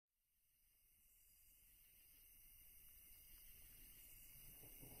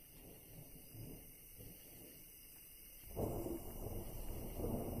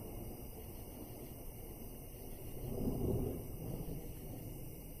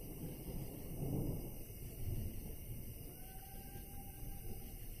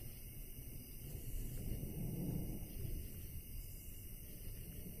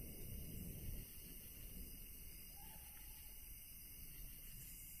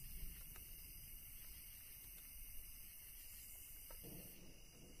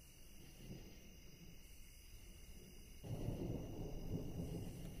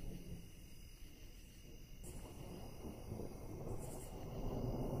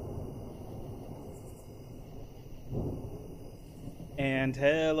And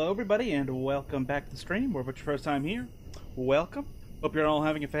hello everybody, and welcome back to the stream, or if it's your first time here, welcome. Hope you're all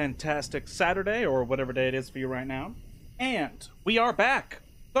having a fantastic Saturday, or whatever day it is for you right now. And we are back!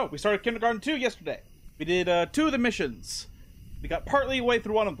 So, we started Kindergarten 2 yesterday. We did 2 of the missions. We got partly way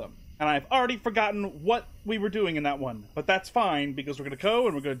through one of them, and I've already forgotten what we were doing in that one. But that's fine, because we're going to go,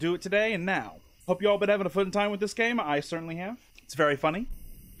 and we're going to do it today and now. Hope you all been having a fun time with this game. I certainly have. It's very funny.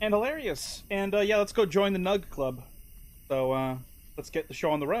 And hilarious. And yeah, let's go join the Nugget Club. So, let's get the show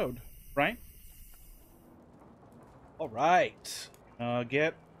on the road, right? Alright.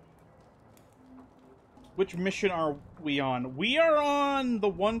 Get... Which mission are we on? We are on the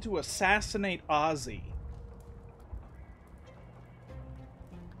one to assassinate Ozzy.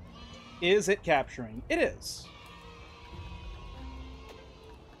 Is it capturing? It is.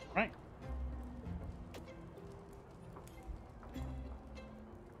 Right.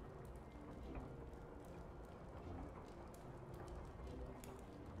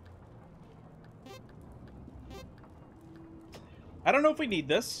 I don't know if we need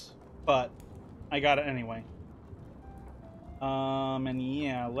this, but I got it anyway. And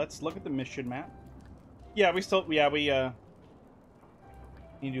yeah, let's look at the mission map. Yeah, we need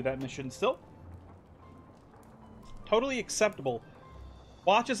to do that mission still. Totally acceptable.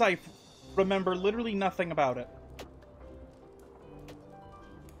 Watch as I remember literally nothing about it.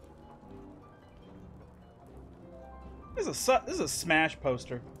 This is a Smash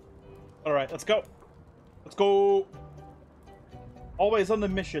poster. Alright, let's go. Let's go. Always on the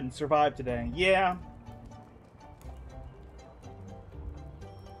mission, survive today. Yeah.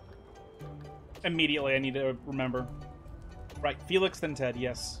 Immediately, I need to remember. Right, Felix, then Ted,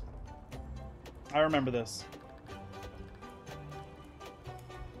 yes. I remember this.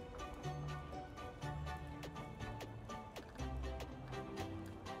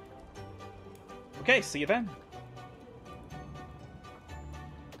 Okay, see you then.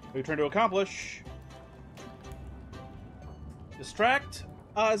 Return to accomplish. Distract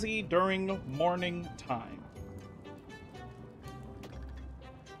Ozzy during morning time.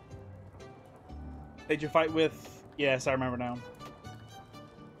 Did you fight with... Yes, I remember now.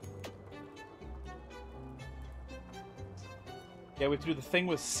 Yeah, we have to do the thing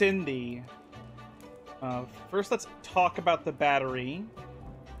with Cindy. First, let's talk about the battery.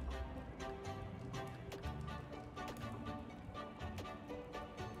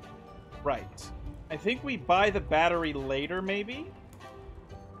 Right. I think we buy the battery later, maybe?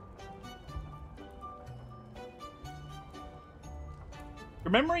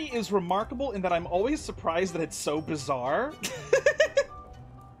 Your memory is remarkable in that I'm always surprised that it's so bizarre.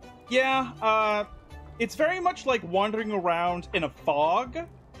 Yeah, it's very much like wandering around in a fog,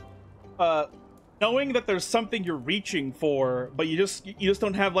 knowing that there's something you're reaching for, but you just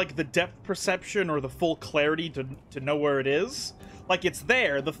don't have, like, the depth perception or the full clarity to know where it is. Like, it's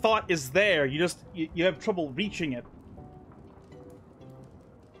there, the thought is there, you have trouble reaching it.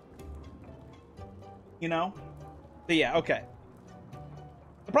 You know? But yeah, okay.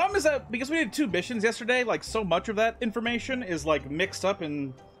 The problem is that, because we did 2 missions yesterday, like, so much of that information is, like, mixed up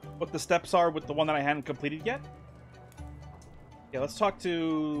in what the steps are with the one that I hadn't completed yet. Yeah, let's talk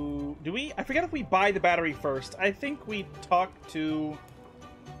to... Do we? I forget if we buy the battery first. I think we talk to...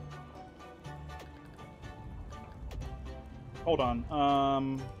 Hold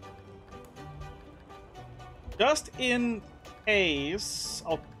on. Just in case,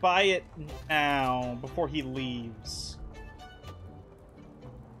 I'll buy it now before he leaves.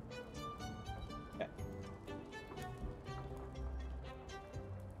 Okay.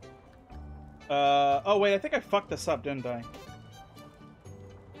 Oh wait, I think I fucked this up, didn't I?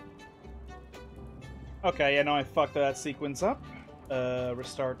 Okay, yeah, no, I fucked that sequence up.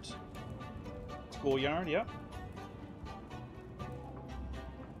 Restart schoolyard, yep.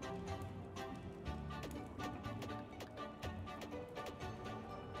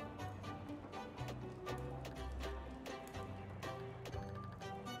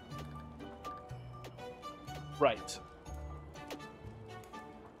 Right.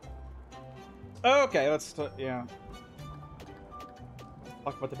 Okay, let's... yeah.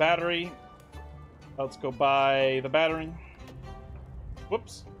 Talk about the battery. Let's go buy the battery.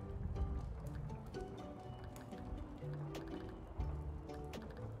 Whoops.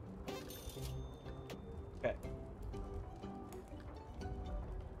 Okay.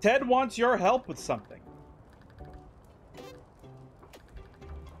 Ted wants your help with something.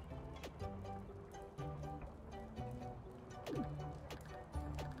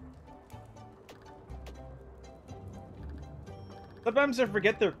 Sometimes I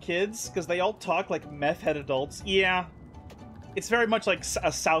forget they're kids, because they all talk like meth-head adults. Yeah. It's very much like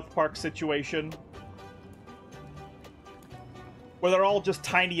a South Park situation. Where they're all just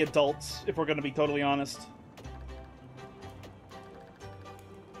tiny adults, if we're going to be totally honest.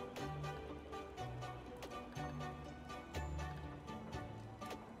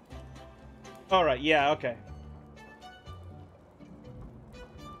 Alright, yeah, okay.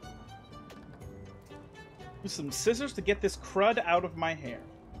 Use some scissors to get this crud out of my hair.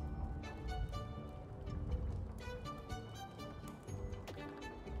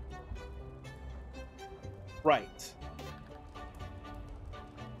 Right.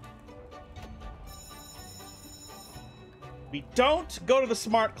 We don't go to the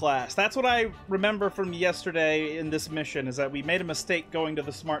smart class. That's what I remember from yesterday in this mission, is that we made a mistake going to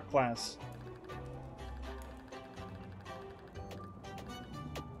the smart class.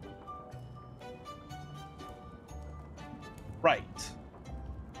 Right.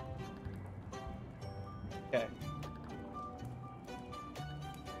 Okay.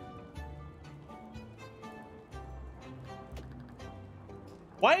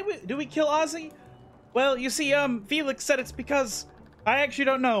 Why do we kill Ozzy? Well, you see, Felix said it's because... I actually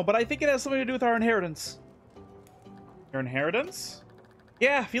don't know, but I think it has something to do with our inheritance. Your inheritance?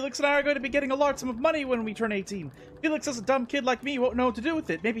 Yeah, Felix and I are going to be getting a large sum of money when we turn 18. Felix, as a dumb kid like me, won't know what to do with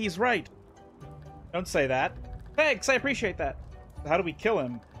it. Maybe he's right. Don't say that. Thanks, I appreciate that. How do we kill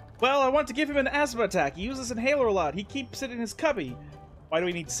him? Well, I want to give him an asthma attack. He uses inhaler a lot. He keeps it in his cubby. Why do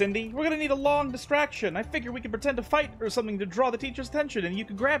we need Cindy? We're gonna need a long distraction. I figure we could pretend to fight or something to draw the teacher's attention, and you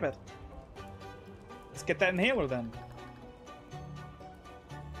could grab it. Let's get that inhaler, then.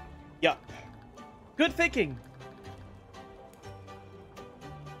 Yup. Good thinking.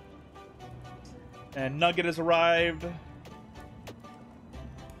 And Nugget has arrived.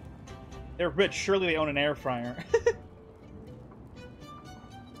 They're rich. Surely they own an air fryer.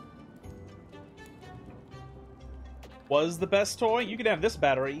 Was the best toy? You can have this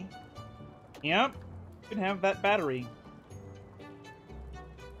battery. Yep. You can have that battery.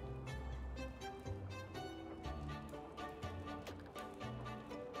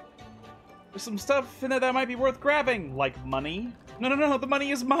 There's some stuff in it that might be worth grabbing, like money. No, the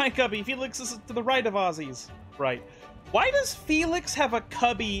money is my cubby. Felix is to the right of Ozzy's. Right. Why does Felix have a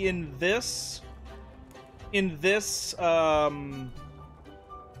cubby in this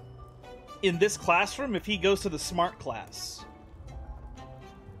classroom if he goes to the smart class?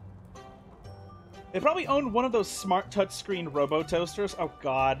 They probably own one of those smart touchscreen robo-toasters. Oh,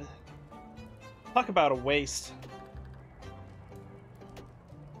 God. Talk about a waste.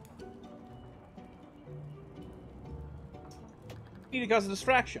 Need to cause a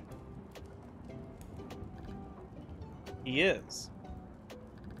distraction. He is.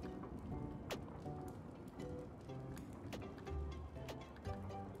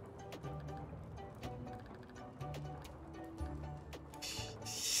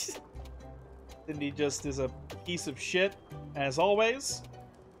 And he just is a piece of shit, as always.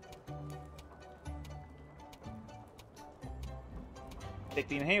 Take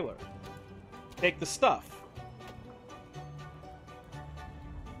the inhaler. Take the stuff.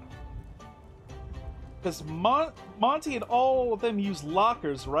 Because Monty and all of them use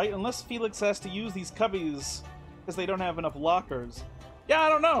lockers, right? Unless Felix has to use these cubbies because they don't have enough lockers. Yeah, I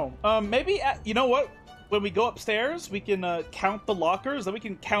don't know. Maybe, you know what? When we go upstairs, we can count the lockers. Then we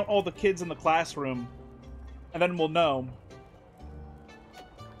can count all the kids in the classroom. And then we'll know.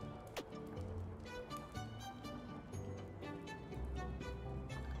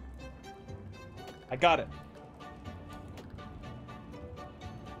 I got it.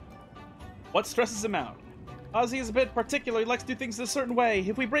 What stresses him out? Ozzy is a bit particular. He likes to do things a certain way.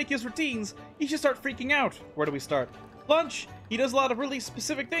 If we break his routines, he should start freaking out. Where do we start? Lunch! He does a lot of really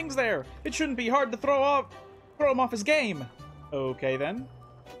specific things there. It shouldn't be hard to throw him off his game. Okay, then.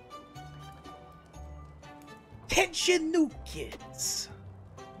 Attention, new kids.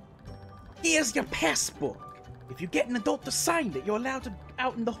 Here's your passbook. If you get an adult to sign it, you're allowed to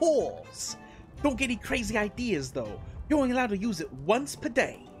out in the halls. Don't get any crazy ideas, though. You're only allowed to use it once per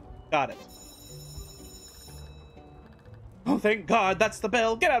day. Got it. Oh, thank God, that's the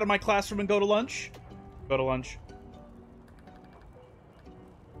bell. Get out of my classroom and go to lunch. Go to lunch.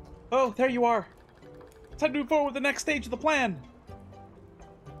 Oh, there you are. Time to move forward with the next stage of the plan.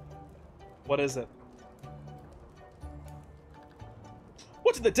 What is it?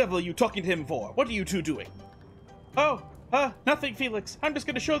 What the devil are you talking to him for? What are you two doing? Oh, nothing, Felix. I'm just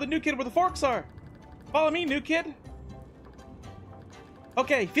gonna show the new kid where the forks are. Follow me, new kid.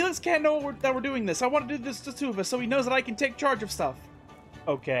 Okay, Felix can't know that we're doing this. I want to do this to two of us so he knows that I can take charge of stuff.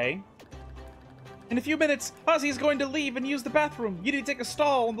 Okay. In a few minutes, Ozzy is going to leave and use the bathroom. You need to take a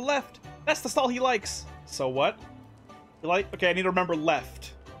stall on the left. That's the stall he likes. So what? Okay, I need to remember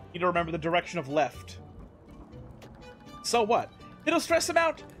left. I need to remember the direction of left. So what? It'll stress him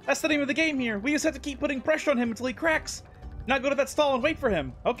out. That's the name of the game here. We just have to keep putting pressure on him until he cracks. Now go to that stall and wait for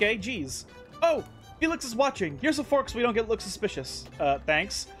him. Okay, geez. Oh, Felix is watching. Here's a fork so we don't look suspicious.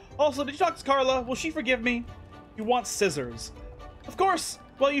 Thanks. Also, did you talk to Carla? Will she forgive me? You want scissors. Of course.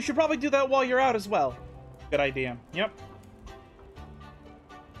 Well, you should probably do that while you're out as well. Good idea. Yep.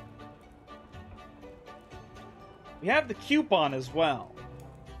 We have the coupon as well.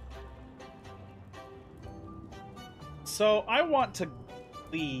 So I want to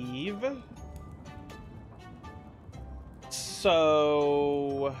leave.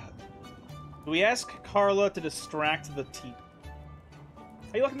 So do we ask Carla to distract the team?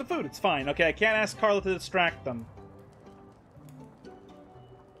 Are you liking the food? It's fine. Okay, I can't ask Carla to distract them.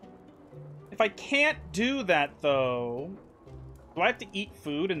 If I can't do that, though, do I have to eat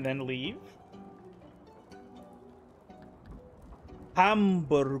food and then leave?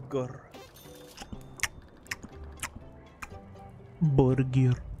 Hamburger.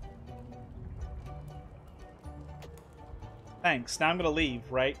 Burger. Thanks. Now I'm gonna leave,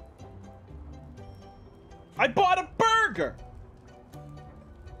 right? I bought a burger!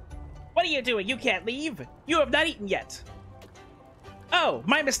 What are you doing? You can't leave. You have not eaten yet. Oh,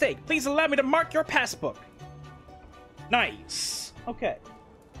 my mistake. Please allow me to mark your passbook. Nice. Okay.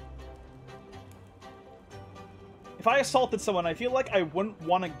 If I assaulted someone, I feel like I wouldn't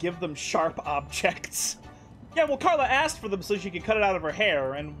want to give them sharp objects. Yeah, well, Carla asked for them so she could cut it out of her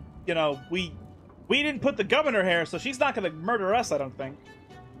hair, and, you know, we didn't put the gum in her hair, so she's not going to murder us, I don't think.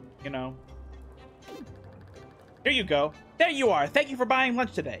 You know. Here you go. There you are. Thank you for buying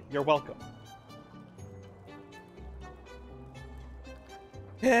lunch today. You're welcome.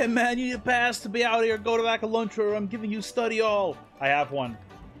 Hey, man, you need a pass to be out here. Go to back a lunch, or I'm giving you study hall. I have one.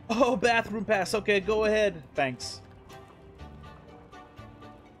 Oh, bathroom pass. Okay, go ahead. Thanks.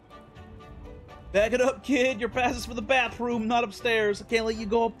 Back it up, kid. Your pass is for the bathroom, not upstairs. I can't let you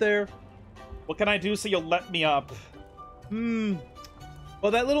go up there. What can I do so you'll let me up?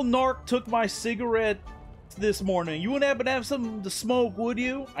 Well, that little narc took my cigarette this morning. You wouldn't happen to have something to smoke, would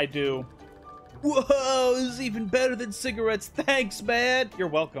you? I do. Whoa, this is even better than cigarettes. Thanks, man. You're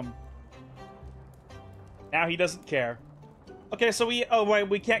welcome. Now he doesn't care. Okay, so oh, wait,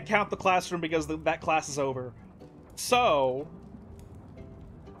 we can't count the classroom because that class is over. So,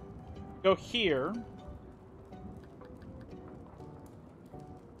 go here.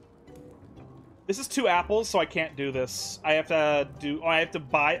 This is 2 apples, so I can't do this. I have to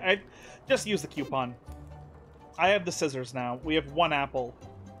buy. I just use the coupon. I have the scissors now. We have 1 apple.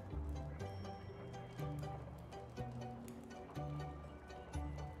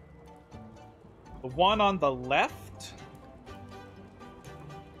 The one on the left?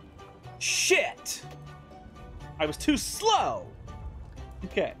 Shit! I was too slow!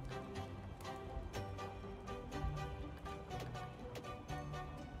 Okay.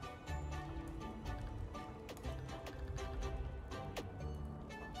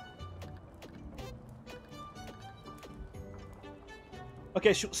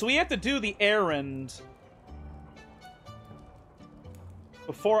 Okay, so we have to do the errand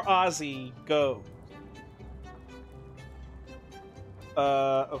before Ozzy goes.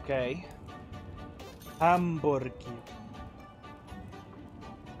 Okay. Hamburger.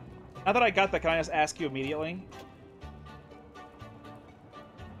 Now that I got that, can I just ask you immediately?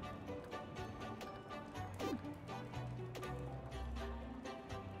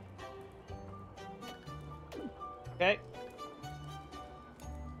 Okay.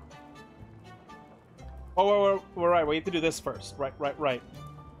 Oh, we're right. We have to do this first. Right.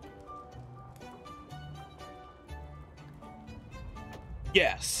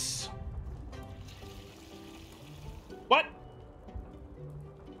 Yes. What?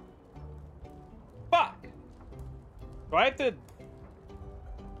 Fuck. Do I have to...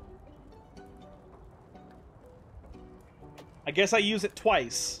 I guess I use it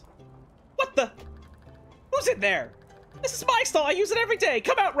twice. What the? Who's in there? This is my stall. I use it every day.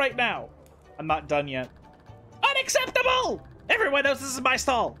 Come out right now. I'm not done yet. Unacceptable! Everyone knows this is my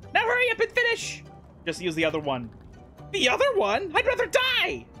stall. Now hurry up and finish. Just use the other one. The other one? I'd rather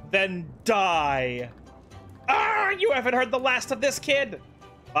die! Then die. Ah, you haven't heard the last of this kid.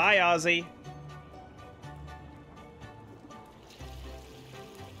 Bye, Ozzy.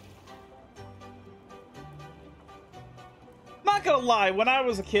 Not gonna lie, when I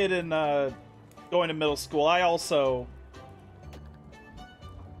was a kid and going to middle school, I also...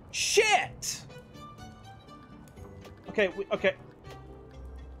 Shit! Okay.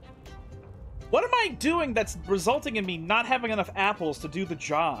 What am I doing that's resulting in me not having enough apples to do the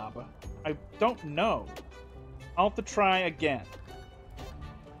job? I don't know. I'll have to try again.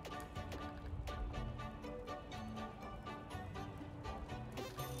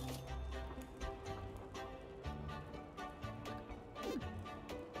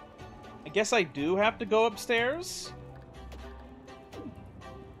 guess I do have to go upstairs?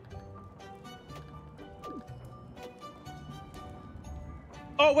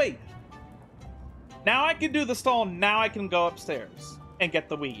 Oh, wait. Now I can do the stall. Now I can go upstairs and get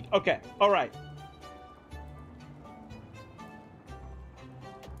the weed. Okay, all right.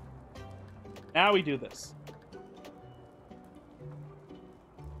 Now we do this.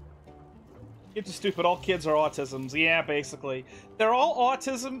 Kids are stupid. All kids are autisms. Yeah, basically. They're all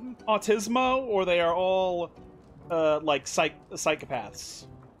autismo, or they are all, like, psychopaths.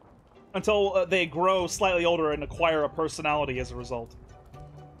 Until they grow slightly older and acquire a personality as a result.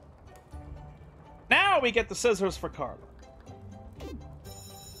 Now we get the scissors for Carla.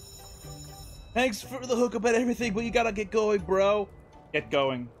 Thanks for the hookup and everything, but you gotta get going, bro. Get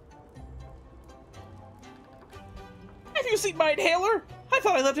going. Have you seen my inhaler? I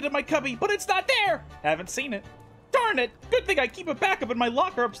thought I left it in my cubby, but it's not there! Haven't seen it. Darn it! Good thing I keep a backup in my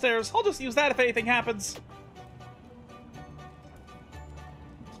locker upstairs. I'll just use that if anything happens.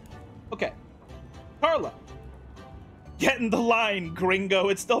 Okay. Carla. Get in the line, gringo.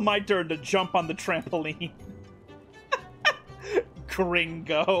 It's still my turn to jump on the trampoline.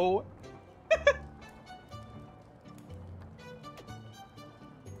 Gringo.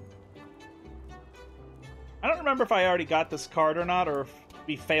 I don't remember if I already got this card or not, or if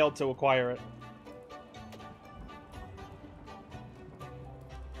we failed to acquire it.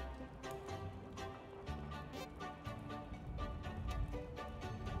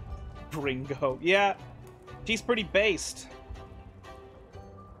 Gringo. Yeah, she's pretty based.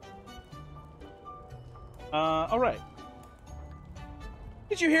 Alright.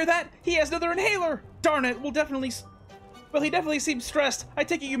 Did you hear that? He has another inhaler! Darn it, well, he definitely seems stressed. I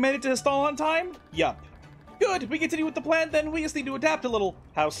take it you made it to his stall on time? Yup. Good, we continue with the plan, then we just need to adapt a little.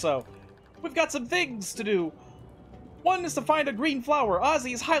 How so? We've got some things to do. One is to find a green flower.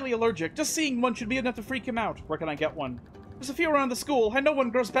 Ozzy is highly allergic. Just seeing one should be enough to freak him out. Where can I get one? There's a few around the school. I know one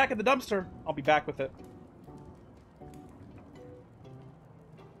grows back at the dumpster. I'll be back with it.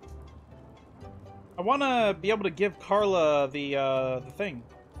 I want to be able to give Carla the thing.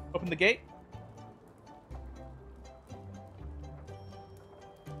 Open the gate.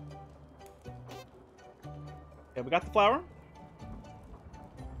 Okay, we got the flower.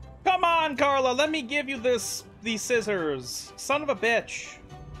 Come on, Carla, let me give you these scissors. Son of a bitch.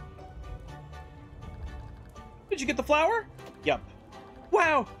 Did you get the flower? Yup.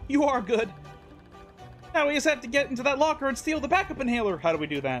 Wow, you are good. Now we just have to get into that locker and steal the backup inhaler. How do we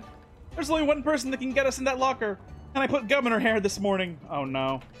do that? There's only one person that can get us in that locker. And I put gum in her hair this morning. Oh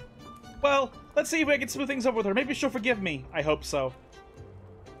no. Well, let's see if I can smooth things up with her. Maybe she'll forgive me. I hope so.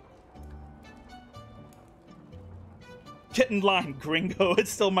 Get in line, gringo. It's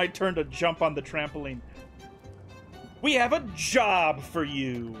still my turn to jump on the trampoline. We have a job for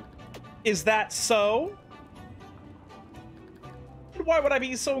you. Is that so? Why would I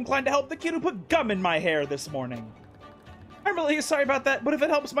be so inclined to help the kid who put gum in my hair this morning? I'm really sorry about that, but if it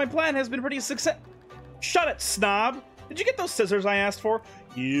helps, my plan has been pretty success. Shut it, snob. Did you get those scissors I asked for?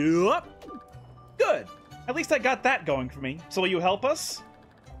 Yup. Good. At least I got that going for me. So will you help us?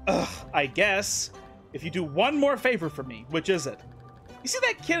 Ugh, I guess. If you do one more favor for me, which is it? You see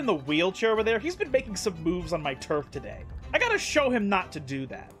that kid in the wheelchair over there? He's been making some moves on my turf today. I gotta show him not to do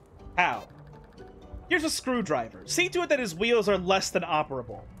that. How? Here's a screwdriver. See to it that his wheels are less than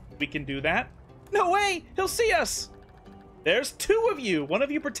operable. We can do that? No way! He'll see us! There's two of you! One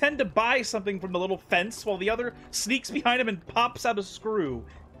of you pretend to buy something from the little fence, while the other sneaks behind him and pops out a screw.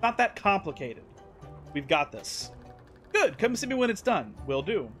 Not that complicated. We've got this. Good, come see me when it's done. Will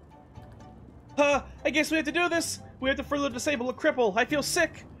do. I guess we have to do this. We have to further disable a cripple. I feel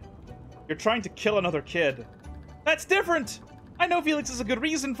sick. You're trying to kill another kid. That's different. I know Felix is a good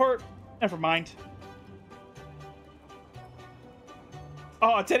reason for... Never mind.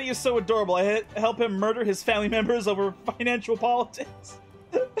 Oh, Teddy is so adorable. I help him murder his family members over financial politics.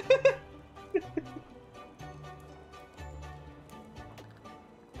 Let's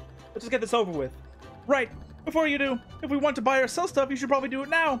just get this over with. Right. Before you do, if we want to buy or sell stuff, you should probably do it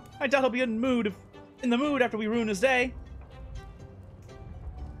now. I doubt he'll be in the mood after we ruin his day.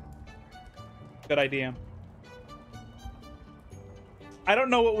 Good idea. I don't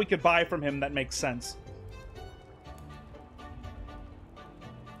know what we could buy from him that makes sense.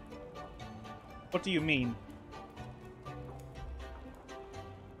 What do you mean?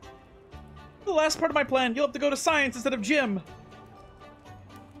 The last part of my plan, you'll have to go to science instead of gym.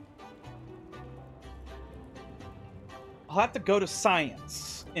 I'll have to go to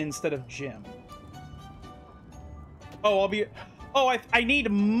science instead of gym. Oh, I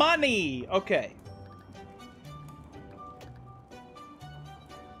need money! Okay.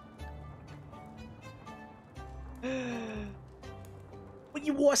 What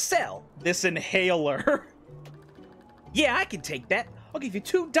you want to sell? This inhaler. Yeah, I can take that. I'll give you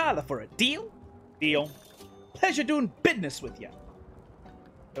 $2 for it. Deal? Deal. Pleasure doing business with you.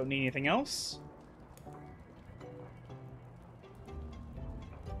 Don't need anything else.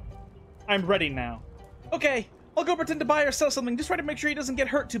 I'm ready now. Okay, I'll go pretend to buy or sell something. Just try to make sure he doesn't get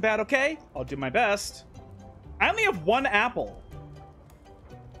hurt too bad, okay? I'll do my best. I only have 1 apple.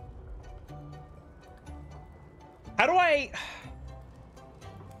 How do I...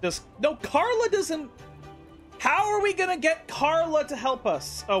 No, Carla doesn't... How are we gonna get Carla to help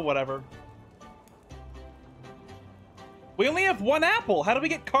us? Oh, whatever. We only have 1 apple. How do we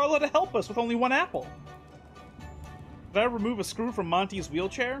get Carla to help us with only 1 apple? Did I remove a screw from Monty's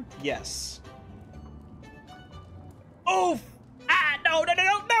wheelchair? Yes. Oof! Ah, no!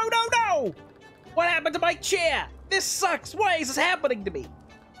 What happened to my chair? This sucks! Why is this happening to me?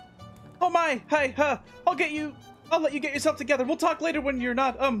 Oh my! Hey, I'll let you get yourself together. We'll talk later when you're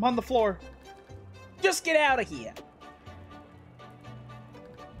not, on the floor. Just get out of here.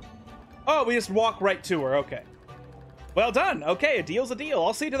 Oh, we just walk right to her. Okay. Well done. Okay, a deal's a deal.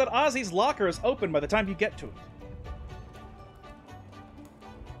 I'll see to that Ozzy's locker is open by the time you get to it.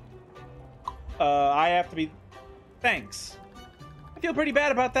 I have to be... Thanks. I feel pretty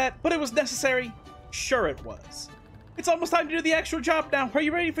bad about that, but it was necessary. Sure it was. It's almost time to do the actual job now. Are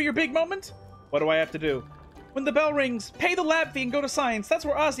you ready for your big moment? What do I have to do? When the bell rings, pay the lab fee and go to science. That's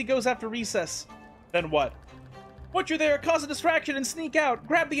where Ozzy goes after recess. Then what? Once you're there, cause a distraction and sneak out.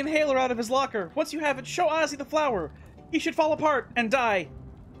 Grab the inhaler out of his locker. Once you have it, show Ozzy the flower. He should fall apart and die.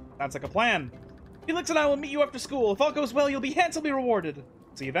 Sounds like a plan. Felix and I will meet you after school. If all goes well, you'll be handsomely rewarded.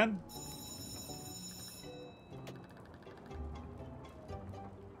 See you then.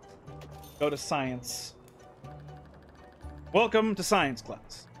 Go to science. Welcome to science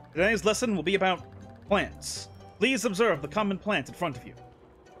class. Today's lesson will be about plants. Please observe the common plant in front of you.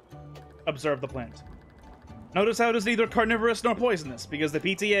 Observe the plant. Notice how it is neither carnivorous nor poisonous, because the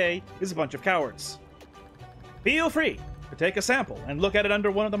PTA is a bunch of cowards. Feel free to take a sample and look at it under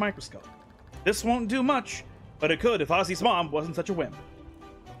one of the microscope. This won't do much, but it could if Ozzy's mom wasn't such a wimp.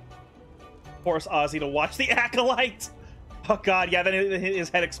 Force Ozzy to watch the acolyte! Oh god, yeah, then his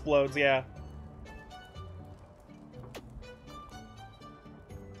head explodes, yeah.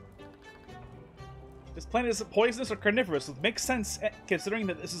 This plant is poisonous or carnivorous, which makes sense considering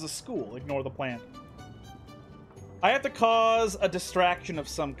that this is a school. Ignore the plant. I have to cause a distraction of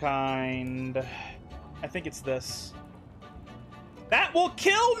some kind. I think it's this. That will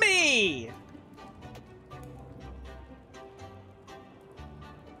kill me!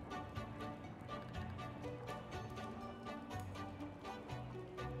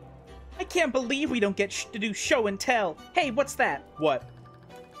 I can't believe we don't get to do show and tell. Hey, what's that? What?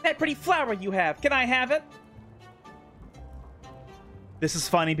 That pretty flower you have. Can I have it? This is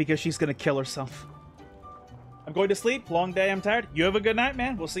funny because she's gonna kill herself. I'm going to sleep. Long day, I'm tired. You have a good night,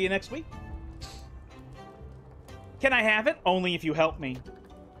 man. We'll see you next week. Can I have it? Only if you help me.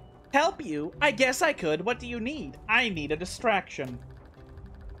 Help you? I guess I could. What do you need? I need a distraction.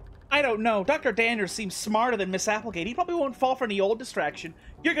 I don't know. Dr. Danders seems smarter than Miss Applegate. He probably won't fall for any old distraction.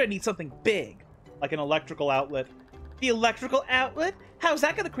 You're gonna need something big. Like an electrical outlet. The electrical outlet? How's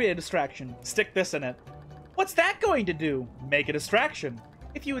that gonna create a distraction? Stick this in it. What's that going to do? Make a distraction.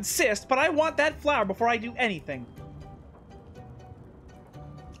 If you insist, but I want that flower before I do anything.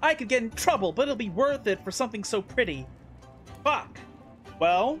 I could get in trouble, but it'll be worth it for something so pretty. Fuck.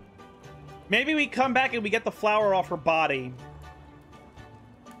 Well, maybe we come back and we get the flower off her body.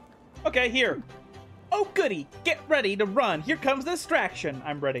 Okay, here. Oh, goody. Get ready to run. Here comes the distraction.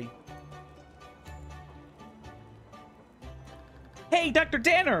 I'm ready. Hey, Dr.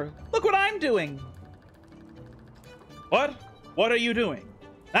 Danner, look what I'm doing. What? What are you doing?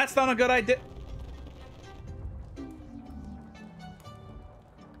 That's not a good idea.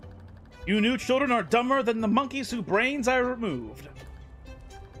 You new children are dumber than the monkeys whose brains I removed.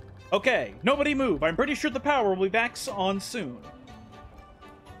 Okay, nobody move. I'm pretty sure the power will be back on soon.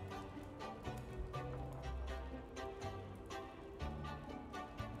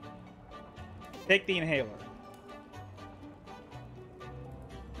 Take the inhaler.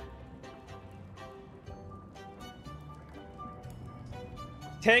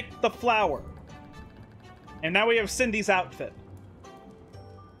 Take the flower. And now we have Cindy's outfit.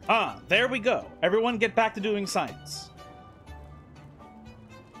 Ah, there we go. Everyone get back to doing science.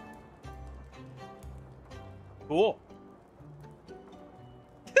 Cool.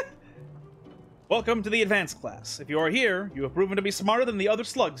 Welcome to the advanced class. If you are here, you have proven to be smarter than the other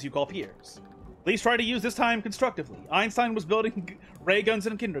slugs you call peers. Please try to use this time constructively. Einstein was building ray guns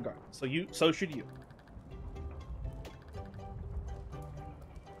in kindergarten, so should you.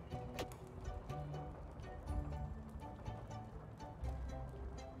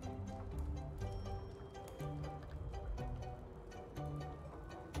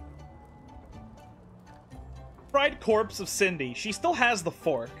 Fried corpse of Cindy. She still has the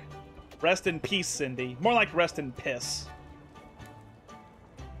fork. Rest in peace, Cindy. More like rest in piss.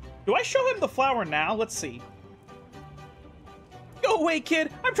 Do I show him the flower now? Let's see. Go away,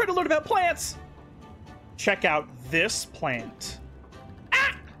 kid! I'm trying to learn about plants! Check out this plant.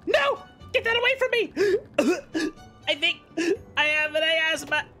 Ah! No! Get that away from me! I think I have an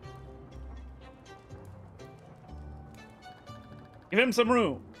asthma. Give him some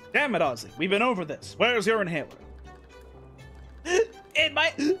room. Damn it, Ozzy. We've been over this. Where's your inhaler? In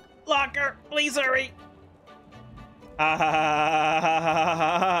my locker. Please hurry.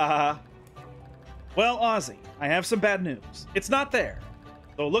 Well, Ozzy, I have some bad news. It's not there.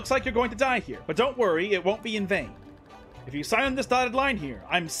 So it looks like you're going to die here, but don't worry, it won't be in vain. If you sign on this dotted line here,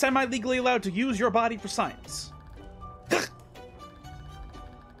 I'm semi-legally allowed to use your body for science.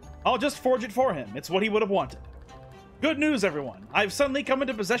 I'll just forge it for him. It's what he would have wanted. Good news, everyone. I've suddenly come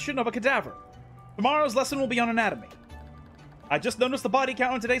into possession of a cadaver. Tomorrow's lesson will be on anatomy. I just noticed the body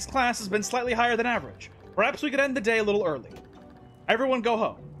count in today's class has been slightly higher than average. Perhaps we could end the day a little early. Everyone go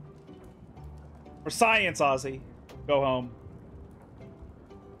home. For science, Ozzy. Go home.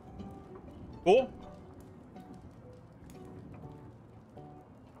 Cool?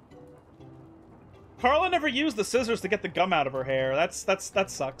 Carla never used the scissors to get the gum out of her hair. That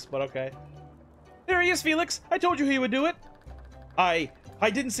sucks, but okay. There he is, Felix. I told you he would do it. I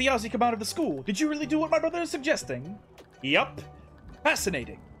didn't see Ozzy come out of the school. Did you really do what my brother is suggesting? Yup.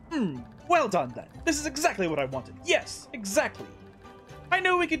 Fascinating. Well done, then. This is exactly what I wanted. Yes, exactly. I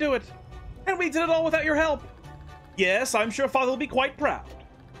knew we could do it. And we did it all without your help. Yes, I'm sure Father will be quite proud.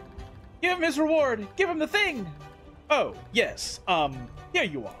 Give him his reward. Give him the thing. Oh, yes. Here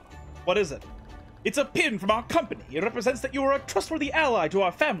you are. What is it? It's a pin from our company. It represents that you are a trustworthy ally to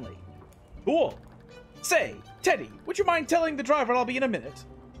our family. Cool. Say, Teddy, would you mind telling the driver I'll be in a minute?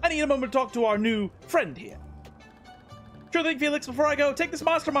 I need a moment to talk to our new friend here. Sure thing, Felix. Before I go, take this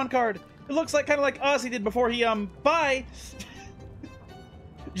Monstermon card. It looks like kind of like Ozzy did before he, bye.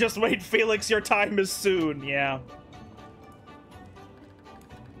 Just wait, Felix. Your time is soon. Yeah.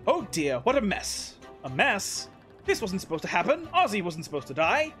 Oh dear, what a mess. A mess? This wasn't supposed to happen. Ozzy wasn't supposed to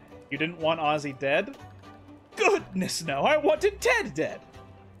die. You didn't want Ozzy dead? Goodness no, I wanted Ted dead.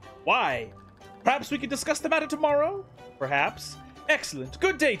 Why? Perhaps we could discuss the matter tomorrow? Perhaps. Excellent.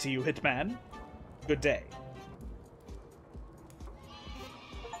 Good day to you, Hitman. Good day.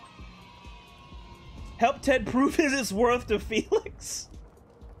 Help Ted prove his worth to Felix?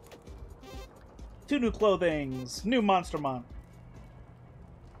 2 new clothings. New Monstermon.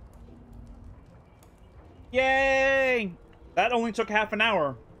 Yay! That only took half an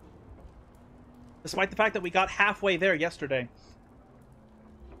hour. Despite the fact that we got halfway there yesterday.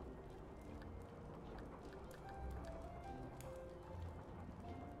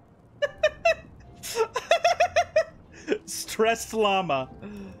 Stressed llama.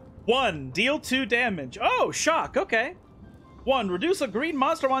 1. Deal 2 damage. Oh, shock. Okay. 1. Reduce a green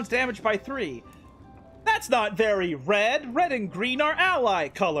Monstermon's damage by 3. That's not very red. Red and green are ally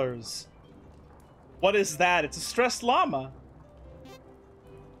colors. What is that? It's a stressed llama.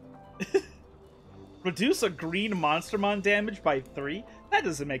 Reduce a green Monstermon damage by 3? That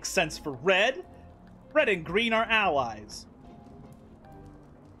doesn't make sense for red. Red and green are allies.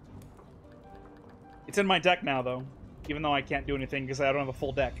 It's in my deck now, though. Even though I can't do anything because I don't have a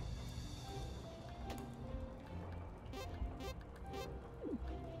full deck.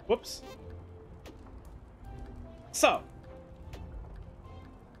 Whoops. So.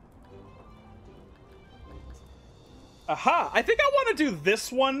 Aha! I think I want to do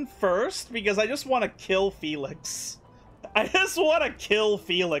this one first because I just want to kill Felix. I just want to kill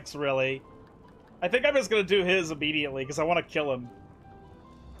Felix, really. I think I'm just going to do his immediately because I want to kill him.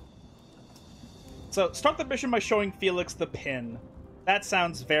 So, start the mission by showing Felix the pin. That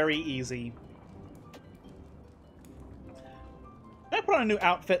sounds very easy. Did I put on a new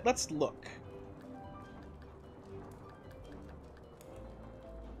outfit? Let's look.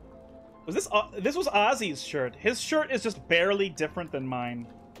 Was this was Ozzy's shirt. His shirt is just barely different than mine.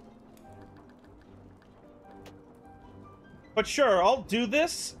 But sure, I'll do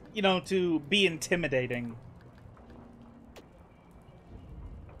this, you know, to be intimidating.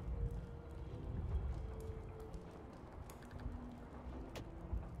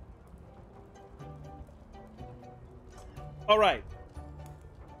 Alright.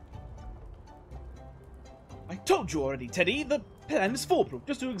 I told you already, Teddy. The plan is foolproof.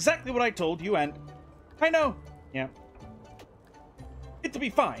 Just do exactly what I told you and... I know. Yeah. It'll be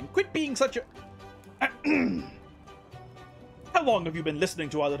fine. Quit being such a... How long have you been listening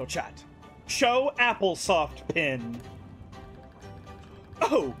to our little chat? Show Applesoft pin.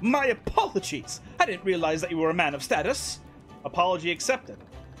 Oh, my apologies. I didn't realize that you were a man of status. Apology accepted.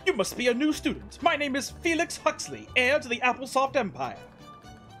 You must be a new student. My name is Felix Huxley, heir to the Applesoft Empire.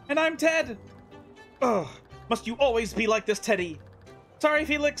 And I'm Ted. Ugh, must you always be like this, Teddy? Sorry,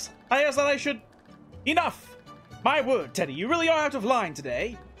 Felix. I asked that I should... Enough! My word, Teddy, you really are out of line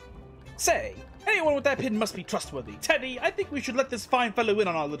today. Say, anyone with that pin must be trustworthy. Teddy, I think we should let this fine fellow in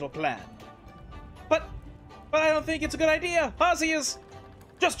on our little plan. But I don't think it's a good idea. Ozzy is...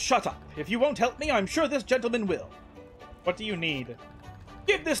 Just shut up. If you won't help me, I'm sure this gentleman will. What do you need?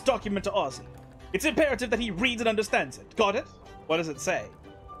 Give this document to Ozzy. It's imperative that he reads and understands it. Got it? What does it say?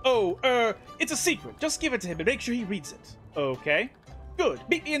 Oh, it's a secret. Just give it to him and make sure he reads it. Okay. Good.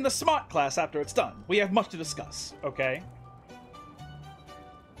 Meet me in the smart class after it's done. We have much to discuss. Okay.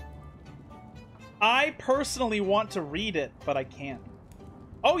 I personally want to read it, but I can't.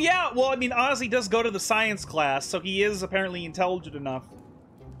 Oh yeah, well, I mean, Ozzy does go to the science class, so he is apparently intelligent enough.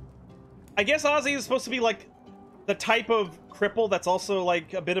 I guess Ozzy is supposed to be, like, the type of cripple that's also,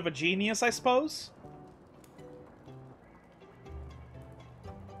 like, a bit of a genius, I suppose?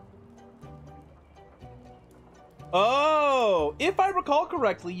 Oh! If I recall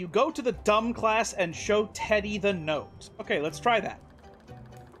correctly, you go to the dumb class and show Teddy the note. Okay, let's try that.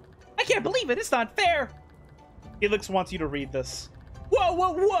 I can't believe it! It's not fair! Felix wants you to read this. Whoa,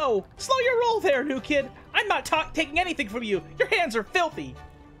 whoa, whoa! Slow your roll there, new kid! I'm not taking anything from you! Your hands are filthy!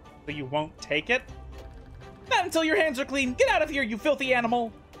 So you won't take it? Not until your hands are clean! Get out of here, you filthy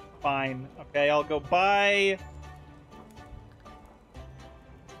animal! Fine. Okay, I'll go buy...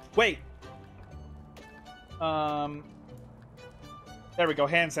 Wait. There we go,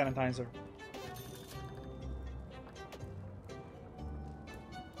 hand sanitizer.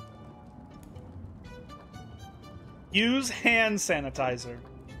 Use hand sanitizer.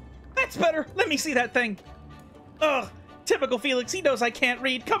 That's better! Let me see that thing! Ugh! Typical Felix, he knows I can't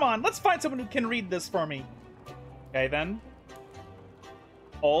read. Come on, let's find someone who can read this for me. Okay, then.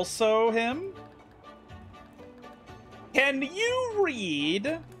 Also him. Can you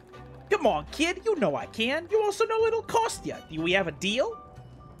read? Come on, kid, you know I can. You also know it'll cost you. Do we have a deal?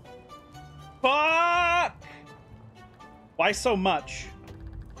 Fuck! Why so much?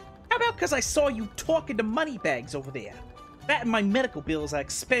 How about because I saw you talking to moneybags over there? That and my medical bills are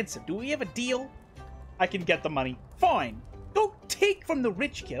expensive. Do we have a deal? I can get the money. Fine. Don't take from the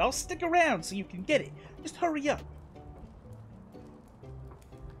rich kid. I'll stick around so you can get it. Just hurry up.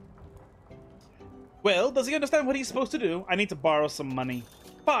 Well, does he understand what he's supposed to do? I need to borrow some money.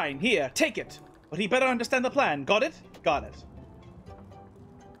 Fine, here, take it. But he better understand the plan. Got it? Got it.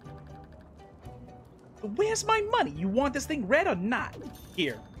 Where's my money? You want this thing read or not?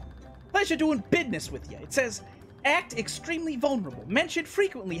 Here. Pleasure doing business with you. It says, act extremely vulnerable. Mention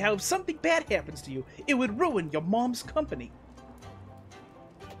frequently how if something bad happens to you, it would ruin your mom's company.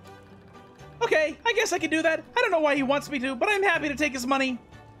 Okay, I guess I can do that. I don't know why he wants me to, but I'm happy to take his money.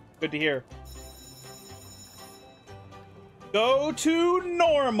 Good to hear. Go to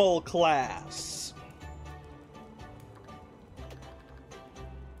normal class.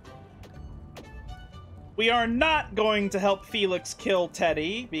 We are not going to help Felix kill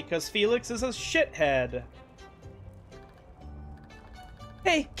Teddy, because Felix is a shithead.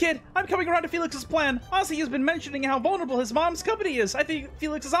 Hey, kid, I'm coming around to Felix's plan. Ozzy has been mentioning how vulnerable his mom's company is. I think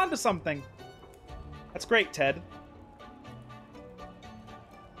Felix is onto something. That's great, Ted.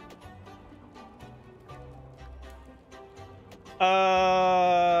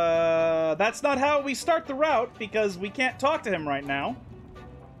 That's not how we start the route, because we can't talk to him right now.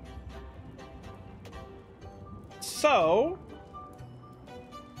 So...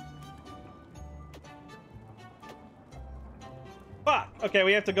 Fuck! Okay,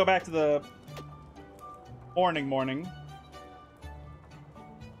 we have to go back to the... morning.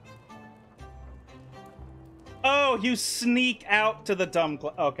 Oh, you sneak out to the dumb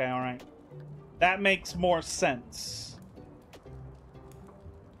okay, alright. That makes more sense.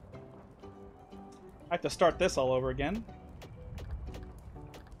 I have to start this all over again.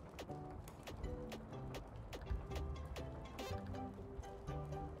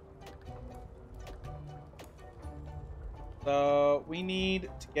 So, we need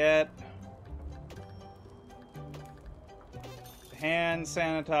to get hand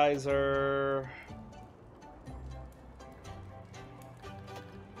sanitizer.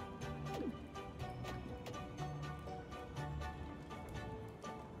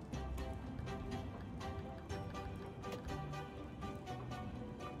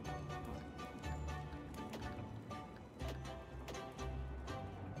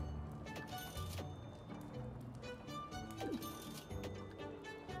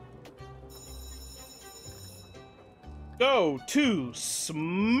 go to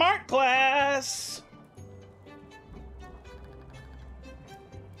Smart Class!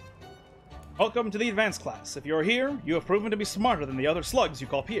 Welcome to the advanced class. If you're here, you have proven to be smarter than the other slugs you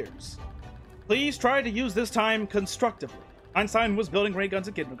call peers. Please try to use this time constructively. Einstein was building ray guns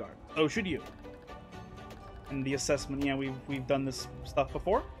in kindergarten. So should you. And the assessment, yeah, we've done this stuff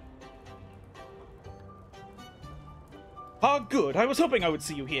before. Ah, good. I was hoping I would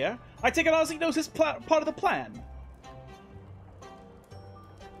see you here. I take it Ozzy knows his part of the plan.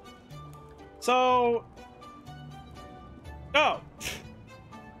 So... Oh.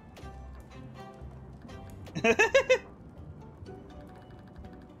 Oh,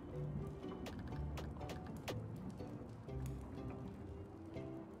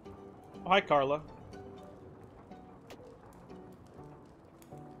 hi, Carla.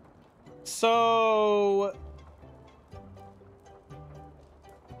 So...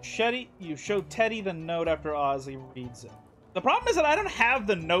 you show Teddy the note after Ozzy reads it. The problem is that I don't have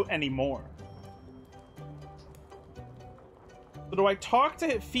the note anymore. So do I talk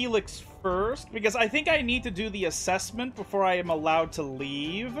to Felix first? Because I think I need to do the assessment before I am allowed to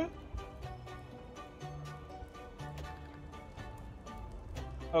leave.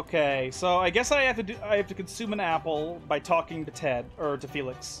 Okay, so I guess I have to consume an apple by talking to to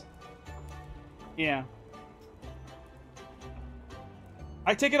Felix. Yeah.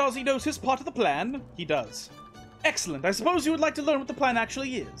 I take it Ozzy knows his part of the plan. He does. Excellent. I suppose you would like to learn what the plan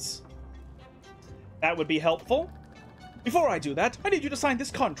actually is. That would be helpful. Before I do that, I need you to sign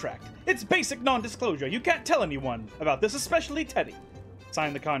this contract. It's basic non-disclosure. You can't tell anyone about this, especially Teddy.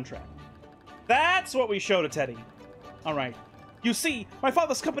 Sign the contract. That's what we show to Teddy. Alright. You see, my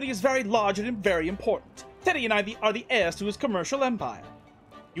father's company is very large and very important. Teddy and I are the heirs to his commercial empire.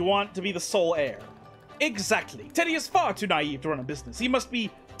 You want to be the sole heir. Exactly. Teddy is far too naive to run a business. He must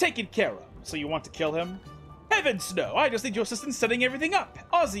be taken care of. So you want to kill him? Heavens no! I just need your assistance setting everything up.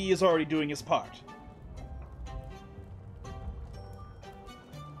 Ozzy is already doing his part.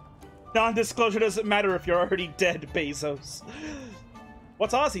 Non-disclosure doesn't matter if you're already dead, Bezos.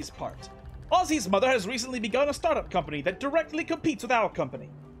 What's Ozzy's part? Ozzy's mother has recently begun a startup company that directly competes with our company.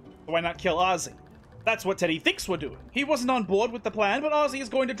 So why not kill Ozzy? That's what Teddy thinks we're doing. He wasn't on board with the plan, but Ozzy is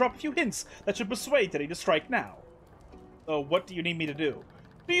going to drop a few hints that should persuade Teddy to strike now. So what do you need me to do?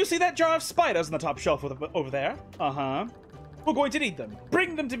 Do you see that jar of spiders on the top shelf over there? Uh-huh. We're going to need them.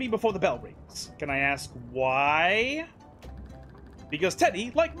 Bring them to me before the bell rings. Can I ask why? Because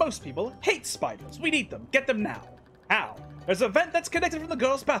Teddy, like most people, hates spiders. We need them. Get them now. How? There's a vent that's connected from the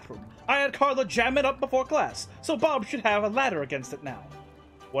girls' bathroom. I had Carla jam it up before class, so Bob should have a ladder against it now.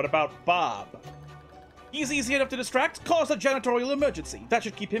 What about Bob? He's easy enough to distract, cause a janitorial emergency. That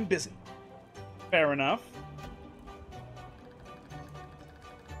should keep him busy. Fair enough.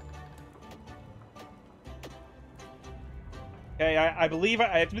 Okay, I believe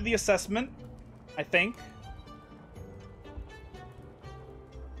I have to do the assessment. I think.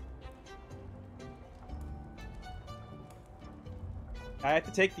 I have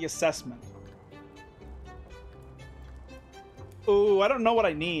to take the assessment. Ooh, I don't know what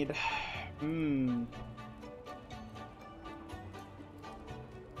I need. You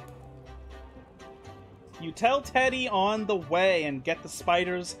tell Teddy on the way and get the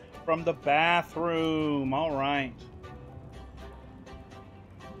spiders from the bathroom. All right.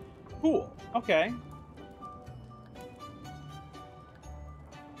 Cool. Okay.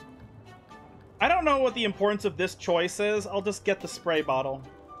 I don't know what the importance of this choice is. I'll just get the spray bottle.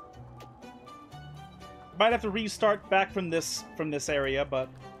 Might have to restart back from this area, but...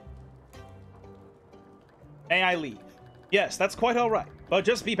 May I leave? Yes, that's quite alright. But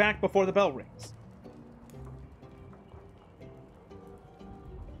just be back before the bell rings.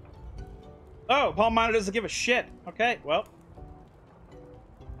 Oh, Paul Miner doesn't give a shit. Okay, well...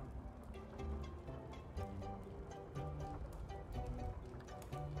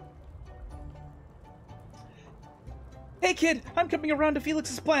 Hey kid, I'm coming around to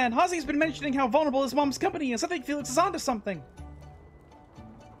Felix's plan. Ozzy's been mentioning how vulnerable his mom's company is. I think Felix is onto something.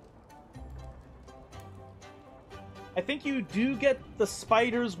 I think you do get the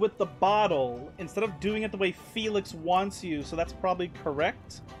spiders with the bottle instead of doing it the way Felix wants you, so that's probably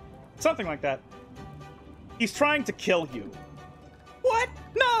correct. Something like that. He's trying to kill you. What?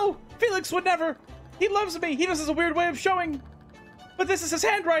 No! Felix would never! He loves me! He just has a weird way of showing! But this is his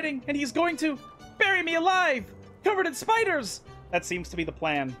handwriting, and he's going to bury me alive! Covered in spiders! That seems to be the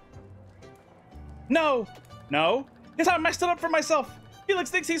plan. No! No? Yes, I messed it up for myself!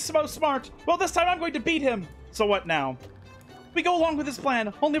 Felix thinks he's so smart! Well, this time I'm going to beat him! So what now? We go along with his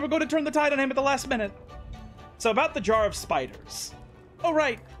plan, only we're going to turn the tide on him at the last minute. So about the jar of spiders. Oh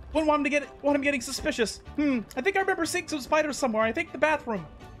right, Wouldn't want him getting suspicious. I think I remember seeing some spiders somewhere. I think the bathroom.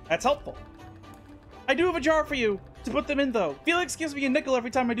 That's helpful. I do have a jar for you to put them in, though. Felix gives me a nickel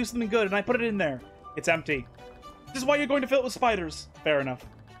every time I do something good, and I put it in there. It's empty. This is why you're going to fill it with spiders. Fair enough.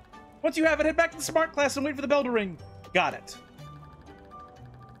 Once you have it, head back to the smart class and wait for the bell to ring. Got it.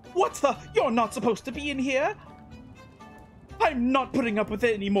 What the? You're not supposed to be in here. I'm not putting up with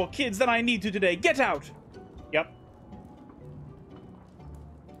any more kids than I need to today. Get out. Yep.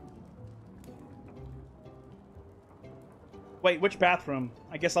 Wait, which bathroom?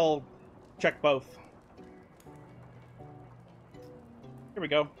 I guess I'll check both. Here we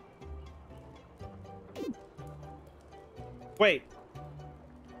go. Wait.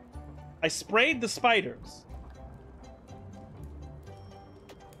 I sprayed the spiders.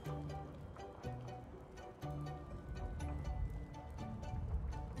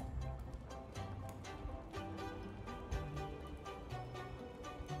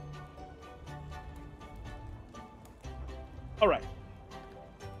 All right.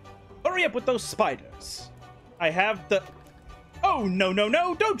 Hurry up with those spiders. I have the... Oh, no, no,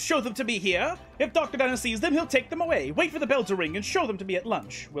 no. Don't show them to me here. If Dr. Dana sees them, he'll take them away. Wait for the bell to ring and show them to me at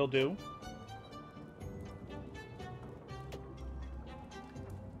lunch. Will do.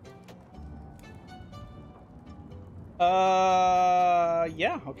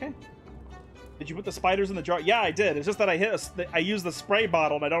 Yeah, okay. Did you put the spiders in the jar? Yeah, I did. It's just that I used the spray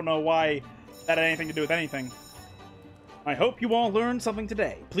bottle, and I don't know why that had anything to do with anything. I hope you all learned something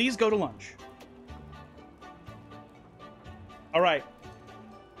today. Please go to lunch. All right.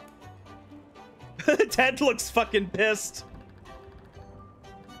 Ted looks fucking pissed.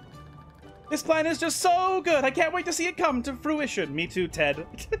 This plan is just so good. I can't wait to see it come to fruition. Me too, Ted.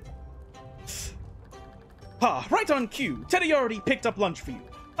 Right on cue. Teddy already picked up lunch for you.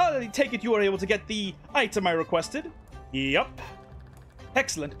 I take it you were able to get the item I requested. Yup.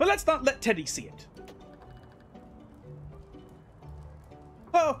 Excellent, but let's not let Teddy see it.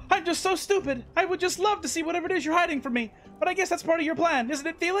 Oh, I'm just so stupid. I would just love to see whatever it is you're hiding from me. But I guess that's part of your plan, isn't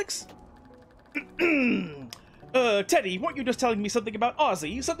it, Felix? Teddy, weren't you just telling me something about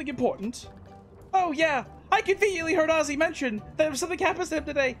Ozzy? Something important? Oh, yeah. I conveniently heard Ozzy mention that if something happens to him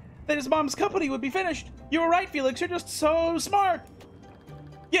today, that his mom's company would be finished. You were right, Felix. You're just so smart.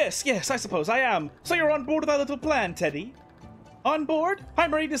 Yes, I suppose I am. So you're on board with our little plan, Teddy? On board?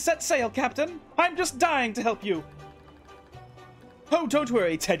 I'm ready to set sail, Captain. I'm just dying to help you. Oh, don't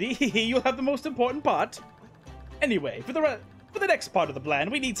worry, Teddy. You'll have the most important part. Anyway, for the next part of the plan,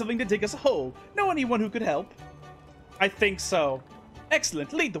 we need something to dig us a hole. Know anyone who could help? I think so.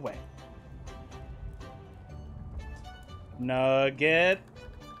 Excellent. Lead the way. Nugget.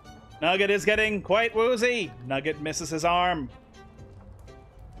 Nugget is getting quite woozy. Nugget misses his arm.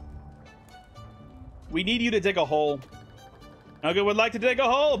 We need you to dig a hole. Nugget would like to dig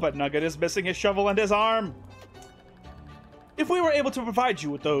a hole, but Nugget is missing his shovel and his arm. If we were able to provide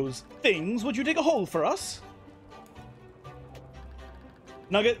you with those things, would you dig a hole for us?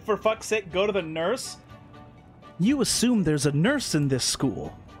 Nugget, for fuck's sake, go to the nurse. You assume there's a nurse in this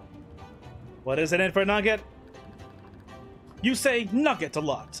school. What is in it for Nugget? You say Nugget a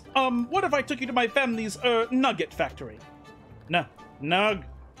lot. What if I took you to my family's, Nugget factory?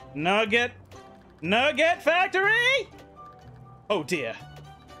 Nugget factory? Oh dear.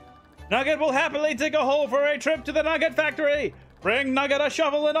 Nugget will happily dig a hole for a trip to the Nugget factory. Bring Nugget a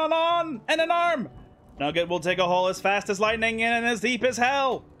shovel and an arm. Nugget will dig a hole as fast as lightning and as deep as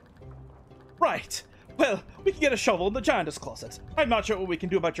hell. Right. Well, we can get a shovel in the janitor's closet. I'm not sure what we can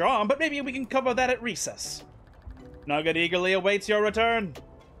do about your arm, but maybe we can cover that at recess. Nugget eagerly awaits your return.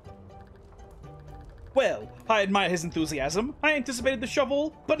 Well, I admire his enthusiasm. I anticipated the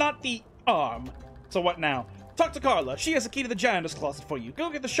shovel, but not the arm. So what now? Talk to Carla. She has a key to the janitor's closet for you. Go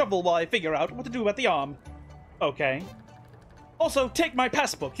get the shovel while I figure out what to do about the arm. Okay. Also, take my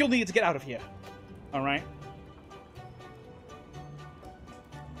passbook. You'll need it to get out of here. Alright.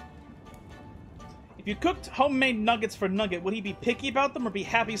 If you cooked homemade nuggets for Nugget, would he be picky about them or be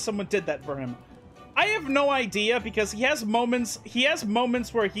happy someone did that for him? I have no idea, because he has moments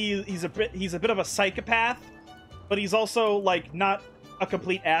where he's a bit of a psychopath, but he's also like not a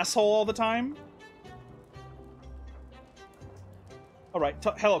complete asshole all the time. All right,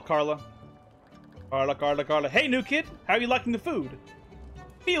 hello, Carla. Carla. Hey, new kid, how are you liking the food?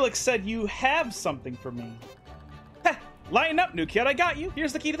 Felix said you have something for me. Heh, line up, new kid, I got you.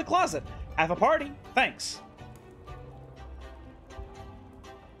 Here's the key to the closet. Have a party. Thanks.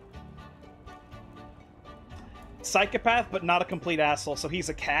 Psychopath, but not a complete asshole, so he's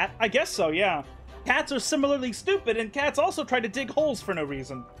a cat? I guess so, yeah. Cats are similarly stupid, and cats also try to dig holes for no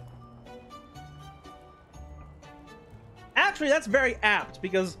reason. actually, that's very apt,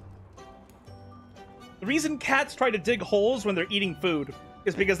 because the reason cats try to dig holes when they're eating food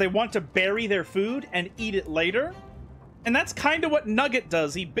is because they want to bury their food and eat it later. And that's kind of what Nugget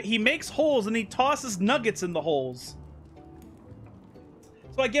does. He makes holes and he tosses nuggets in the holes.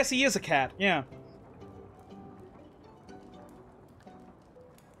 So I guess he is a cat, yeah.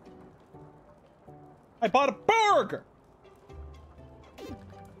 I bought a burger!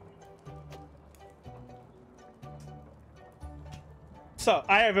 So,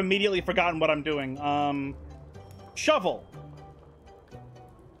 I have immediately forgotten what I'm doing. Shovel.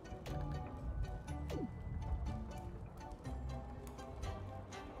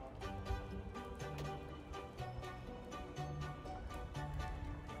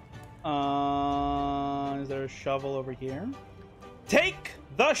 Is there a shovel over here? Take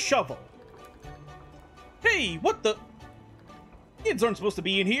the shovel! Hey, what the? Kids aren't supposed to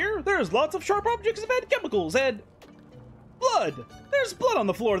be in here. There's lots of sharp objects and chemicals and blood. There's blood on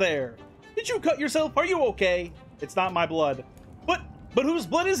the floor there. Did you cut yourself? Are you okay? It's not my blood. But whose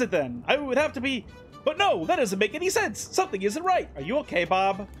blood is it then? I would have to be... But no, that doesn't make any sense. Something isn't right. Are you okay,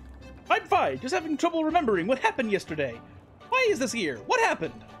 Bob? I'm fine. Just having trouble remembering what happened yesterday. Why is this here? What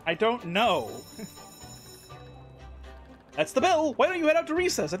happened? I don't know. That's the bell. Why don't you head out to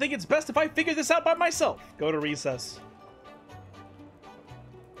recess? I think it's best if I figure this out by myself. Go to recess.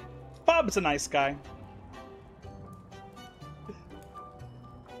 Bob's a nice guy.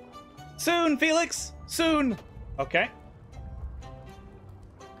 Soon, Felix! Soon! Okay.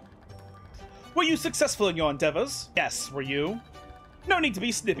 Were you successful in your endeavors? Yes, were you? No need to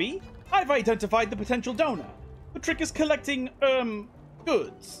be snippy. I've identified the potential donor. The trick is collecting,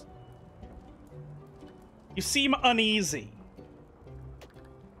 goods. You seem uneasy.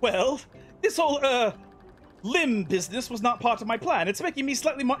 Well, this whole, limb business was not part of my plan. It's making me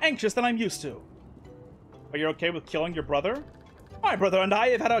slightly more anxious than I'm used to. Are you okay with killing your brother? My brother and I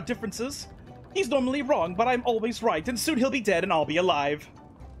have had our differences. He's normally wrong, but I'm always right, and soon he'll be dead and I'll be alive.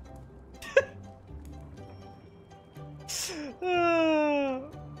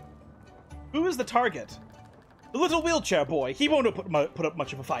 Who is the target? The little wheelchair boy. He won't put up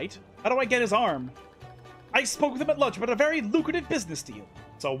much of a fight. How do I get his arm? I spoke with him at lunch about a very lucrative business deal.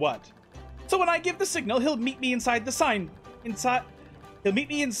 So what? So when I give the signal, he'll meet me inside the sign... He'll meet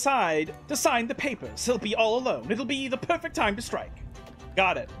me inside to sign the papers. He'll be all alone. It'll be the perfect time to strike.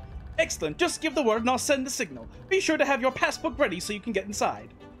 Got it. Excellent. Just give the word and I'll send the signal. Be sure to have your passbook ready so you can get inside.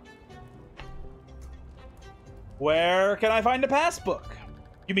 Where can I find a passbook?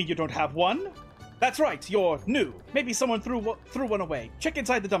 You mean you don't have one? That's right. You're new. Maybe someone threw one away. Check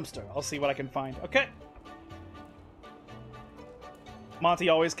inside the dumpster. I'll see what I can find. Okay. Monty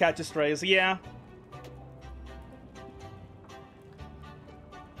always catches strays. Yeah.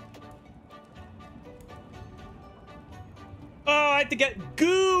 Oh, I had to get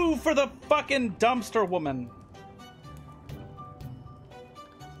goo for the fucking dumpster woman.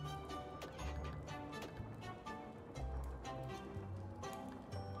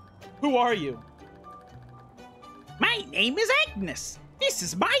 Who are you? My name is Agnes. This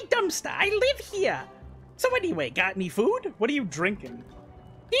is my dumpster. I live here. So anyway, got any food? What are you drinking?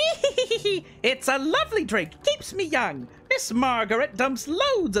 It's a lovely drink. Keeps me young. Miss Margaret dumps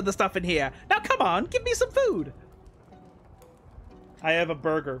loads of the stuff in here. Now come on, give me some food. I have a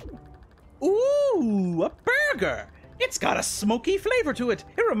burger. Ooh, a burger. It's got a smoky flavor to it.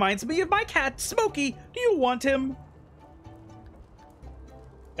 It reminds me of my cat, Smokey. Do you want him?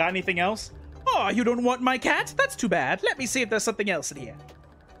 Got anything else? Oh, you don't want my cat? That's too bad. Let me see if there's something else in here.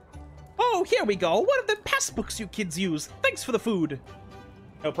 Oh, here we go. One of the passbooks you kids use. Thanks for the food.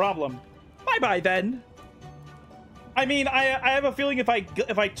 No problem. Bye-bye, then. I mean, I have a feeling if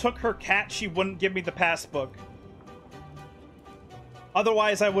I took her cat, she wouldn't give me the passbook.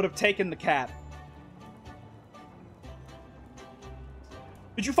 Otherwise, I would have taken the cat.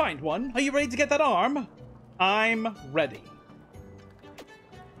 Did you find one? Are you ready to get that arm? I'm ready.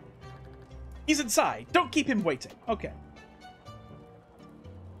 He's inside. Don't keep him waiting. Okay.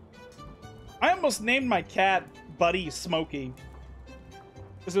 I almost named my cat Buddy Smokey.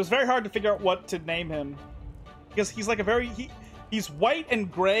 Because it was very hard to figure out what to name him. Because he's like he's white and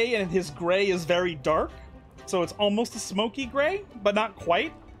gray, and his gray is very dark. So it's almost a smoky gray, but not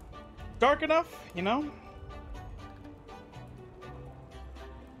quite dark enough, you know?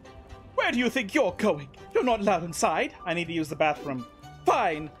 Where do you think you're going? You're not allowed inside. I need to use the bathroom.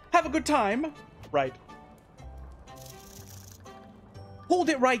 Fine. Have a good time. Right. Hold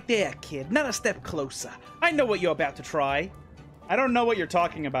it right there, kid. Not a step closer. I know what you're about to try. I don't know what you're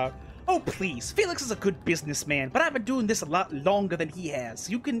talking about. Oh, please. Felix is a good businessman, but I've been doing this a lot longer than he has.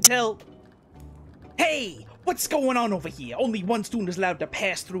 You can tell... Hey, What's going on over here? Only one student is allowed to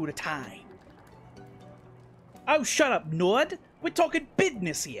pass through at a time. Oh, shut up, Nord. We're talking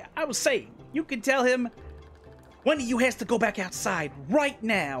business here. I was saying, you can tell him one of you has to go back outside right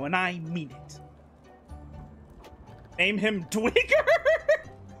now, and I mean it. Name him Dwigger?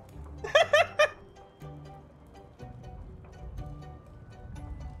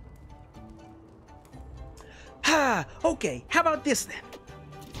 Ha! Okay, how about this then?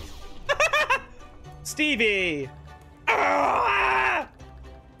 Stevie! Ah!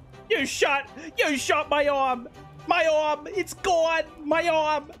 You shot my arm! My arm! It's gone! My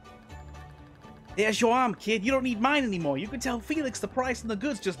arm! There's your arm, kid. You don't need mine anymore. You can tell Felix the price on the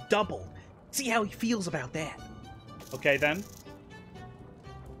goods just doubled. See how he feels about that. Okay, then.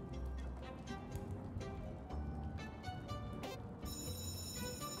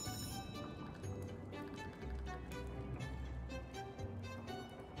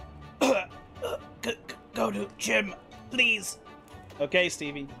 Go to gym, please. Okay,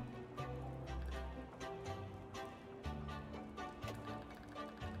 Stevie.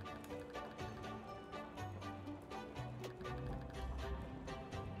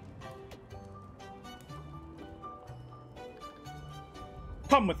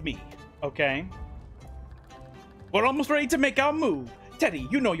 Come with me. Okay. We're almost ready to make our move. Teddy,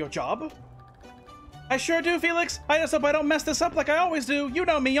 you know your job. I sure do, Felix. I just hope I don't mess this up like I always do. You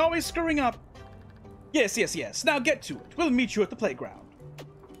know me, always screwing up. Yes, yes, yes. Now get to it. We'll meet you at the playground.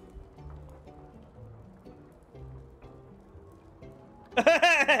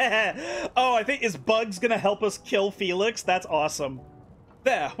 Oh, I think, is Bugs gonna help us kill Felix? That's awesome.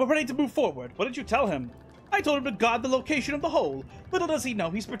 There, we're ready to move forward. What did you tell him? I told him to guard the location of the hole. Little does he know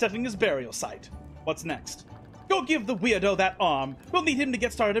he's protecting his burial site. What's next? Go give the weirdo that arm. We'll need him to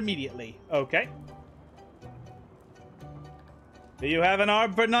get started immediately. Okay. Do you have an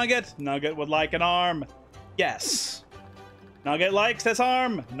arm for Nugget? Nugget would like an arm. Yes. Nugget likes this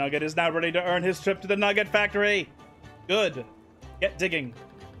arm. Nugget is now ready to earn his trip to the Nugget factory. Good. Get digging.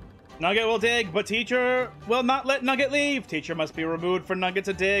 Nugget will dig, but teacher will not let Nugget leave. Teacher must be removed for Nugget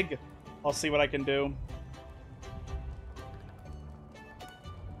to dig. I'll see what I can do.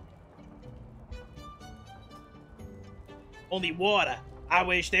 Only water. I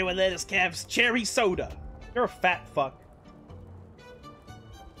wish they would let us have cherry soda. You're a fat fuck.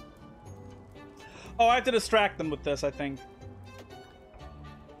 Oh, I have to distract them with this, I think.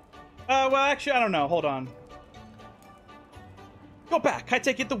 Well, actually, I don't know. Hold on. Go back. I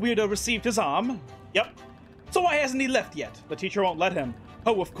take it the weirdo received his arm. Yep. So why hasn't he left yet? The teacher won't let him.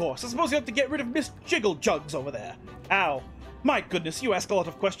 Oh, of course. I suppose you have to get rid of Miss Jiggle Jugs over there. Ow. My goodness, you ask a lot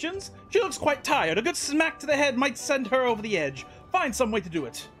of questions. She looks quite tired. A good smack to the head might send her over the edge. Find some way to do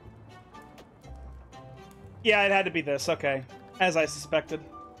it. Yeah, it had to be this. Okay. As I suspected.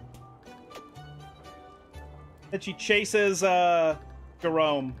 And she chases,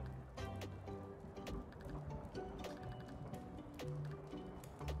 Jerome.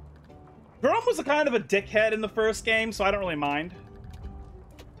 Jerome was a kind of a dickhead in the first game, so I don't really mind.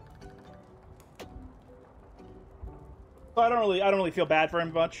 So I don't really feel bad for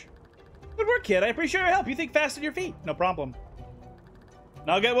him much. Good work, kid. I appreciate your help. You think fast on your feet. No problem.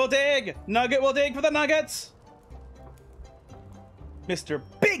 Nugget will dig. Nugget will dig for the nuggets. Mr.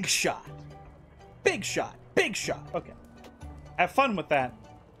 Big Shot. Big Shot. Big Shot. Okay. Have fun with that.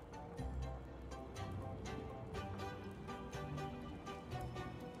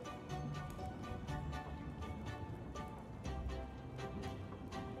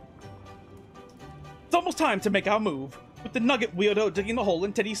 It's almost time to make our move. With the Nugget weirdo digging the hole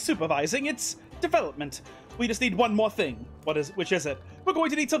and Teddy supervising its development. We just need one more thing. Which is it? We're going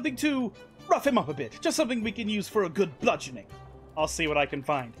to need something to rough him up a bit. Just something we can use for a good bludgeoning. I'll see what I can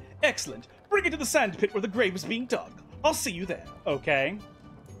find. Excellent. Bring it to the sand pit where the grave is being dug. I'll see you there. Okay.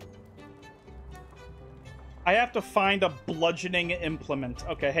 I have to find a bludgeoning implement.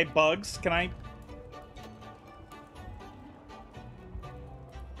 Okay, hey Bugs, can I...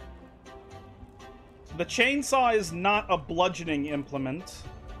 The chainsaw is not a bludgeoning implement.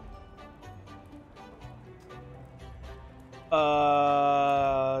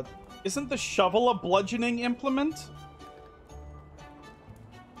 Isn't the shovel a bludgeoning implement?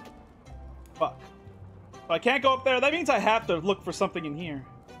 Fuck. I can't go up there. That means I have to look for something in here.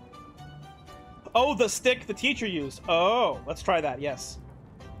 Oh, the stick the teacher used. Oh, let's try that, yes.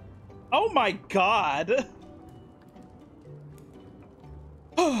 Oh my god.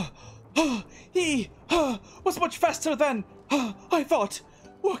 He was much faster than I thought.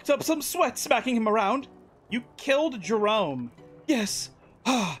 Worked up some sweat smacking him around. You killed Jerome. Yes.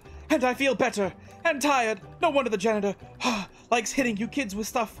 And I feel better and tired. No wonder the janitor likes hitting you kids with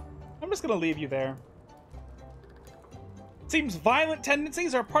stuff. I'm just gonna leave you there. Seems violent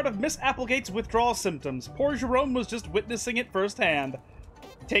tendencies are part of Miss Applegate's withdrawal symptoms. Poor Jerome was just witnessing it firsthand.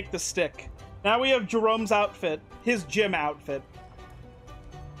 Take the stick. Now we have Jerome's outfit. His gym outfit.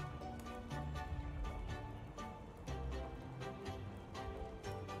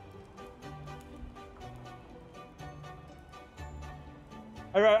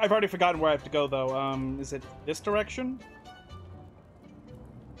 I've already forgotten where I have to go, though. Is it this direction?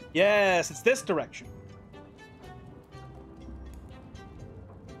 Yes, it's this direction.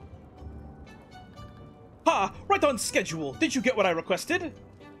 Ha! Right on schedule. Did you get what I requested?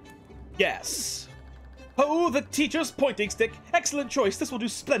 Yes. Oh, the teacher's pointing stick. Excellent choice. This will do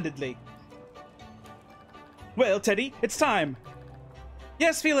splendidly. Well, Teddy, it's time.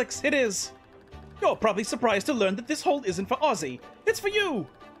 Yes, Felix, it is. You're probably surprised to learn that this hole isn't for Ozzy. It's for you.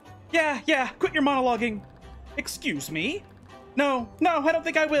 Yeah, quit your monologuing. Excuse me? No, I don't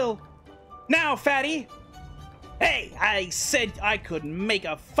think I will. Now, fatty. Hey, I said I could make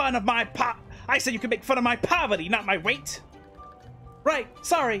fun of my I said you could make fun of my poverty, not my weight. Right,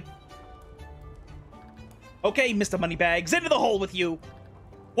 sorry. Okay, Mr. Moneybags, into the hole with you.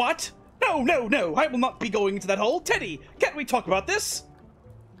 What? No, I will not be going into that hole. Teddy, can't we talk about this?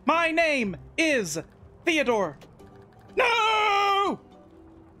 My name is Theodore. No!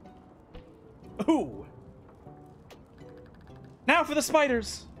 Ooh. Now for the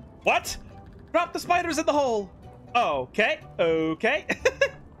spiders. What? Drop the spiders in the hole. Okay.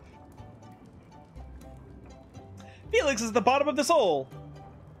 Felix is at the bottom of this hole.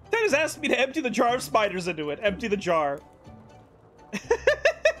 Ted has asked me to empty the jar of spiders into it. Empty the jar.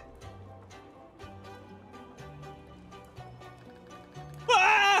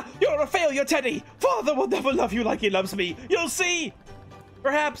 Ah! You're a failure, Teddy! Father will never love you like he loves me. You'll see!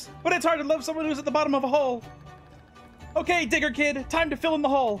 Perhaps, but it's hard to love someone who's at the bottom of a hole. Okay, Digger Kid, time to fill in the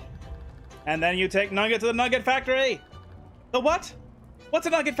hole. And then you take Nugget to the Nugget Factory. The what? What's a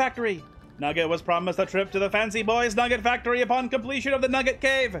Nugget Factory? Nugget was promised a trip to the Fancy Boys Nugget Factory upon completion of the Nugget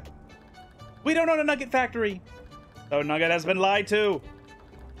Cave. We don't own a Nugget Factory. So Nugget has been lied to.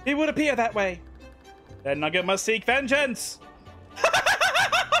 It would appear that way. Then Nugget must seek vengeance.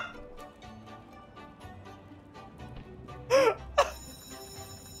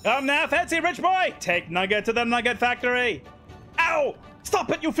 Come now, fancy rich boy! Take Nugget to the Nugget Factory! Ow!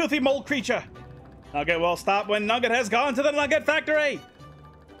 Stop it, you filthy mole creature! Nugget will stop when Nugget has gone to the Nugget Factory!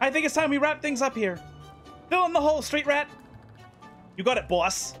 I think it's time we wrap things up here. Fill in the hole, street rat! You got it,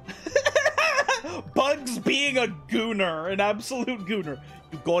 boss. Bugs being a gooner, an absolute gooner.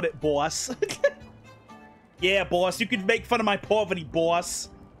 You got it, boss. Yeah, boss, you can make fun of my poverty, boss.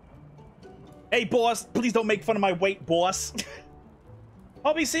 Hey, boss, please don't make fun of my weight, boss.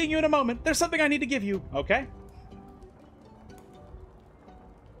 I'll be seeing you in a moment. There's something I need to give you, okay?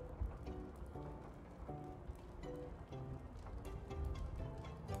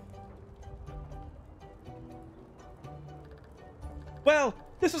 Well,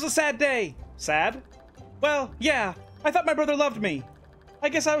 this was a sad day. Sad? Well, yeah. I thought my brother loved me. I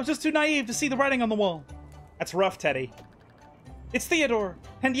guess I was just too naive to see the writing on the wall. That's rough, Teddy. It's Theodore.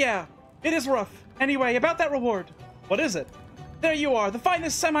 And yeah, it is rough. Anyway, about that reward. What is it? There you are, the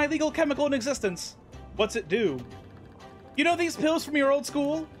finest semi-legal chemical in existence. What's it do? You know these pills from your old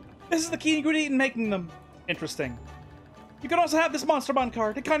school? This is the key ingredient in making them. Interesting. You can also have this Monstermon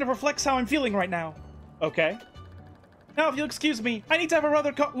card. It kind of reflects how I'm feeling right now. Okay. Now, if you'll excuse me, I need to have a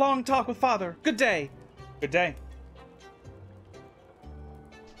rather long talk with Father. Good day. Good day.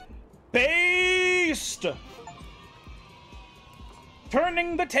 Beast!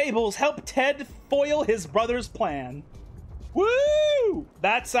 Turning the tables, help Ted foil his brother's plan. Woo!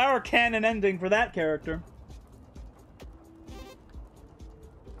 That's our canon ending for that character.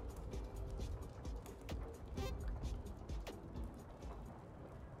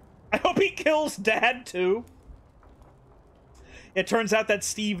 I hope he kills Dad, too. It turns out that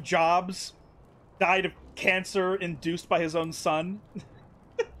Steve Jobs died of cancer induced by his own son.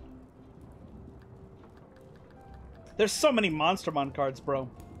 There's so many Monstermon cards, bro.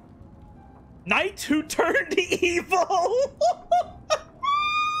 Knight who turned evil.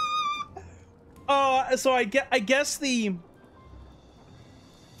 So I guess the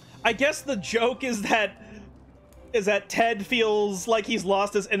joke is that Ted feels like he's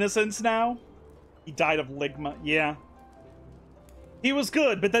lost his innocence now. He died of ligma. Yeah. He was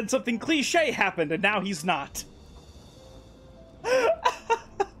good, but then something cliche happened, and now he's not.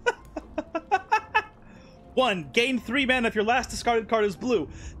 1. Gain 3 mana if your last discarded card is blue.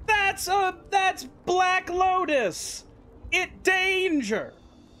 That's Black Lotus. It danger.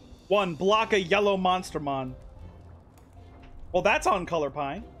 1. Block a yellow Monstermon. Well, that's on Color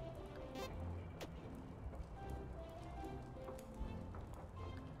Pie.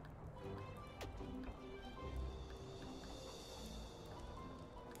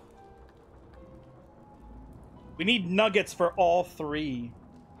 We need nuggets for all three.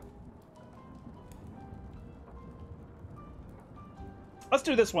 Let's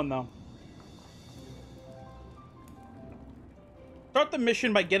do this one, though. Start the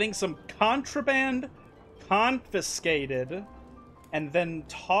mission by getting some contraband confiscated, and then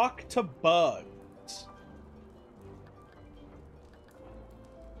talk to Bugs.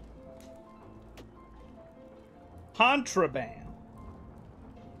 Contraband.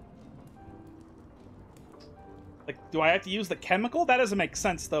 Like, do I have to use the chemical? That doesn't make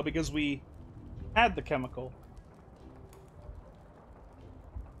sense, though, because we had the chemical.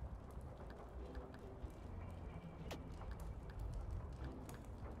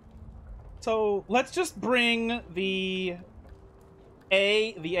 So let's just bring the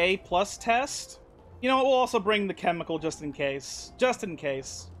A plus test. You know, we'll also bring the chemical just in case. Just in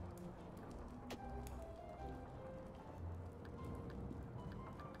case.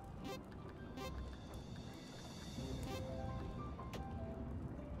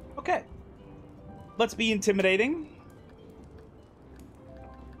 Okay. Let's be intimidating.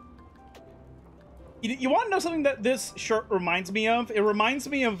 You want to know something that this shirt reminds me of? It reminds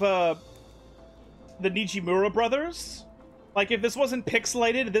me of, the Nijimura brothers. Like, if this wasn't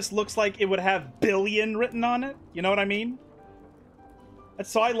pixelated, this looks like it would have billion written on it. You know what I mean? And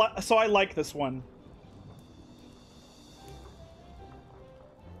so I like this one.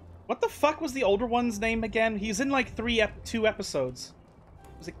 What the fuck was the older one's name again? He's in like two episodes.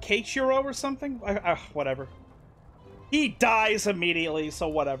 Was it Keiichiro or something? Whatever. He dies immediately, so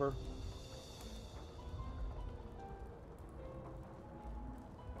whatever.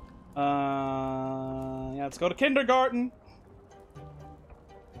 Yeah, let's go to kindergarten.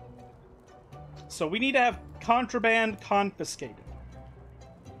 So we need to have contraband confiscated.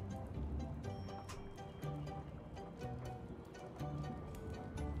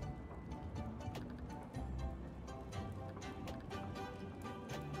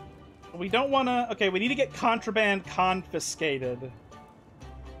 We don't want to... Okay, we need to get contraband confiscated.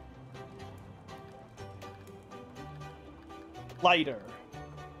 Lighter.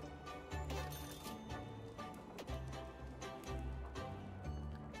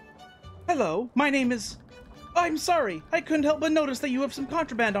 Hello, my name is... I'm sorry, I couldn't help but notice that you have some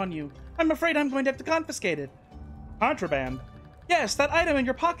contraband on you. I'm afraid I'm going to have to confiscate it. Contraband? Yes, that item in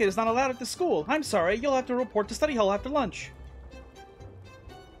your pocket is not allowed at the school. I'm sorry, you'll have to report to study hall after lunch.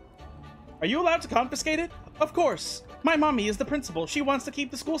 Are you allowed to confiscate it? Of course. My mommy is the principal. She wants to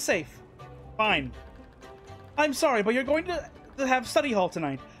keep the school safe. Fine. I'm sorry, but you're going to have study hall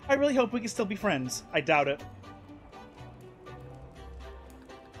tonight. I really hope we can still be friends. I doubt it.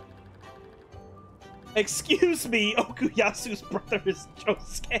 Excuse me, Okuyasu's brother is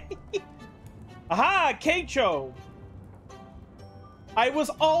Josuke. Aha, Keicho! I was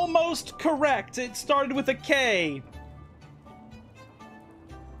almost correct. It started with a K.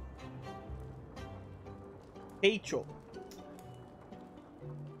 Keicho.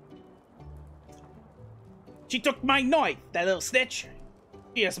 She took my knife, that little snitch.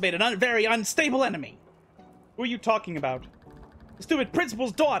 She has made a very unstable enemy. Who are you talking about? The stupid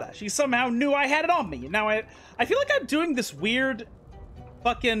principal's daughter. She somehow knew I had it on me, and now I feel like I'm doing this weird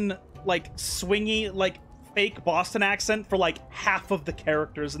fucking, like, swingy, like, fake Boston accent for, like, half of the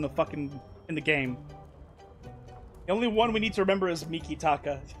characters in the game. The only one we need to remember is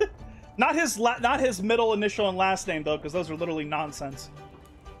Mikitaka. Not his middle initial and last name, though, because those are literally nonsense.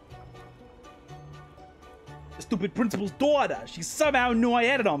 The stupid principal's daughter. She somehow knew I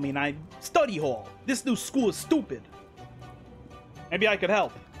had it on me, and I study hall. This new school is stupid. Maybe I could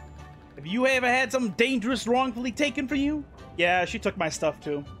help. Have you ever had something dangerous wrongfully taken from you? Yeah, she took my stuff,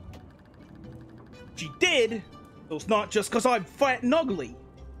 too. She did? So it's not just because I'm fat and ugly.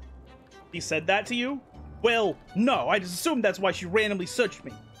 He said that to you? Well, no. I just assumed that's why she randomly searched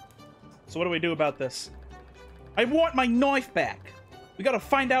me. So what do we do about this? I want my knife back. We gotta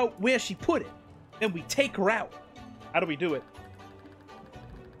find out where she put it. Then we take her out. How do we do it?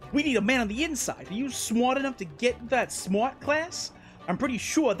 We need a man on the inside. Are you smart enough to get into that smart class? I'm pretty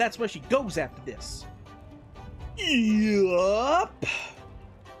sure that's where she goes after this. Yup.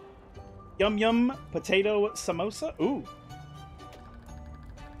 Yum yum potato samosa. Ooh.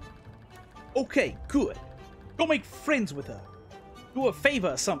 Okay, good. Go make friends with her. Do her a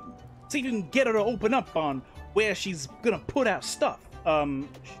favor or something. See if you can get her to open up on where she's gonna put out stuff.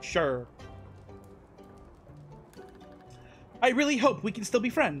 Sure. I really hope we can still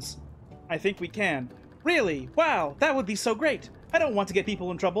be friends. I think we can. Really? Wow, that would be so great. I don't want to get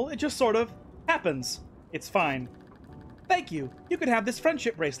people in trouble. It just sort of happens. It's fine. Thank you. You can have this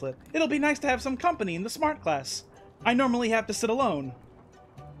friendship bracelet. It'll be nice to have some company in the smart class. I normally have to sit alone.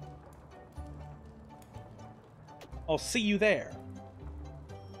 I'll see you there.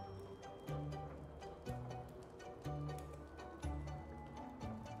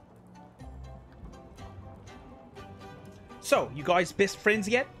 So, you guys best friends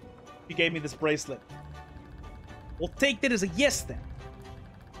yet? You gave me this bracelet. We'll take that as a yes then.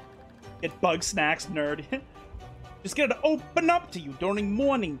 Get bug snacks, nerd. Just get her to open up to you during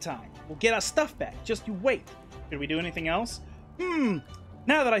morning time. We'll get our stuff back. Just you wait. Should we do anything else? Now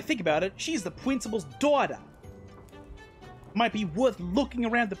that I think about it, she's the principal's daughter. Might be worth looking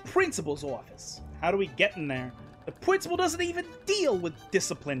around the principal's office. How do we get in there? The principal doesn't even deal with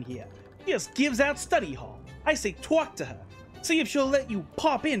discipline here. He just gives out study hall. I say talk to her. See if she'll let you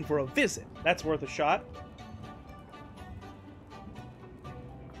pop in for a visit. That's worth a shot.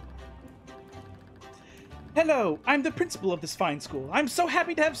 Hello, I'm the principal of this fine school. I'm so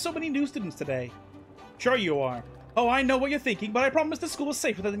happy to have so many new students today. Sure you are. Oh, I know what you're thinking, but I promise the school is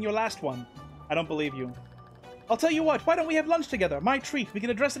safer than your last one. I don't believe you. I'll tell you what, why don't we have lunch together? My treat. We can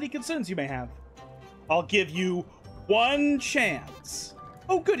address any concerns you may have. I'll give you one chance.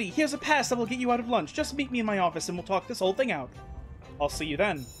 Oh, goody. Here's a pass that will get you out of lunch. Just meet me in my office and we'll talk this whole thing out. I'll see you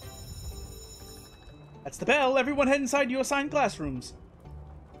then. That's the bell. Everyone head inside your assigned classrooms.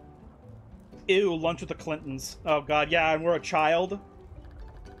 Ew, lunch with the Clintons. Oh, God. Yeah, and we're a child.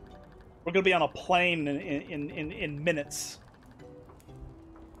 We're going to be on a plane in minutes.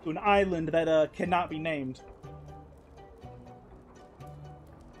 To an island that cannot be named.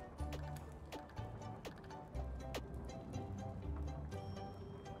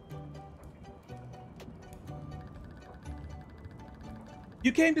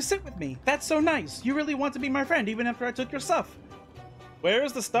 You came to sit with me. That's so nice. You really want to be my friend even after I took your stuff. Where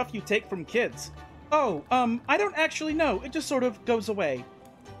is the stuff you take from kids? Oh, I don't actually know. It just sort of goes away.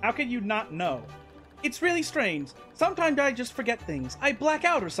 How can you not know? It's really strange. Sometimes I just forget things. I black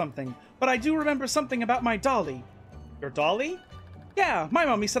out or something. But I do remember something about my dolly. Your dolly? Yeah, my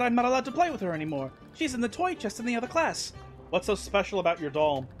mommy said I'm not allowed to play with her anymore. She's in the toy chest in the other class. What's so special about your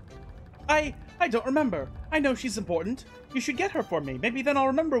doll? I don't remember. I know she's important. You should get her for me. Maybe then I'll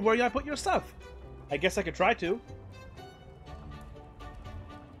remember where I put your stuff. I guess I could try to.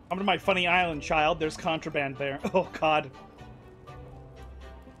 Come to my funny island, child. There's contraband there. Oh, God.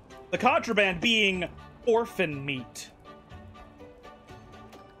 The contraband being orphan meat.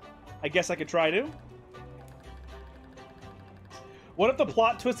 I guess I could try to. What if the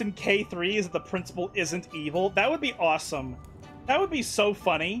plot twist in K3 is that the principal isn't evil? That would be awesome. That would be so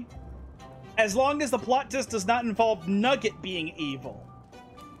funny. As long as the plot twist does not involve Nugget being evil.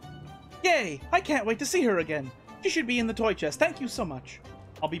 Yay! I can't wait to see her again. She should be in the toy chest. Thank you so much.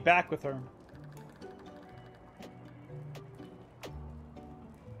 I'll be back with her.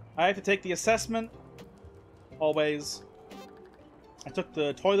 I have to take the assessment. Always. I took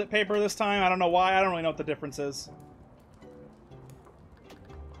the toilet paper this time. I don't know why. I don't really know what the difference is.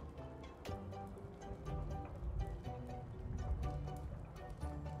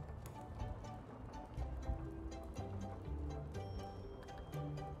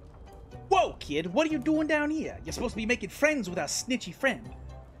 Whoa, kid! What are you doing down here? You're supposed to be making friends with our snitchy friend.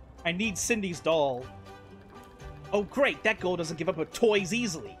 I need Cindy's doll. Oh, great. That girl doesn't give up her toys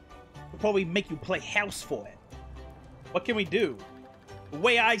easily. We'll probably make you play house for it. What can we do? The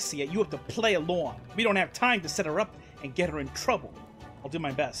way I see it, you have to play along. We don't have time to set her up and get her in trouble. I'll do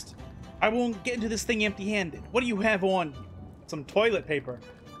my best. I won't get into this thing empty-handed. What do you have on you? Some toilet paper.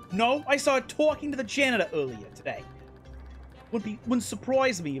 No, I saw her talking to the janitor earlier today. Wouldn't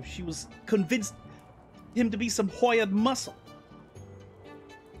surprise me if she was convinced him to be some hired muscle.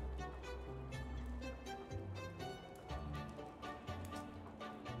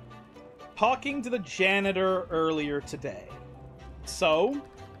 Talking to the janitor earlier today. So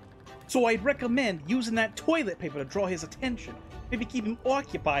I'd recommend using that toilet paper to draw his attention. Maybe keep him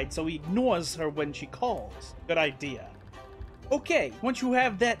occupied so he ignores her when she calls. Good idea. Okay, once you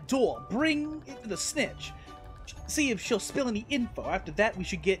have that doll, bring it to the snitch. See if she'll spill any info. After that, we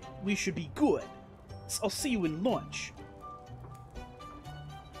should be good. I'll see you in lunch.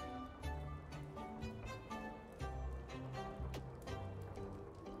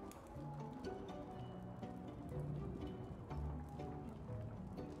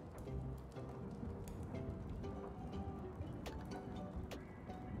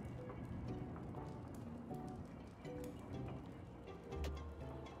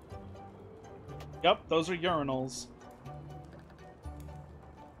 Yep, those are urinals.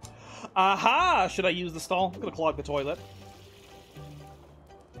 Aha! Should I use the stall? I'm gonna clog the toilet.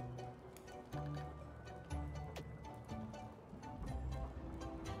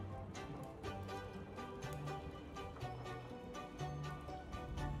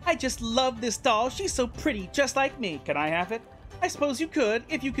 I just love this doll. She's so pretty, just like me. Can I have it? I suppose you could,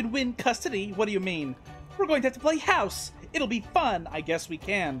 if you could win custody. What do you mean? We're going to have to play house. It'll be fun. I guess we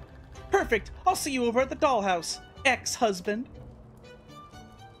can. Perfect. I'll see you over at the dollhouse, ex-husband.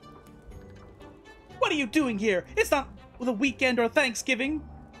 What are you doing here? It's not the weekend or Thanksgiving.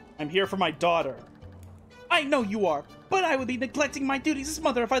 I'm here for my daughter. I know you are, but I would be neglecting my duties as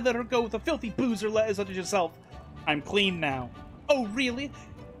mother if I let her go with a filthy boozer such as yourself. I'm clean now. Oh, really?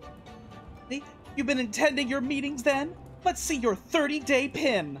 You've been attending your meetings then? Let's see your 30-day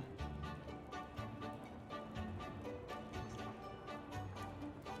pin.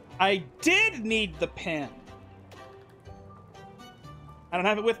 I did need the pin. I don't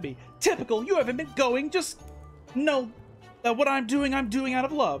have it with me. Typical, you haven't been going. Just know that what I'm doing out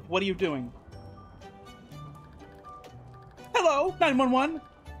of love. What are you doing? Hello, 911.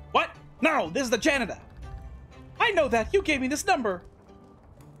 What? No, this is the janitor. I know that. You gave me this number.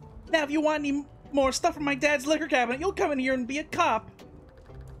 Now, if you want any more stuff from my dad's liquor cabinet, you'll come in here and be a cop.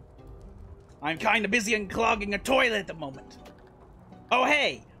 I'm kind of busy unclogging a toilet at the moment. Oh,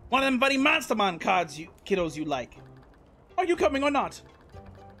 hey, one of them buddy Monstermon cards kiddos you like. Are you coming or not?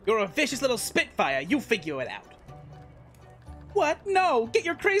 You're a vicious little spitfire. You figure it out. What? No, get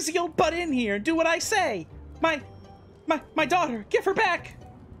your crazy old butt in here and do what I say. My daughter, give her back.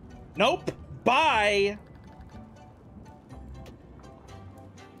 Nope. Bye.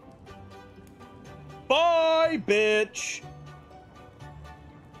 Bye, bitch.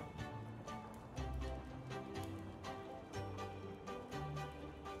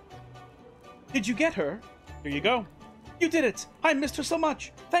 Did you get her? Here you go. You did it. I missed her so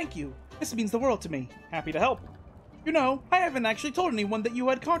much. Thank you. This means the world to me. Happy to help. You know, I haven't actually told anyone that you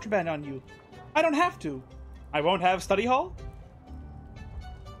had contraband on you. I don't have to. I won't have study hall?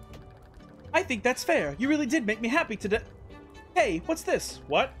 I think that's fair. You really did make me happy today. Hey, what's this?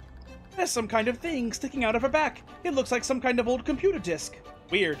 What? There's some kind of thing sticking out of her back. It looks like some kind of old computer disk.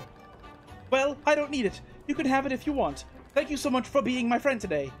 Weird. Well, I don't need it. You can have it if you want. Thank you so much for being my friend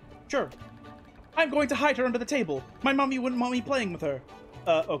today. Sure. I'm going to hide her under the table. My mommy wouldn't want me playing with her.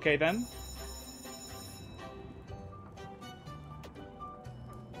 Okay then.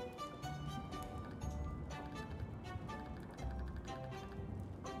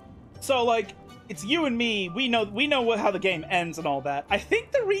 So, like, it's you and me. We know how the game ends and all that. I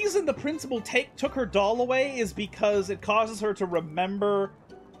think the reason the principal took her doll away is because it causes her to remember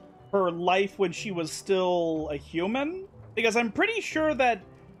her life when she was still a human. Because I'm pretty sure that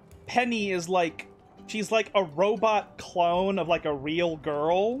Penny is like, she's like a robot clone of like a real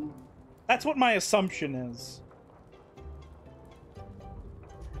girl. That's what my assumption is.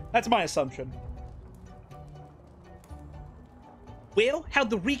 That's my assumption. Well, how'd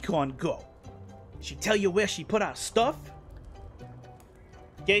the recon go? Did she tell you where she put our stuff?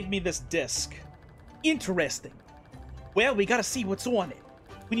 Gave me this disc. Interesting. Well, we gotta see what's on it.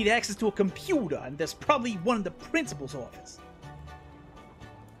 We need access to a computer, and there's probably one in the principal's office.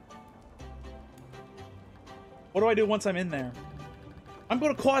 What do I do once I'm in there? I'm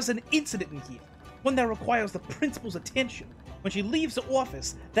gonna cause an incident in here. One that requires the principal's attention. When she leaves the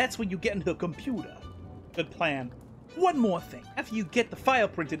office, that's when you get into the computer. Good plan. One more thing. After you get the file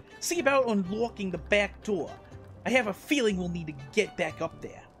printed, see about unlocking the back door. I have a feeling we'll need to get back up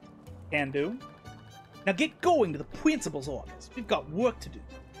there. Can do. Now get going to the principal's office. We've got work to do.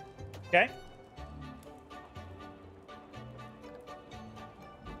 Okay.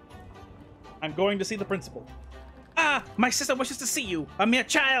 I'm going to see the principal. Ah, my sister wishes to see you. A mere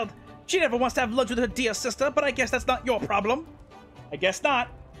child. She never wants to have lunch with her dear sister, but I guess that's not your problem. I guess not.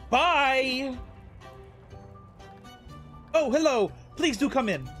 Bye! Oh, hello. Please do come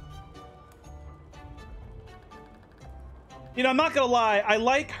in. You know, I'm not gonna lie. I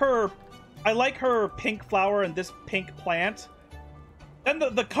like her pink flower and this pink plant. Then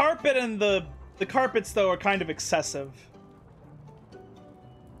the carpet and the carpets though are kind of excessive.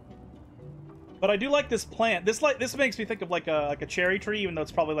 But I do like this plant. This makes me think of like a cherry tree, even though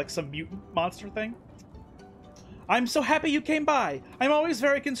it's probably like some mutant monster thing. I'm so happy you came by. I'm always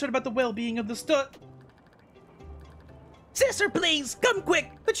very concerned about the well-being of the Sister, please, come quick!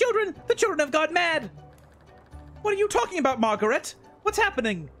 The children have gone mad! What are you talking about, Margaret? What's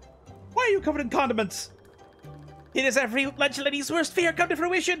happening? Why are you covered in condiments? It is every lunch lady's worst fear come to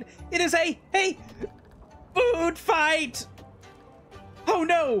fruition! It is a food fight! Oh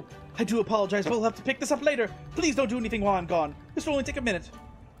no! I do apologize, we'll have to pick this up later. Please don't do anything while I'm gone. This will only take a minute.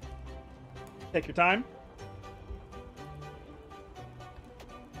 Take your time.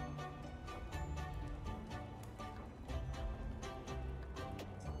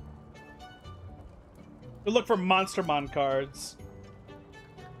 We look for Monstermon cards.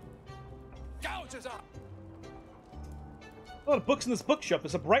 A lot of books in this bookshelf.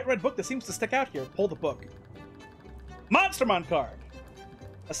 There's a bright red book that seems to stick out here. Pull the book. Monstermon card!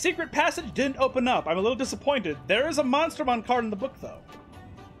 A secret passage didn't open up. I'm a little disappointed. There is a Monstermon card in the book, though.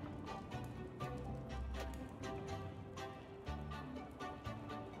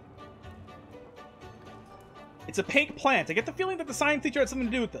 It's a pink plant. I get the feeling that the science teacher had something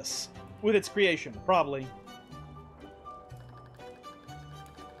to do with this. With its creation. Probably.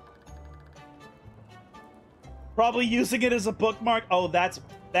 Probably using it as a bookmark. Oh, that's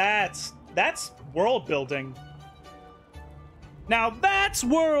world building. Now that's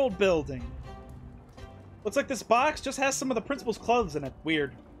world building. Looks like this box just has some of the principal's clothes in it.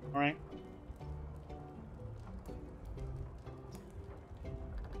 Weird. All right.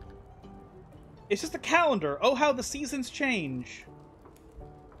 It's just a calendar. Oh, how the seasons change.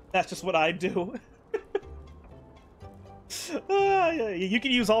 That's just what I do. You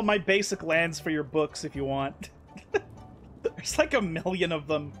can use all my basic lands for your books if you want. There's like a million of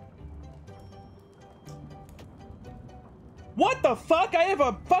them. What the fuck? I have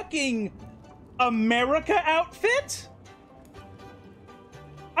a fucking America outfit?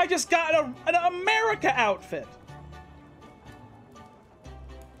 I just got an America outfit.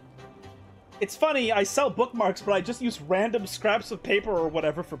 It's funny, I sell bookmarks, but I just use random scraps of paper or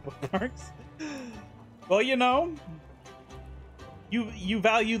whatever for bookmarks. Well, you know, you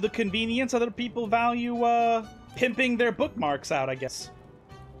value the convenience, other people value pimping their bookmarks out, I guess.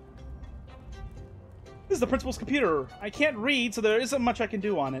 This is the principal's computer. I can't read, so there isn't much I can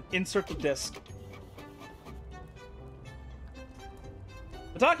do on it. Insert the disc.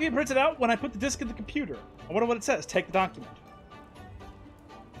 The document printed out when I put the disc in the computer. I wonder what it says. Take the document.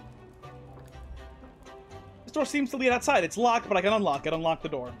 This door seems to lead outside. It's locked, but I can unlock it. Unlock the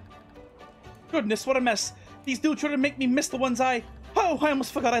door. Goodness, what a mess. These dudes try to make me miss the ones I... Oh, I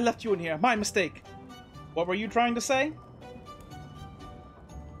almost forgot I left you in here. My mistake. What were you trying to say?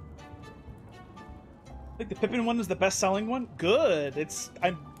 I think the Pippin one is the best-selling one. Good.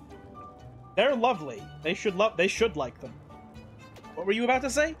 They're lovely. They should like them. What were you about to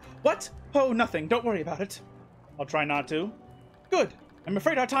say? What? Oh, nothing. Don't worry about it. I'll try not to. Good. I'm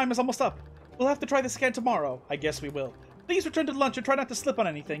afraid our time is almost up. We'll have to try this again tomorrow. I guess we will. Please return to lunch and try not to slip on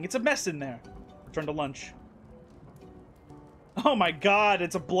anything. It's a mess in there. Return to lunch. Oh my god,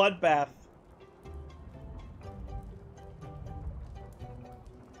 it's a bloodbath.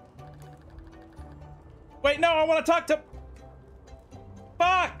 Wait, no, I want to talk to...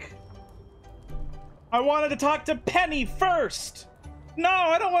 Fuck! I wanted to talk to Penny first! No,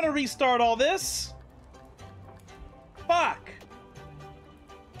 I don't want to restart all this! Fuck!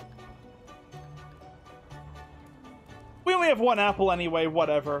 We only have one apple anyway,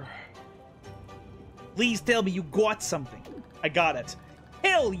 whatever. Please tell me you got something. I got it.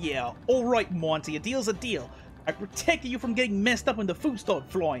 Hell yeah! Alright, Monty, a deal's a deal. I protected you from getting messed up when the food started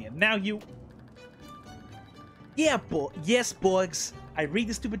flying. Now you... Yeah, yes, Bugs. I read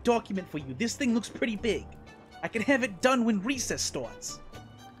the stupid document for you. This thing looks pretty big. I can have it done when recess starts.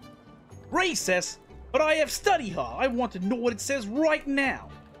 Recess? But I have study hall. I want to know what it says right now.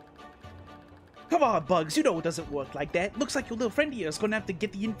 Come on, Bugs. You know it doesn't work like that. Looks like your little friend here is going to have to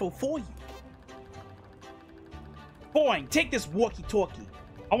get the info for you. Boing, take this walkie-talkie.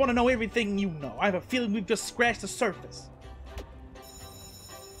 I want to know everything you know. I have a feeling we've just scratched the surface.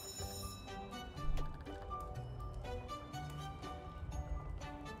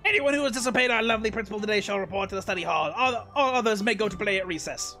 Anyone who has disobeyed our lovely principal today shall report to the study hall. All others may go to play at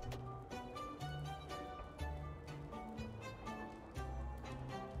recess.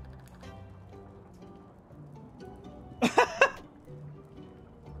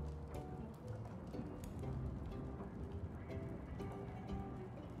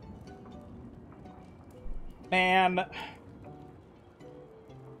 Man.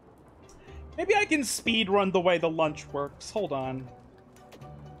 Maybe I can speedrun the way the lunch works. Hold on.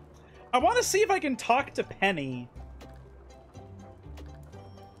 I want to see if I can talk to Penny.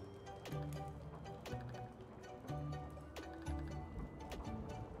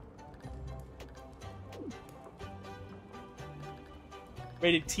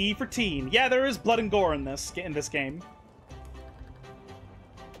 Rated T for teen. Yeah, there is blood and gore in this game.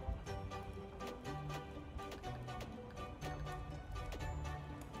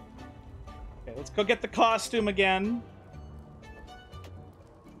 Okay, let's go get the costume again.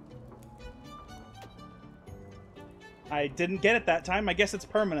 I didn't get it that time. I guess it's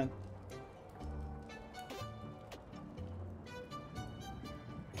permanent.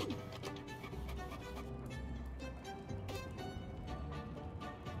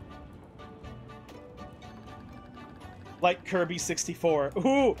 Like Kirby 64.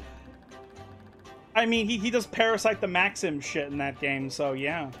 Ooh! I mean, he does Parasite the Maxim shit in that game, so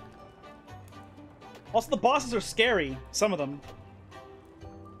yeah. Also, the bosses are scary. Some of them.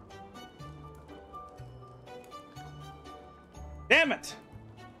 Damn it!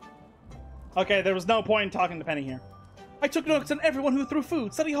 Okay, there was no point in talking to Penny here. I took notes on everyone who threw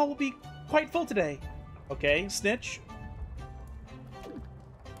food. Study hall will be quite full today. Okay, snitch.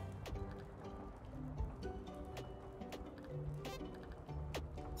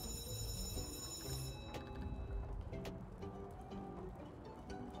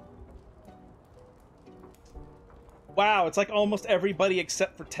 Wow, it's like almost everybody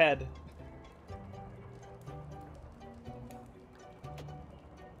except for Ted.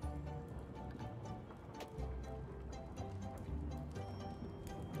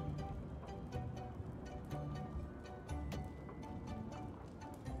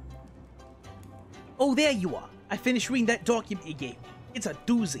 Oh, there you are. I finished reading that document you gave me. It's a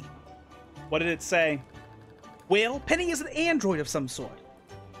doozy. What did it say? Well, Penny is an android of some sort.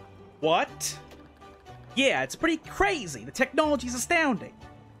 What? Yeah, it's pretty crazy. The technology's astounding.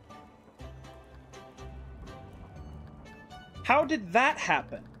 How did that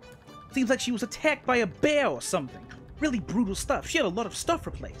happen? Seems like she was attacked by a bear or something. Really brutal stuff. She had a lot of stuff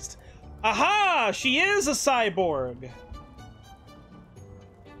replaced. Aha! She is a cyborg!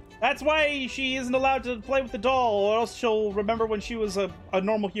 That's why she isn't allowed to play with the doll, or else she'll remember when she was a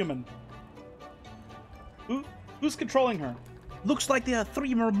normal human. Who's controlling her? Looks like there are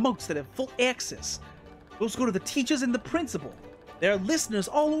 3 remotes that have full access. Those go to the teachers and the principal. There are listeners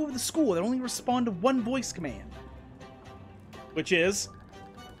all over the school that only respond to one voice command. Which is?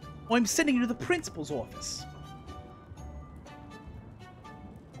 Oh, I'm sending you to the principal's office.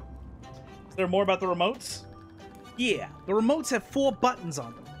 Is there more about the remotes? Yeah, the remotes have 4 buttons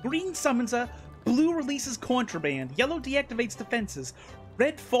on them. Green summons her, blue releases contraband, yellow deactivates defenses,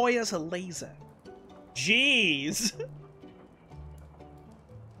 red fires a laser. Jeez!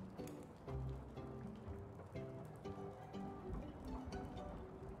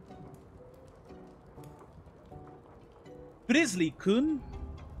 Grizzly-kun.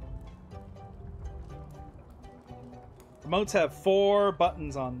 Remotes have 4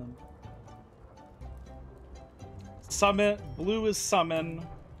 buttons on them. Summon, blue is summon.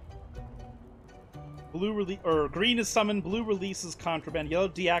 Green is summon, blue releases contraband, yellow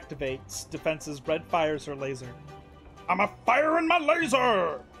deactivates defenses, red fires her laser. I'm a firing my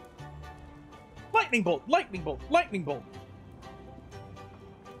laser! Lightning bolt, lightning bolt, lightning bolt.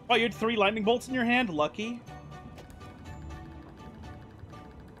 Oh, you had 3 lightning bolts in your hand? Lucky.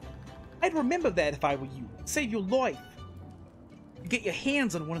 I'd remember that if I were you. It'd save your life. You get your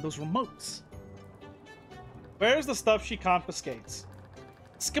hands on one of those remotes. Where's the stuff she confiscates?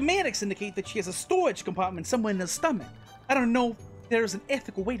 Schematics indicate that she has a storage compartment somewhere in her stomach. I don't know if there's an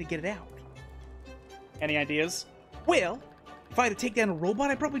ethical way to get it out. Any ideas? Well, if I had to take down a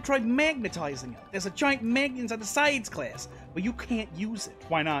robot, I'd probably try magnetizing it. There's a giant magnet inside the science class, but you can't use it.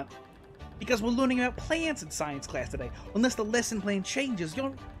 Why not? Because we're learning about plants in science class today. Unless the lesson plan changes,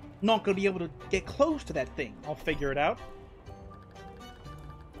 you're not going to be able to get close to that thing. I'll figure it out.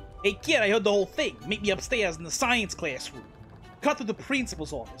 Hey kid, I heard the whole thing. Meet me upstairs in the science classroom. Cut through the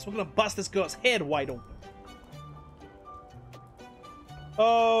principal's office. We're gonna bust this girl's head wide open.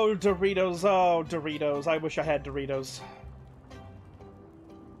 Oh, Doritos. Oh, Doritos. I wish I had Doritos.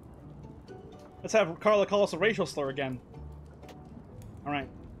 Let's have Carla call us a racial slur again. Alright.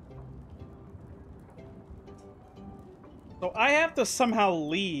 So I have to somehow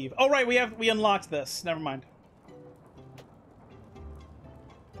leave. Oh, right, we unlocked this. Never mind.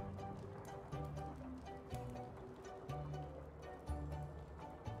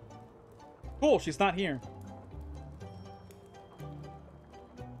 Cool, she's not here.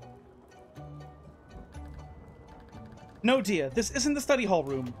 No, dear, this isn't the study hall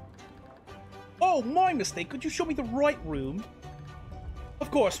room. Oh, my mistake. Could you show me the right room? Of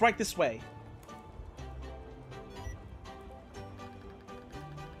course, right this way.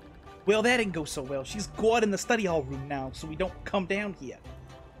 Well, that didn't go so well. She's got in the study hall room now, so we don't come down here.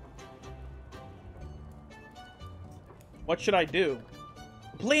 What should I do?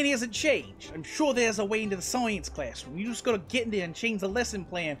 The plan hasn't changed. I'm sure there's a way into the science classroom. You just gotta get in there and change the lesson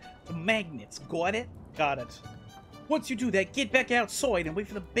plan to magnets. Got it? Got it. Once you do that, get back outside and wait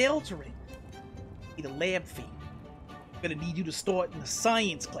for the bell to ring. Need a lab fee. I'm gonna need you to start in the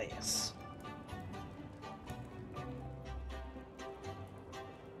science class.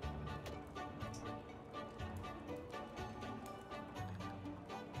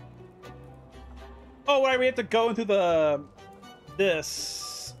 Oh, right, we have to go into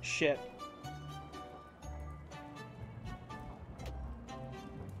this shit.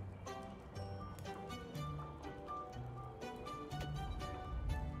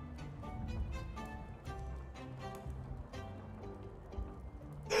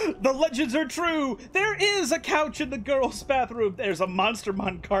 The legends are true! There is a couch in the girls' bathroom! There's a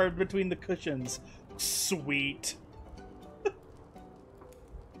Monstermon card between the cushions. Sweet.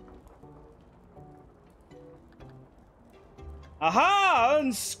 Aha!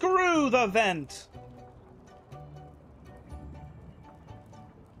 Unscrew the vent!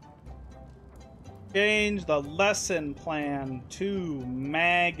 Change the lesson plan to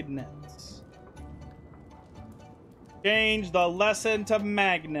magnets. Change the lesson to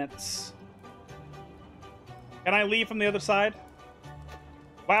magnets. Can I leave from the other side?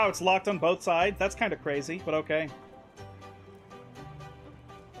 Wow, it's locked on both sides? That's kind of crazy, but okay.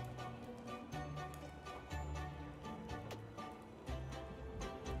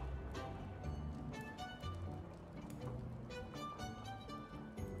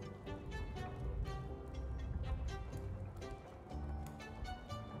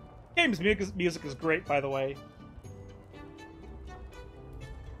 Game's music is great, by the way.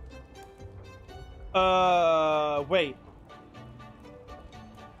 Wait.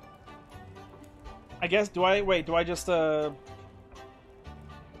 I guess, do I just, I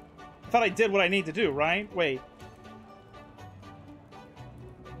thought I did what I need to do, right? Wait.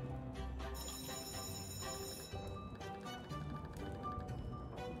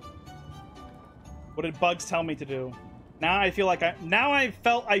 What did Bugs tell me to do? Now I feel like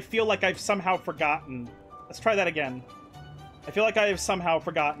I feel like I've somehow forgotten. Let's try that again. I feel like I have somehow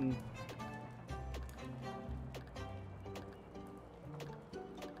forgotten.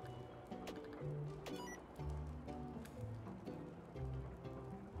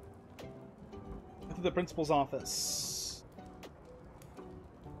 To the principal's office.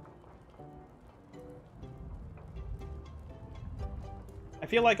 I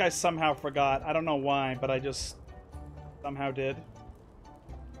feel like I somehow forgot. I don't know why, but I just somehow did.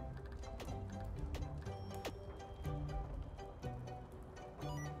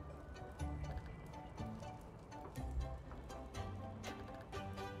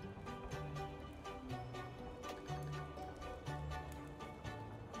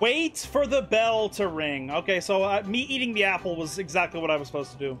 Wait for the bell to ring. Okay, so me eating the apple was exactly what I was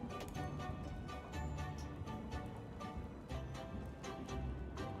supposed to do.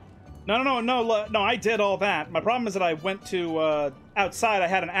 No, I did all that. My problem is that I went to, outside, I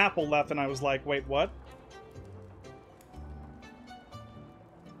had an apple left, and I was like, wait, what?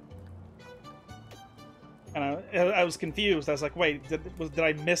 And I was confused. I was like, wait, did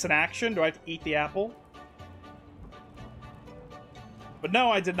I miss an action? Do I have to eat the apple? But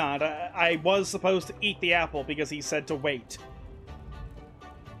no, I did not. I was supposed to eat the apple because he said to wait.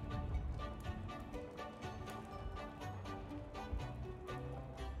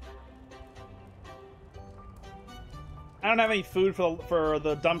 I don't have any food for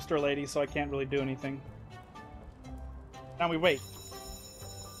the dumpster lady, so I can't really do anything. Now we wait.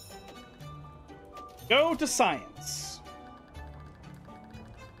 Go to science.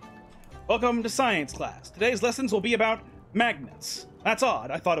 Welcome to science class. Today's lessons will be about magnets. That's odd.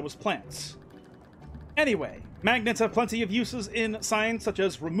 I thought it was plants. Anyway, magnets have plenty of uses in science, such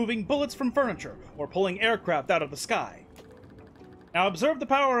as removing bullets from furniture or pulling aircraft out of the sky. Now observe the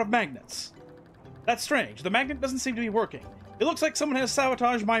power of magnets. That's strange. The magnet doesn't seem to be working. It looks like someone has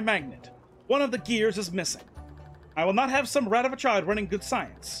sabotaged my magnet. One of the gears is missing. I will not have some rat of a child ruining good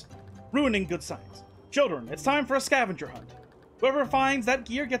science. Children, it's time for a scavenger hunt. Whoever finds that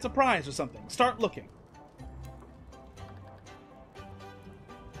gear gets a prize or something. Start looking.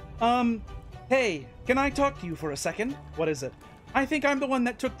 Hey, can I talk to you for a second? What is it? I think I'm the one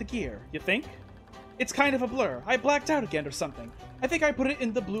that took the gear. You think? It's kind of a blur. I blacked out again or something. I think I put it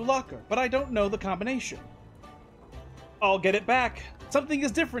in the blue locker, but I don't know the combination. I'll get it back. Something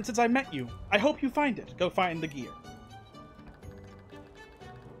is different since I met you. I hope you find it. Go find the gear.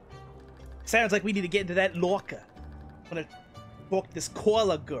 Sounds like we need to get into that locker. I'm gonna talk to this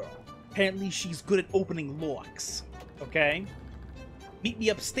Koala girl. Apparently she's good at opening locks. Okay? Meet me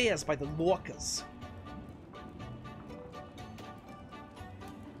upstairs by the lockers.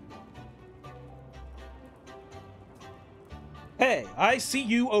 Hey, I see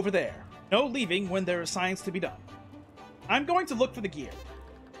you over there. No leaving when there is science to be done. I'm going to look for the gear.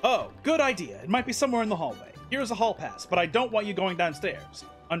 Oh, good idea. It might be somewhere in the hallway. Here's a hall pass, but I don't want you going downstairs.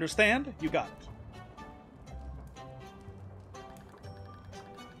 Understand? You got it.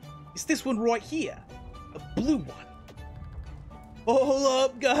 It's this one right here. A blue one. Oh,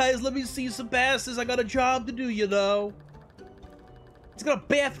 hold up, guys. Let me see some passes. I got a job to do, you know. He's got a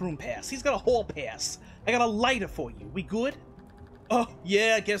bathroom pass. He's got a hall pass. I got a lighter for you. We good? Oh,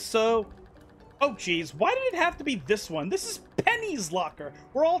 yeah, I guess so. Oh, geez. Why did it have to be this one? This is Penny's locker.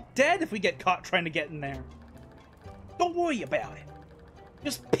 We're all dead if we get caught trying to get in there. Don't worry about it.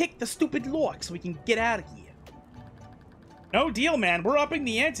 Just pick the stupid lock so we can get out of here. No deal, man. We're upping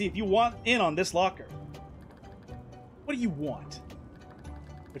the ante if you want in on this locker. What do you want?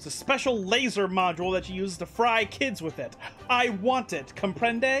 It's a special laser module that you use to fry kids with it. I want it.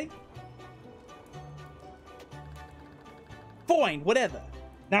 Comprende? Fine, whatever.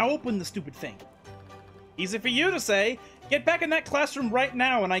 Now open the stupid thing. Easy for you to say. Get back in that classroom right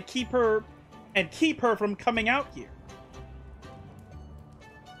now and keep her from coming out here.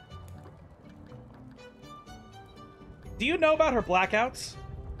 Do you know about her blackouts?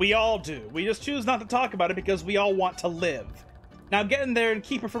 We all do. We just choose not to talk about it because we all want to live. Now get in there and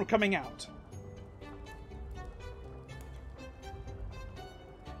keep her from coming out.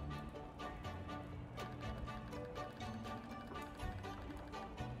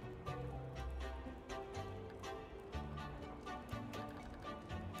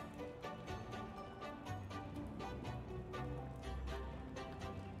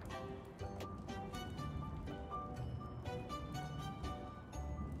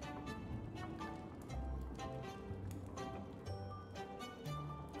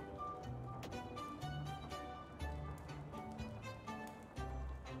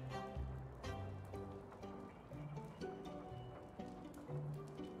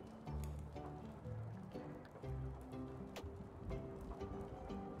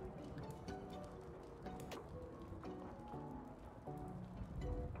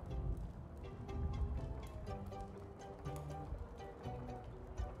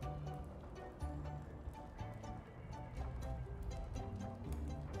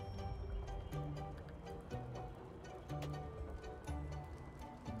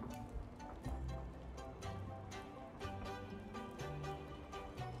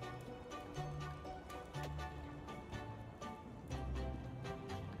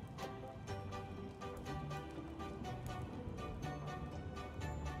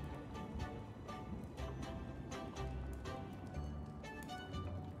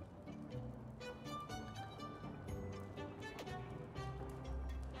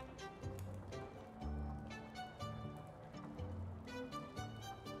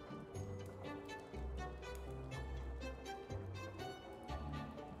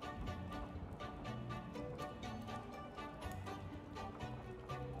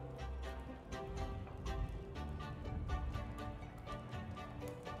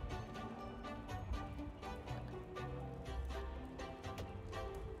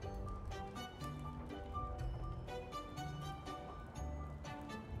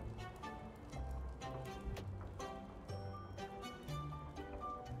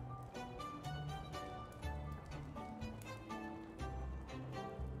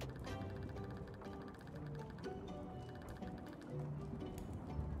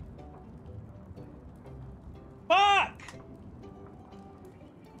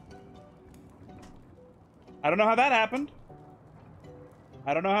 I don't know how that happened.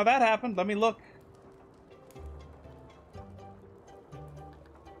 I don't know how that happened. Let me look.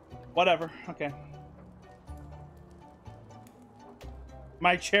 Whatever. Okay.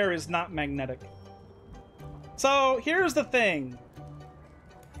 My chair is not magnetic. So, here's the thing.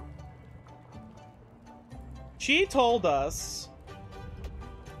 She told us...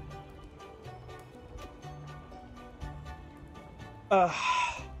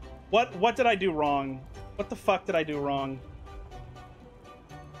 What did I do wrong? What the fuck did I do wrong?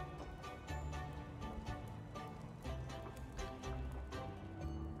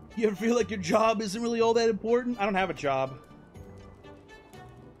 You ever feel like your job isn't really all that important? I don't have a job.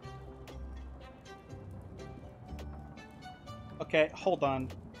 Okay, hold on.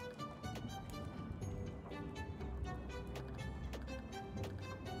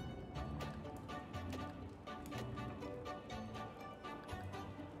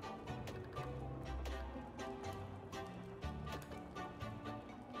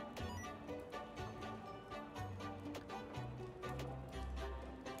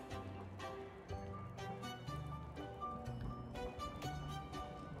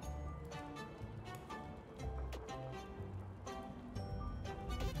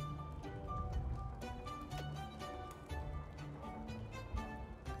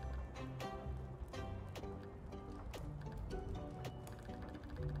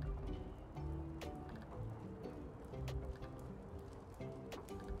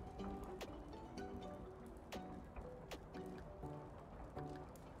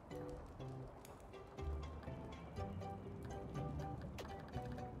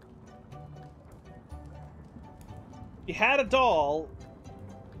 She had a doll.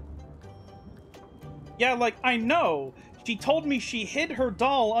 Yeah, like, I know. She told me she hid her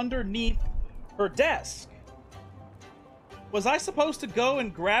doll underneath her desk. Was I supposed to go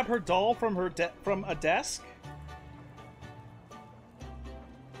and grab her doll from from a desk?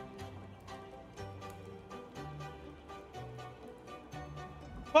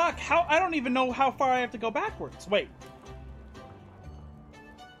 Fuck, how? I don't even know how far I have to go backwards. Wait.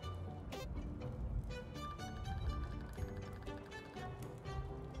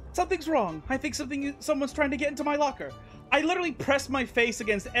 Something's wrong. I think someone's trying to get into my locker. I literally pressed my face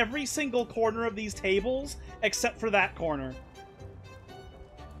against every single corner of these tables except for that corner.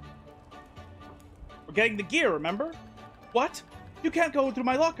 We're getting the gear, remember? What? You can't go through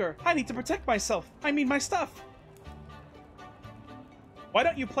my locker. I need to protect myself. I mean my stuff. Why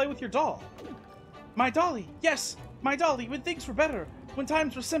don't you play with your doll? My dolly. Yes, my dolly. When things were better. When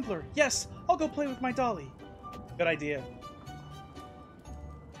times were simpler. Yes, I'll go play with my dolly. Good idea.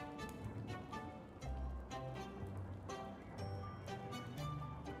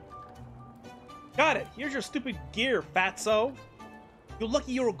 Got it. Here's your stupid gear, fatso. You're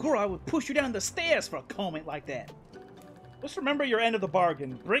lucky you're a girl. I would push you down the stairs for a comment like that. Just remember your end of the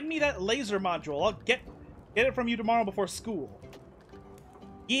bargain. Bring me that laser module. I'll get it from you tomorrow before school.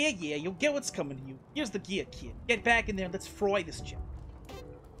 Yeah, you'll get what's coming to you. Here's the gear, kid. Get back in there and let's fry this chip.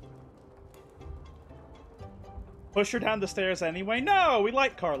 Push her down the stairs anyway? No, we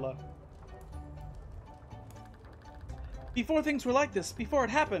like Carla. Before things were like this, before it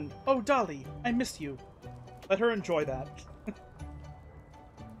happened. Oh, Dolly, I missed you. Let her enjoy that.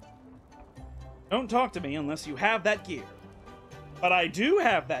 Don't talk to me unless you have that gear. But I do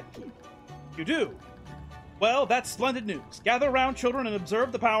have that gear. You do? Well, that's splendid news. Gather around, children, and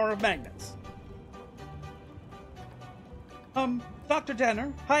observe the power of magnets. Dr.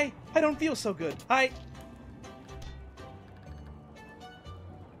 Danner, I don't feel so good.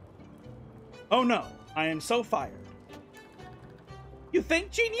 Oh no, I am so fired. You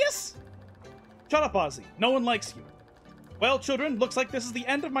think, genius? Shut up, Ozzy. No one likes you. Well, children, looks like this is the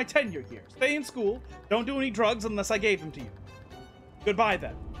end of my tenure here. Stay in school. Don't do any drugs unless I gave them to you. Goodbye,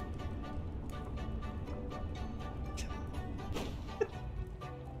 then.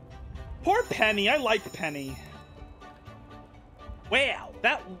 Poor Penny. I like Penny. Wow,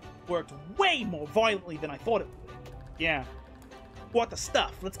 that worked way more violently than I thought it would. Yeah. What the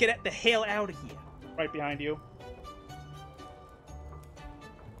stuff? Let's get the hell out of here. Right behind you.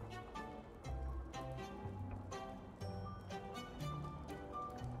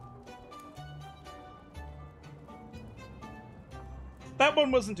 That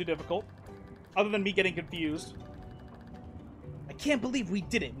one wasn't too difficult, other than me getting confused. I can't believe we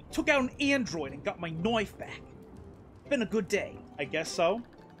did it. We took out an android and got my knife back. Been a good day. I guess so.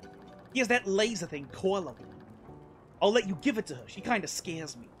 Here's that laser thing Carla. I'll let you give it to her. She kind of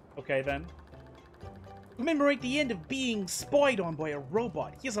scares me. Okay, then. Commemorate the end of being spied on by a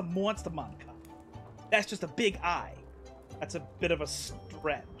robot. Here's a Monstermon cup. That's just a big eye. That's a bit of a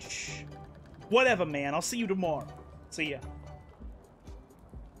stretch. Whatever, man. I'll see you tomorrow. See ya.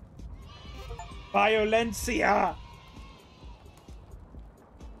 Violencia.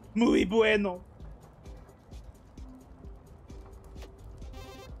 Muy bueno.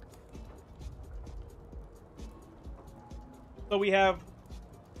 So we have...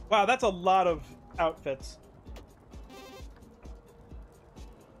 Wow, that's a lot of outfits.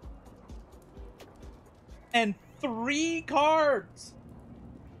 And 3 cards!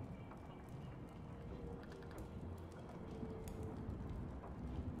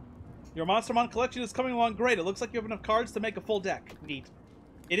 Your Monstermon collection is coming along great. It looks like you have enough cards to make a full deck. Neat.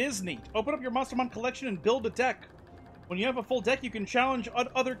 It is neat. Open up your Monstermon collection and build a deck. When you have a full deck, you can challenge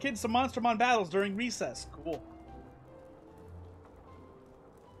other kids to Monstermon battles during recess. Cool.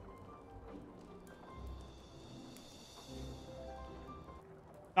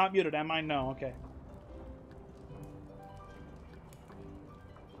 Not muted, am I? No, okay.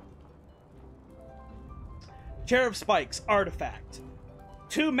 Chair of Spikes, artifact.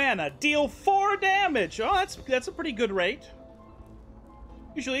 2 mana, deal 4 damage! Oh, that's a pretty good rate.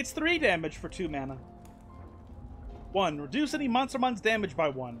 Usually it's 3 damage for 2 mana. 1, reduce any Monstermon's damage by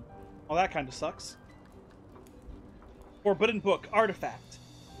 1. Well, that kind of sucks. Forbidden Book, artifact.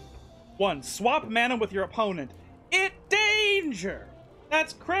 1, swap mana with your opponent. It danger!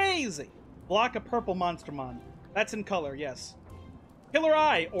 That's crazy! Block a purple Monstermon. That's in color, yes. Killer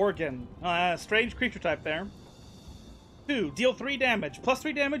Eye, organ. Strange creature type there. 2, deal 3 damage. Plus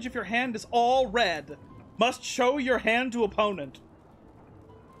 3 damage if your hand is all red. Must show your hand to opponent.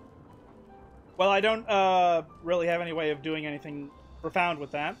 Well, I don't really have any way of doing anything profound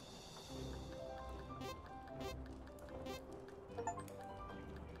with that.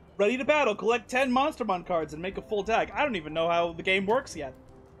 Ready to battle. Collect 10 Monstermon cards and make a full deck. I don't even know how the game works yet.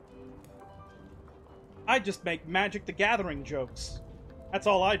 I just make Magic the Gathering jokes. That's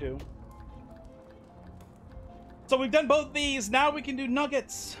all I do. So we've done both these. Now we can do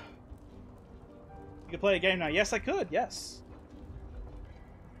nuggets. You can play a game now. Yes, I could. Yes.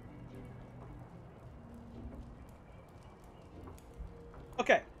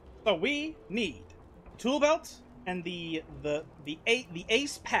 Okay. So we need tool belt and the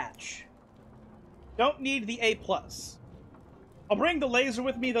ace patch. Don't need the A+. I'll bring the laser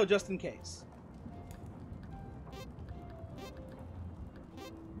with me though, just in case.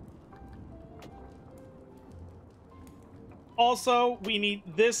 Also, we need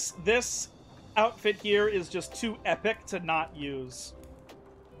this outfit here is just too epic to not use.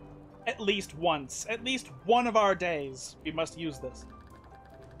 At least once. At least one of our days, we must use this.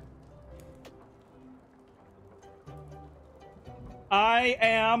 I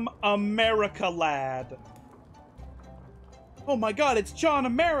am America Lad. Oh my god, it's John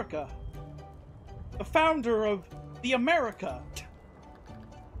America. The founder of the America.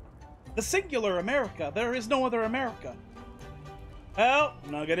 The singular America. There is no other America. Well,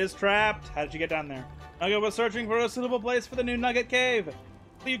 Nugget is trapped. How did you get down there? Nugget was searching for a suitable place for the new Nugget cave.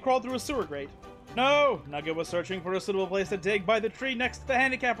 So you crawled through a sewer grate. No, Nugget was searching for a suitable place to dig by the tree next to the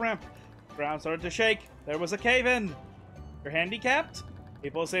handicap ramp. The ground started to shake. There was a cave-in. You're handicapped?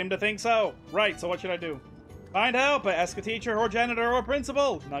 People seem to think so. Right, so what should I do? Find help. Ask a teacher or janitor or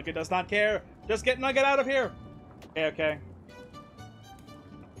principal. Nugget does not care. Just get Nugget out of here. Okay, okay.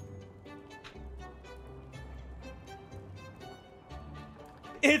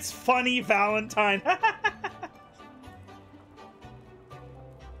 It's funny Valentine.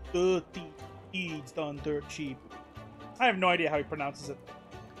 30 deeds done dirt cheap. I have no idea how he pronounces it.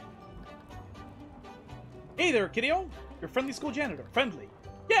 Hey there, kiddo. Your friendly school janitor. Friendly.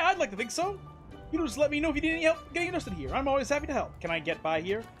 Yeah, I'd like to think so. You just let me know if you need any help getting interested here. I'm always happy to help. Can I get by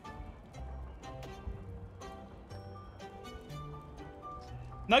here?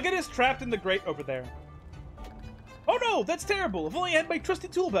 Nugget is trapped in the grate over there. Oh no, that's terrible. If only I had my trusty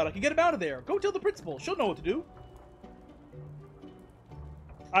tool belt, I could get him out of there. Go tell the principal. She'll know what to do.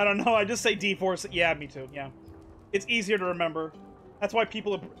 I don't know. I just say D4. Yeah, me too. Yeah. It's easier to remember. That's why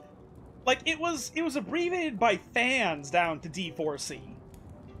people... Like, it was abbreviated by fans down to D4C.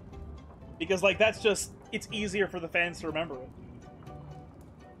 Because, like, that's just... It's easier for the fans to remember it.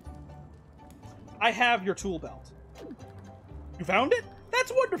 I have your tool belt. You found it?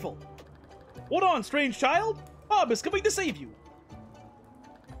 That's wonderful. Hold on, strange child. Bob is coming to save you.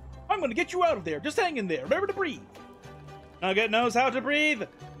 I'm going to get you out of there. Just hang in there. Remember to breathe. Nugget knows how to breathe.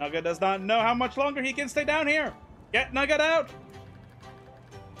 Nugget does not know how much longer he can stay down here. Get Nugget out.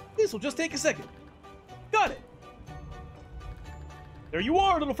 This will just take a second. Got it. There you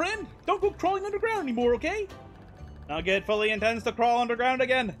are, little friend. Don't go crawling underground anymore, okay? Nugget fully intends to crawl underground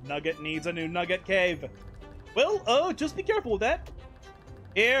again. Nugget needs a new Nugget cave. Well, just be careful with that.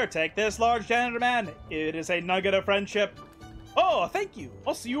 Here, take this large janitor man. It is a nugget of friendship. Oh, thank you.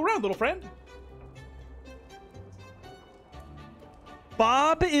 I'll see you around, little friend.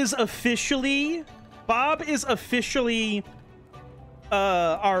 Bob is officially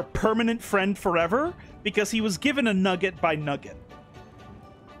our permanent friend forever because he was given a nugget by Nugget.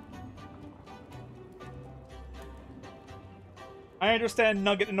 I understand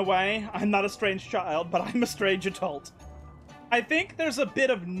Nugget in a way. I'm not a strange child, but I'm a strange adult. I think there's a bit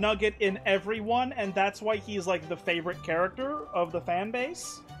of Nugget in everyone, and that's why he's like the favorite character of the fan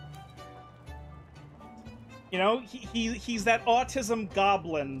base. You know, he's that autism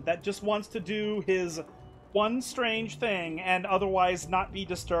goblin that just wants to do his one strange thing and otherwise not be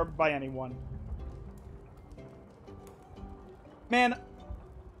disturbed by anyone. Man,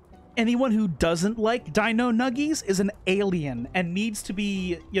 anyone who doesn't like Dino Nuggies is an alien and needs to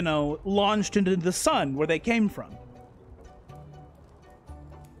be, you know, launched into the sun where they came from.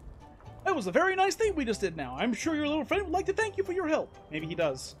 That was a very nice thing we just did now. I'm sure your little friend would like to thank you for your help. Maybe he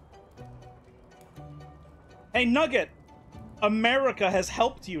does. Hey, Nugget! America has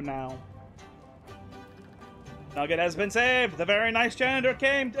helped you now. Nugget has been saved. The very nice janitor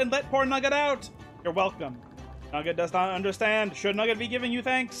came and let poor Nugget out. You're welcome. Nugget does not understand. Should Nugget be giving you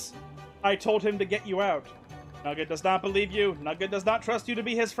thanks? I told him to get you out. Nugget does not believe you. Nugget does not trust you to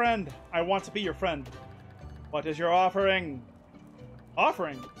be his friend. I want to be your friend. What is your offering?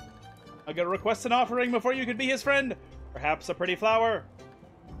 Offering? Nugget requests an offering before you could be his friend. Perhaps a pretty flower.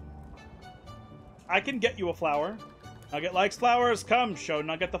 I can get you a flower. Nugget likes flowers. Come, show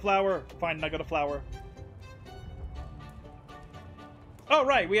Nugget the flower. Find Nugget a flower. Oh,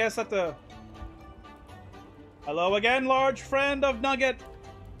 right. We asked that the... Hello again, large friend of Nugget.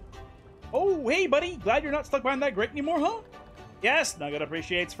 Oh, hey, buddy. Glad you're not stuck behind that grate anymore, huh? Yes, Nugget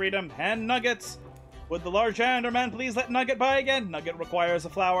appreciates freedom and nuggets. Would the large janitor man please let Nugget by again? Nugget requires a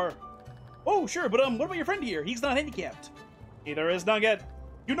flower. Oh, sure, but what about your friend here? He's not handicapped. Neither is Nugget.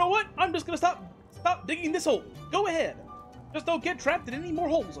 You know what? I'm just gonna stop digging this hole. Go ahead. Just don't get trapped in any more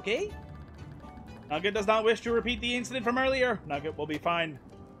holes, okay? Nugget does not wish to repeat the incident from earlier. Nugget will be fine.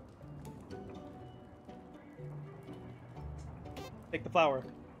 Take the flower.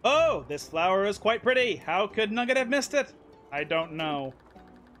 Oh, this flower is quite pretty. How could Nugget have missed it? I don't know.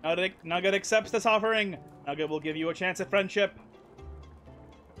 Nugget accepts this offering. Nugget will give you a chance at friendship.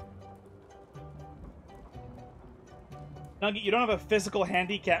 Nugget, you don't have a physical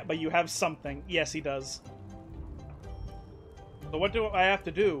handicap, but you have something. Yes, he does. So what do I have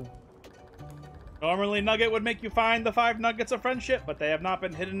to do? Normally, Nugget would make you find the 5 nuggets of friendship, but they have not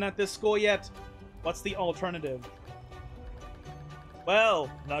been hidden at this school yet. What's the alternative? Well,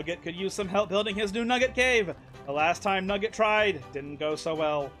 Nugget could use some help building his new Nugget cave. The last time Nugget tried, didn't go so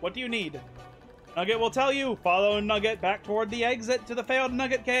well. What do you need? Nugget will tell you. Follow Nugget back toward the exit to the failed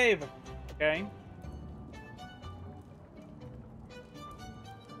Nugget cave. Okay.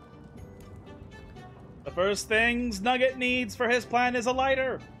 The first things Nugget needs for his plan is a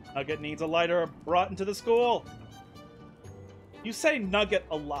lighter. Nugget needs a lighter brought into the school. You say Nugget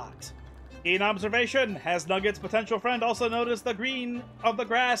a lot. Keen observation. Has Nugget's potential friend also noticed the green of the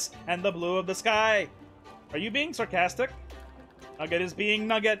grass and the blue of the sky? Are you being sarcastic? Nugget is being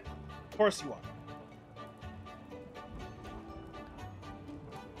Nugget. Of course you are.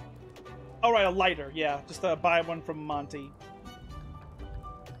 Alright, a lighter. Yeah, just buy one from Monty.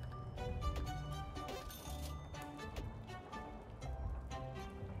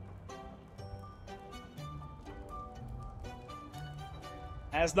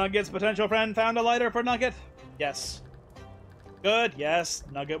 Has Nugget's potential friend found a lighter for Nugget? Yes. Good, yes.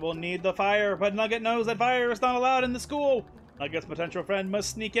 Nugget will need the fire, but Nugget knows that fire is not allowed in the school. Nugget's potential friend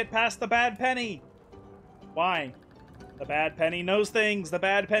must sneak it past the bad penny. Why? The bad penny knows things. The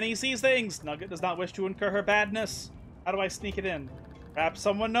bad penny sees things. Nugget does not wish to incur her badness. How do I sneak it in? Perhaps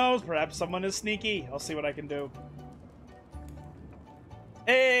someone knows. Perhaps someone is sneaky. I'll see what I can do.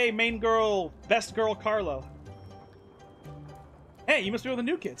 Hey, main girl, best girl Carla. Hey, you must be one of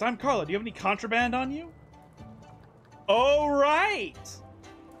the new kids. I'm Carla. Do you have any contraband on you? Oh, right.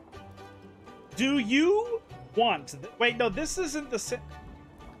 Do you want... Wait, no, this isn't the same...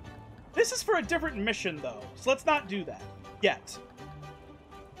 This is for a different mission, though. So let's not do that. Yet.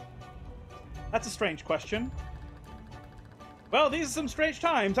 That's a strange question. Well, these are some strange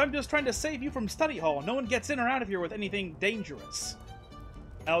times. I'm just trying to save you from study hall. No one gets in or out of here with anything dangerous.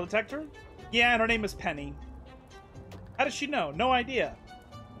 Metal detector? Yeah, and her name is Penny. How does she know? No idea.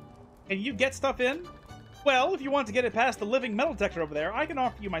 Can you get stuff in? Well, if you want to get it past the living metal detector over there, I can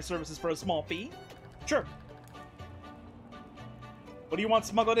offer you my services for a small fee. Sure. What do you want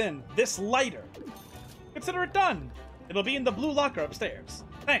smuggled in? This lighter. Consider it done. It'll be in the blue locker upstairs.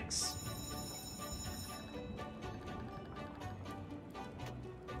 Thanks.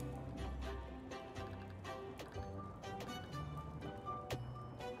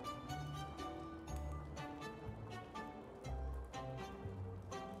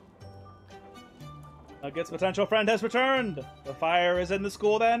 Nugget's potential friend has returned. The fire is in the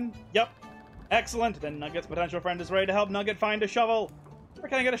school then? Yep. Excellent. Then Nugget's potential friend is ready to help Nugget find a shovel. Where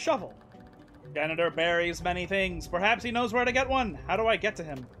can I get a shovel? Janitor buries many things. Perhaps he knows where to get one. How do I get to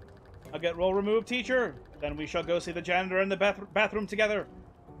him? Nugget will remove teacher. Then we shall go see the janitor in the bathroom together.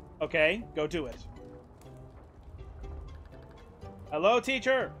 Okay, go do it. Hello,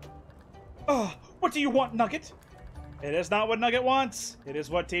 teacher. Oh, what do you want, Nugget? It is not what Nugget wants. It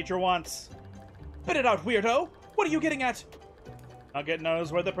is what teacher wants. Spit it out, weirdo! What are you getting at? Nugget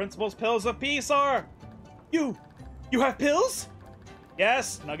knows where the principal's pills of peace are. You have pills?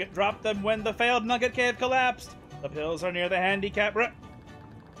 Yes, Nugget dropped them when the failed Nugget cave collapsed. The pills are near the handicap rail.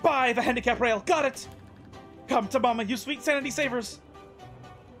 By the handicap rail, got it! Come to Mama, you sweet sanity savers!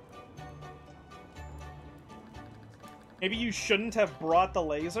 Maybe you shouldn't have brought the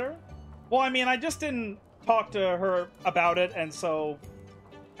laser? Well, I mean, I just didn't talk to her about it, and so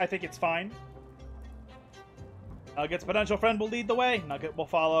I think it's fine. Nugget's potential friend will lead the way. Nugget will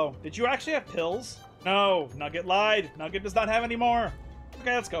follow. Did you actually have pills? No, Nugget lied. Nugget does not have any more.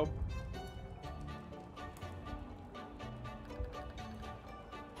 Okay, let's go.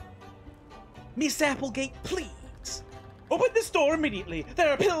 Miss Applegate, please. Open this door immediately. There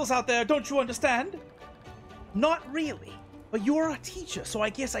are pills out there, don't you understand? Not really. But you're a teacher, so I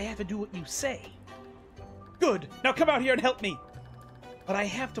guess I have to do what you say. Good. Now come out here and help me. But I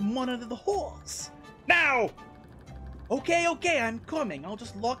have to monitor the halls. Now! Okay, I'm coming. I'll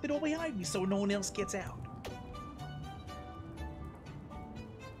just lock the door behind me so no one else gets out.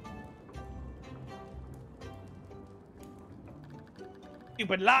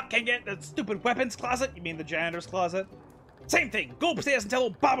 Stupid lock can't get the stupid weapons closet. You mean the janitor's closet? Same thing. Go upstairs and tell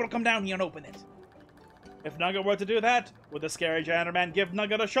old Bob to come down here and open it. If Nugget were to do that, would the scary janitor man give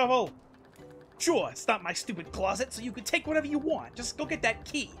Nugget a shovel? Sure, it's not my stupid closet, so you can take whatever you want. Just go get that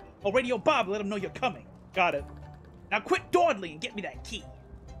key. I'll radio Bob and let him know you're coming. Got it. Now quit dawdling and get me that key.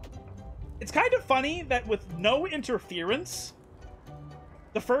 It's kind of funny that with no interference,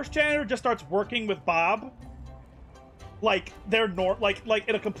 the first janitor just starts working with Bob like they're like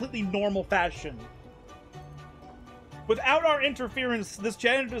in a completely normal fashion. Without our interference, this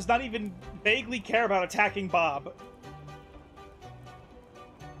janitor does not even vaguely care about attacking Bob.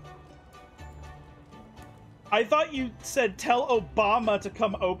 I thought you said tell Obama to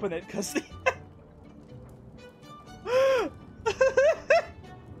come open it, because the...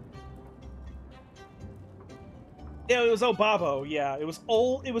 Yeah, it was Obabo, yeah. It was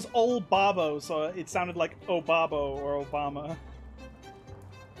old Babo, so it sounded like Obabo or Obama.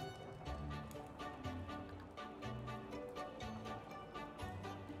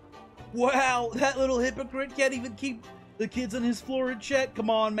 Wow, that little hypocrite can't even keep the kids on his floor in check. Come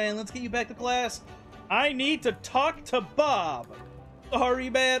on, man, let's get you back to class. I need to talk to Bob. Sorry,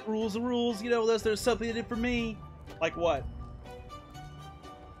 man, rules are rules, you know, unless there's something in it for me. Like what?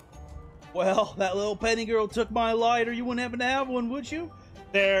 Well, that little penny girl took my lighter. You wouldn't happen to have one, would you?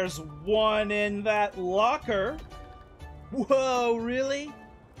 There's one in that locker. Whoa, really?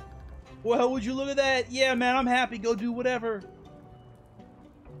 Well, would you look at that? Yeah, man, I'm happy. Go do whatever.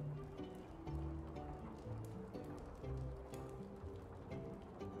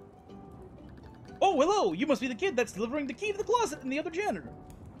 Oh, hello! You must be the kid that's delivering the key to the closet and the other janitor.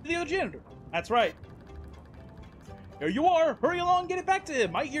 That's right. Here you are! Hurry along, get it back to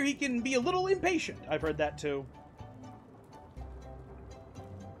him! I hear he can be a little impatient. I've heard that too.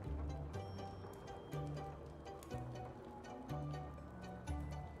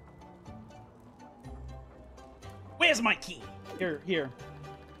 Where's my key? Here.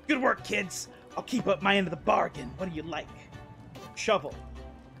 Good work, kids. I'll keep up my end of the bargain. What do you like? Shovel.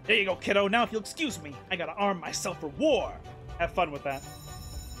 There you go, kiddo. Now, if you'll excuse me, I gotta arm myself for war. Have fun with that.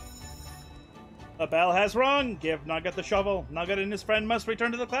 The bell has rung. Give Nugget the shovel. Nugget and his friend must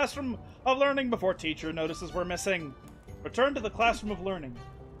return to the classroom of learning before teacher notices we're missing. Return to the classroom of learning.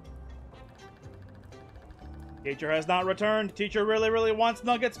 Teacher has not returned. Teacher really wants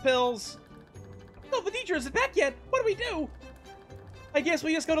Nugget's pills. No, the teacher isn't back yet. What do we do? I guess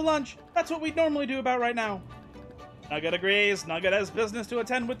we just go to lunch. That's what we'd normally do about right now. Nugget agrees. Nugget has business to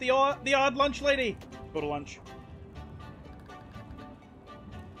attend with the odd lunch lady. Go to lunch.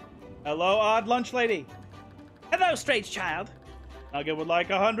 Hello, odd lunch lady. Hello, strange child. Nugget would like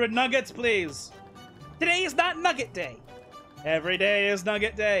 100 nuggets, please. Today is not Nugget Day. Every day is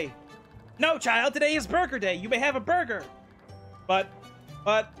Nugget Day. No, child, today is Burger Day. You may have a burger. But,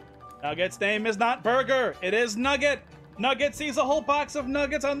 Nugget's name is not Burger. It is Nugget. Nugget sees a whole box of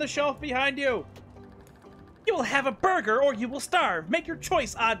nuggets on the shelf behind you. You will have a burger or you will starve. Make your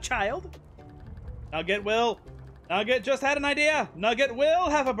choice, odd child. Nugget just had an idea. Nugget will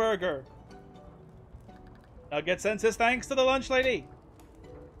have a burger. Nugget sends his thanks to the lunch lady.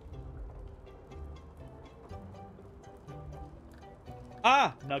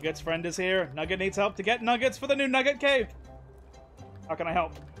 Ah, Nugget's friend is here. Nugget needs help to get nuggets for the new Nugget Cave. How can I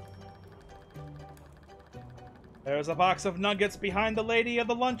help? There's a box of nuggets behind the lady of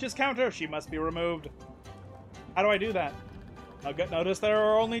the lunches counter. She must be removed. How do I do that? Nugget noticed there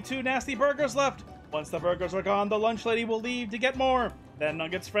are only 2 nasty burgers left. Once the burgers are gone, the lunch lady will leave to get more. Then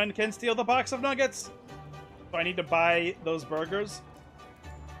Nugget's friend can steal the box of nuggets. So I need to buy those burgers?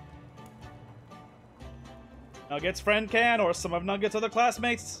 Nugget's friend can, or some of Nugget's other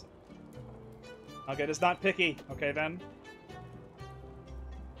classmates. Nugget is not picky. Okay, then.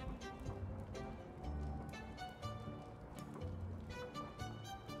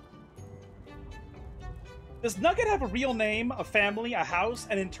 Does Nugget have a real name, a family, a house,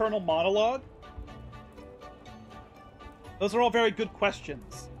 an internal monologue? Those are all very good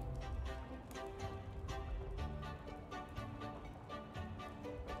questions.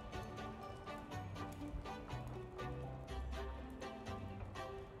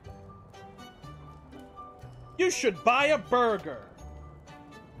 You should buy a burger.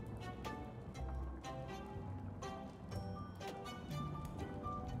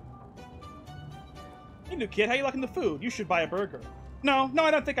 Hey, new kid, how you liking the food? You should buy a burger. No,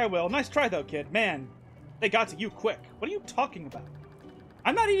 I don't think I will. Nice try, though, kid. Man, they got to you quick. What are you talking about?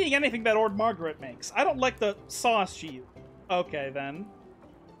 I'm not eating anything that Ord Margaret makes. I don't like the sauce she used. Okay, then.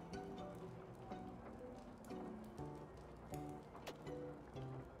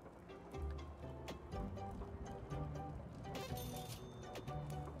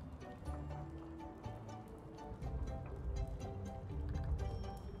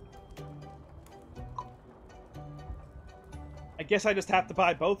 I guess I just have to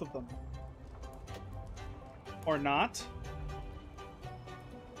buy both of them. Or not.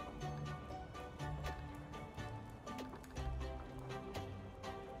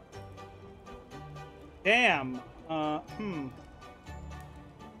 Damn.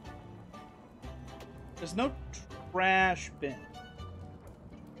 There's no trash bin.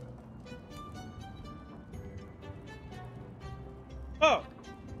 Oh.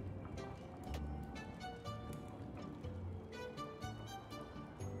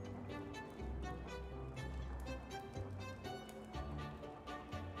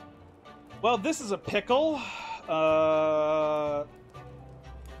 Well, this is a pickle.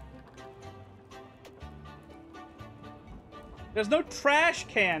 There's no trash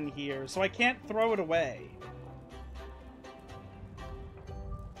can here, so I can't throw it away.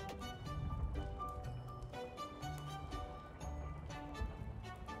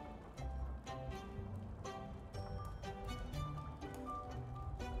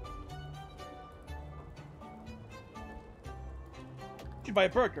 You'd buy a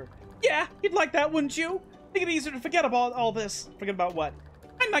burger. Yeah, you'd like that, wouldn't you? Make it easier to forget about all this. Forget about what?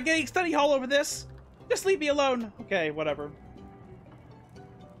 I'm not getting study hall over this. Just leave me alone. Okay, whatever.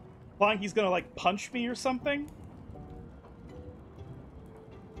 Implying he's gonna, like, punch me or something?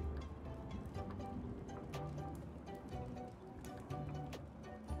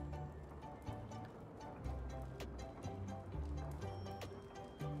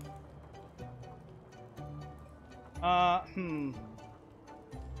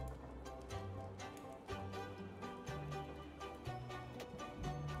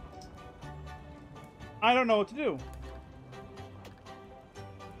 I don't know what to do.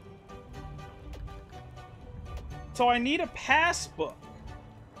 So I need a passbook.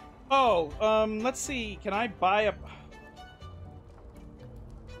 Oh, let's see. Can I buy a...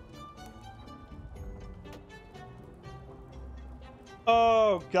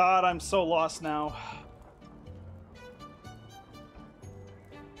 Oh, God, I'm so lost now.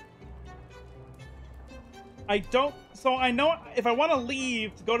 I don't... So I know if I want to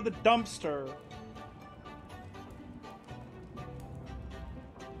leave to go to the dumpster...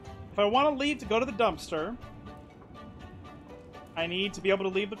 If I want to leave to go to the dumpster, I need to be able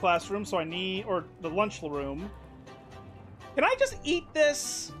to leave the classroom, so I need... Or the lunchroom. Can I just eat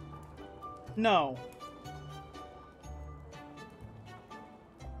this? No.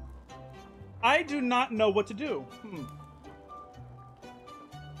 I do not know what to do.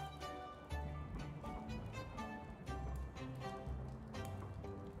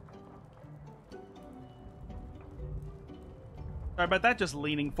 Sorry about that, just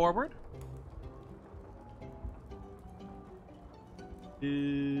leaning forward.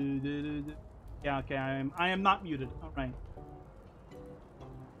 Yeah, okay, I am not muted. Alright.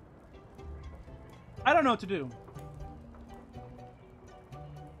 I don't know what to do.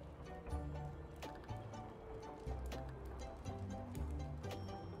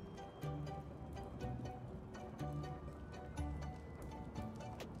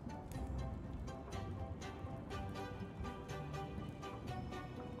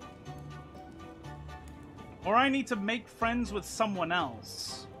 Or I need to make friends with someone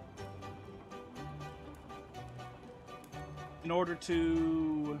else in order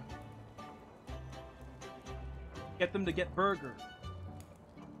to get them to get burger.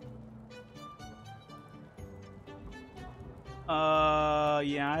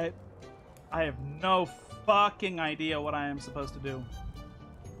 Yeah, I have no fucking idea what I am supposed to do.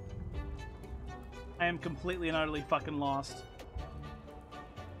 I am completely and utterly fucking lost.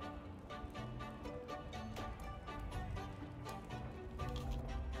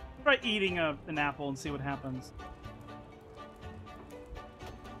 Try eating an apple and see what happens.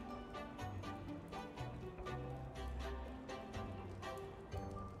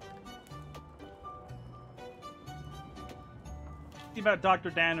 See about Dr.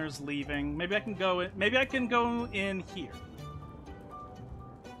 Danner's leaving. Maybe I can go in, maybe I can go in here.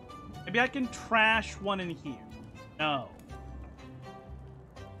 Maybe I can trash one in here. No.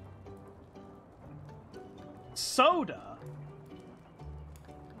 Soda?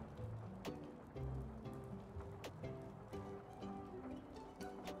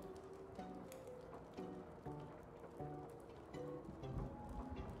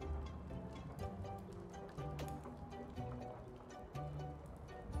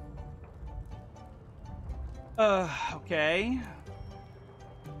 Okay.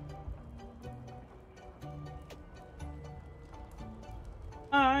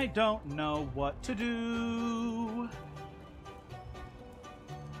 I don't know what to do.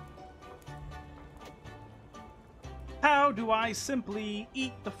 How do I simply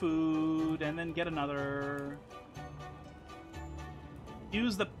eat the food and then get another?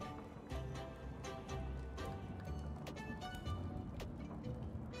 Use the...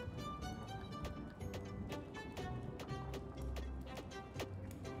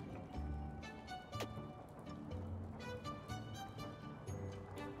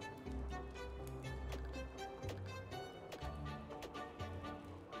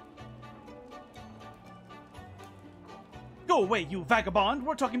 Go away, you vagabond!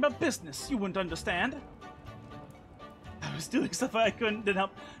 We're talking about business. You wouldn't understand. I was doing stuff I didn't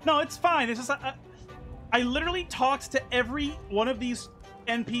help. No, it's fine. It's just I literally talked to every one of these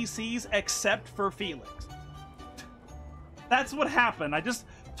NPCs except for Felix. That's what happened. I just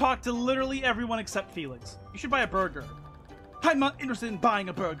talked to literally everyone except Felix. You should buy a burger. I'm not interested in buying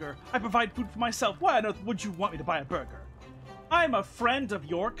a burger. I provide food for myself. Why on earth would you want me to buy a burger? I'm a friend of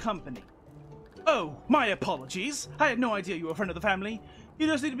your company. Oh, my apologies. I had no idea you were a friend of the family. You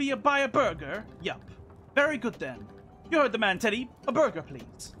just need to buy a burger? Yup. Very good then. You heard the man, Teddy. A burger,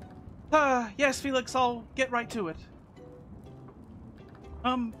 please. Yes, Felix, I'll get right to it.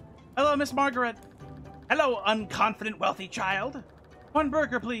 Hello, Miss Margaret. Hello, unconfident, wealthy child. One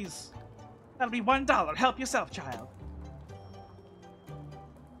burger, please. That'll be $1. Help yourself, child.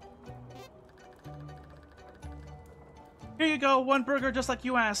 Here you go, one burger just like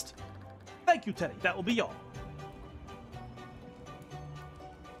you asked. Thank you, Teddy. That will be all.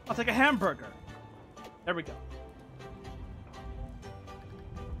 I'll take a hamburger. There we go.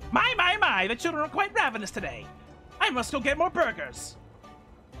 My, the children are quite ravenous today. I must go get more burgers.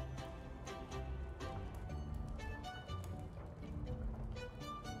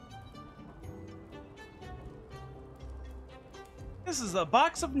 This is a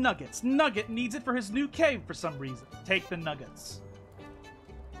box of nuggets. Nugget needs it for his new cave for some reason. Take the nuggets.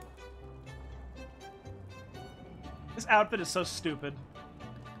 This outfit is so stupid.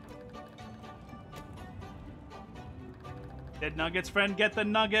 Did Nugget's friend get the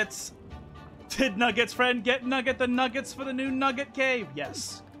nuggets? Did Nugget's friend get the nuggets for the new Nugget cave?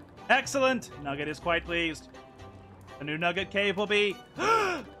 Yes. Excellent. Nugget is quite pleased. The new Nugget cave will be...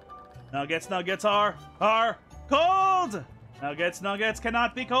 Nuggets are cold! Nuggets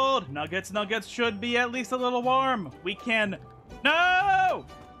cannot be cold. Nuggets should be at least a little warm. We can... No!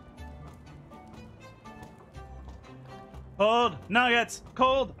 Cold Nuggets!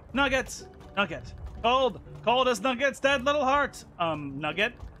 Cold Nuggets! Nugget. Cold as Nugget's dead little heart.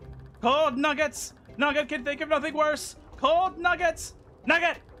 Nugget. Cold Nuggets! Nugget can think of nothing worse. Cold Nuggets!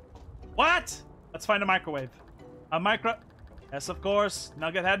 Nugget! What? Let's find a microwave. A micro... Yes, of course.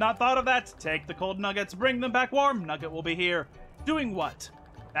 Nugget had not thought of that. Take the cold nuggets, bring them back warm. Nugget will be here. Doing what?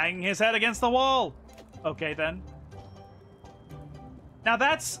 Banging his head against the wall. Okay, then. Now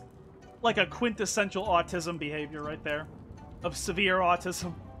that's like a quintessential autism behavior right there. Of severe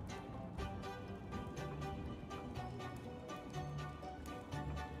autism.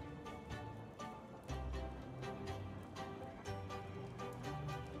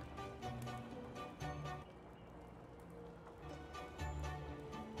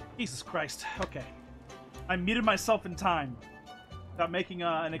 Jesus Christ. Okay. I muted myself in time without making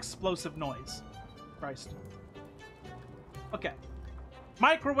an explosive noise. Christ. Okay.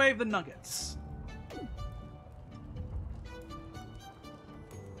 Microwave the nuggets.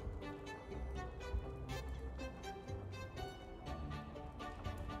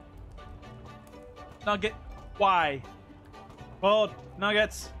 Nugget. Why? Cold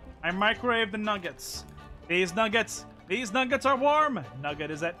nuggets. I microwave the nuggets. These nuggets are warm.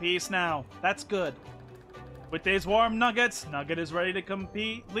 Nugget is at peace now. That's good. With these warm nuggets, Nugget is ready to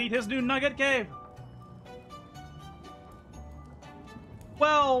complete his new Nugget cave.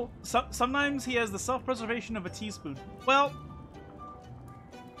 Well, sometimes he has the self-preservation of a teaspoon. Well,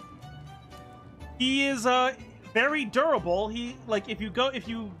 he is very durable. He if you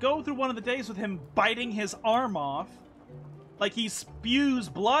go through one of the days with him biting his arm off, like he spews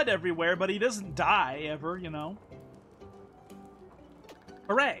blood everywhere, but he doesn't die ever, you know.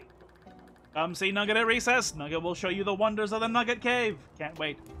 Hooray! Come see Nugget at recess. Nugget will show you the wonders of the Nugget Cave. Can't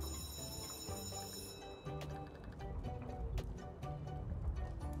wait.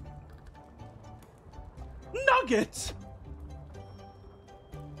 Nugget!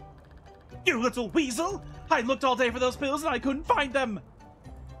 You little weasel! I looked all day for those pills and I couldn't find them!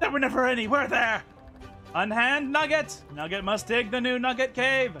 There were never any, were there? Unhand Nugget! Nugget must dig the new Nugget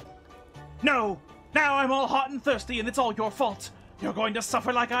Cave! No! Now I'm all hot and thirsty and it's all your fault! You're going to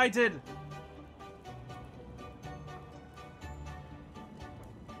suffer like I did!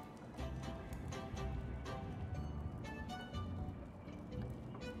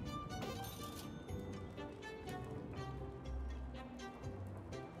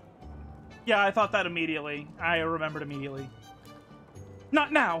 Yeah, I thought that immediately. I remembered immediately.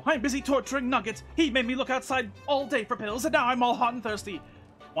 Not now! I'm busy torturing Nugget! He made me look outside all day for pills, and now I'm all hot and thirsty!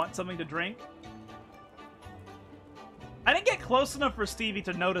 Want something to drink? I didn't get close enough for Stevie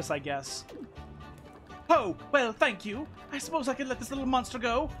to notice, I guess. Oh, well, thank you. I suppose I could let this little monster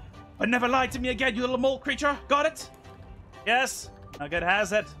go. But never lie to me again, you little mole creature. Got it? Yes, Nugget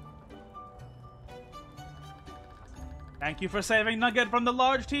has it. Thank you for saving Nugget from the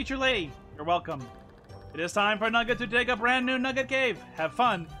large teacher lady. You're welcome. It is time for Nugget to dig a brand new Nugget cave. Have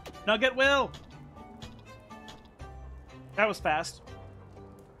fun. Nugget will. That was fast.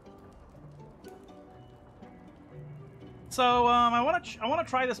 So, I want to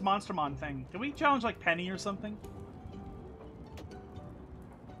try this Monstermon thing. Can we challenge like Penny or something?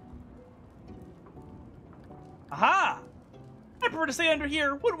 Aha! I prefer to stay under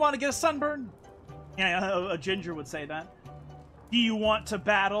here. Wouldn't want to get a sunburn. Yeah, a ginger would say that. Do you want to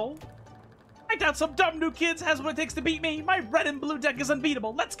battle? I doubt some dumb new kids has what it takes to beat me. My red and blue deck is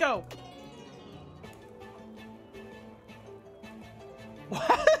unbeatable. Let's go.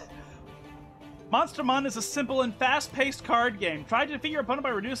 What? Monstermon is a simple and fast-paced card game. Try to defeat your opponent by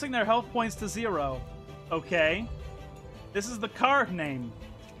reducing their health points to 0. Okay. This is the card name.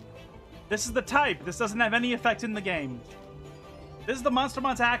 This is the type. This doesn't have any effect in the game. This is the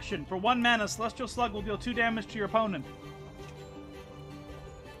Monstermon's action. For 1 mana, Celestial Slug will deal 2 damage to your opponent.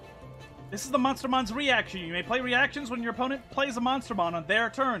 This is the Monstermon's reaction. You may play reactions when your opponent plays a Monstermon on their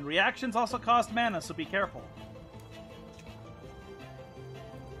turn. Reactions also cost mana, so be careful.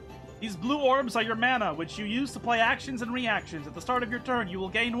 These blue orbs are your mana, which you use to play actions and reactions. At the start of your turn, you will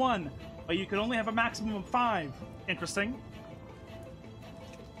gain 1, but you can only have a maximum of 5. Interesting.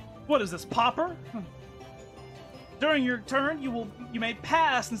 What is this, Popper? During your turn, you may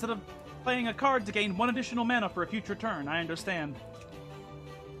pass instead of playing a card to gain 1 additional mana for a future turn. I understand.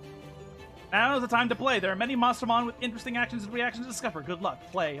 Now is the time to play. There are many Monstermon with interesting actions and reactions to discover. Good luck.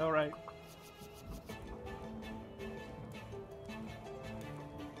 Play. All right.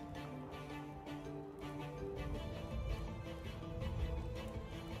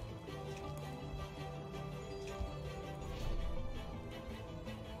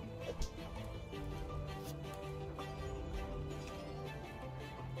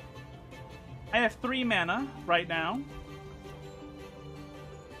 I have 3 mana right now.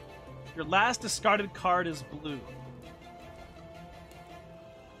 Your last discarded card is blue.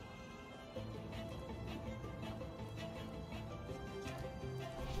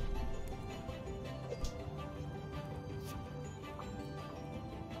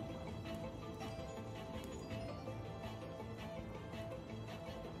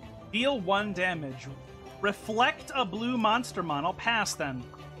 Deal 1 damage. Reflect a blue Monstermon. I'll pass then.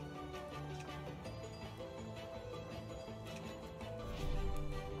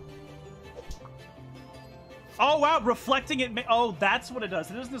 Oh wow, reflecting it. Oh, that's what it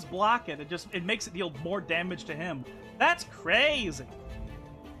does. It doesn't just block it. It makes it deal more damage to him. That's crazy.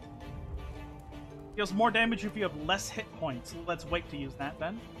 Deals more damage if you have less hit points. Let's wait to use that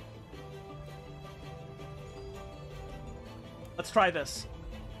then. Let's try this.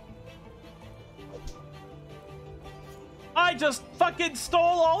 I just fucking stole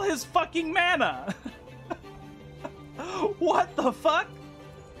all his fucking mana. What the fuck?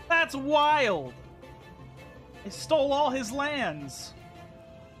 That's wild. I stole all his lands.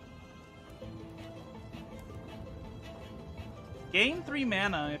 Gain 3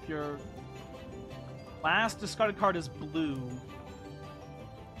 mana if your last discarded card is blue.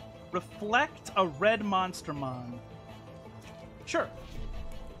 Reflect a red Monstermon. Sure.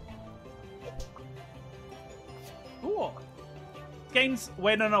 Cool. Gains.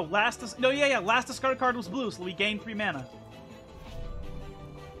 Wait, no. Last discarded card was blue, so we gain 3 mana.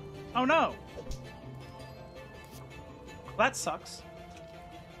 Oh no. That sucks.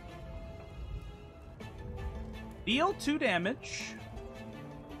 Deal 2 damage.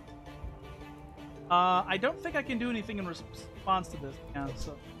 I don't think I can do anything in response to this. Yeah,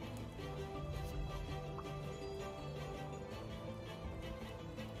 so.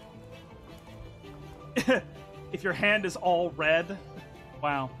 If your hand is all red.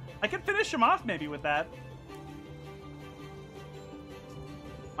 Wow. I can finish him off maybe with that.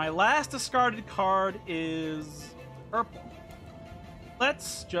 My last discarded card is purple.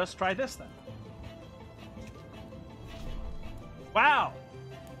 Let's just try this then. Wow.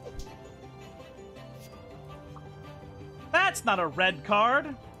 That's not a red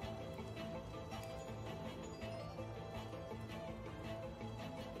card.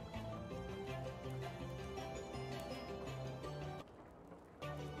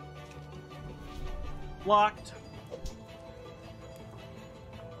 Blocked.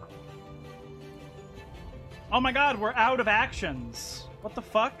 Oh my god, we're out of actions. What the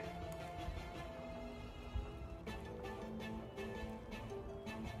fuck?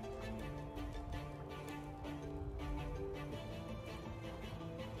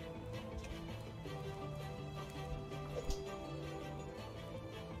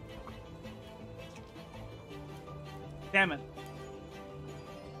 Damn it.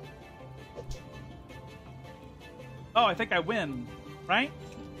 Oh, I think I win, right?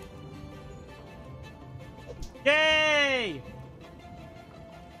 Yay!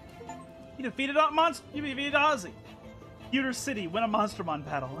 You defeated You defeated Ozzy. Pewter City, win a Monstermon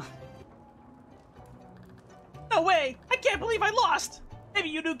battle. No way! I can't believe I lost! Maybe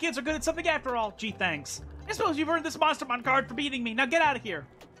you new kids are good at something after all. Gee, thanks. I suppose you've earned this Monstermon card for beating me. Now get out of here.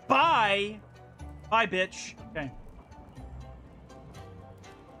 Bye! Bye, bitch. Okay.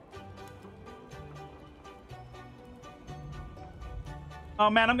 Oh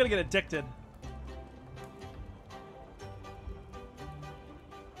man, I'm gonna get addicted.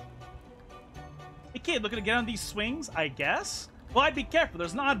 Hey kid, looking to get on these swings, I guess? Well, I'd be careful.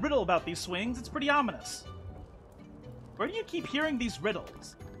 There's an odd riddle about these swings. It's pretty ominous. Where do you keep hearing these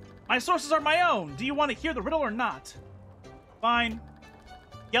riddles? My sources are my own. Do you want to hear the riddle or not? Fine.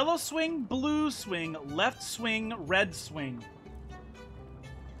 Yellow swing, blue swing, left swing, red swing.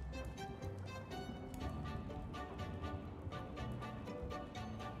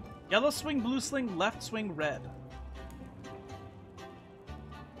 Yellow swing, blue swing, left swing, red.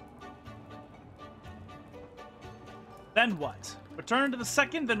 Then what? Return to the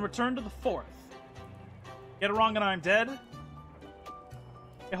second, then return to the fourth. Get it wrong and I'm dead?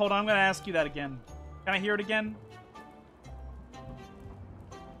 Okay, hold on, I'm gonna ask you that again. Can I hear it again?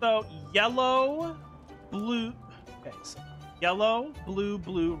 So, yellow, blue... Okay, so yellow, blue,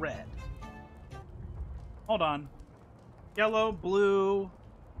 blue, red. Hold on. Yellow, blue...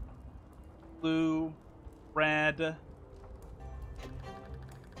 blue, red.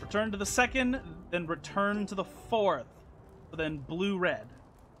 Return to the second, then return to the fourth. So then blue, red.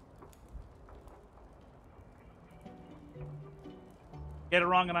 Get it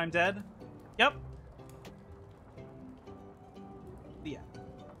wrong and I'm dead? Yep. Yeah.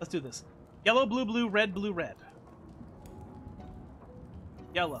 Let's do this. Yellow, blue, blue, red, blue, red.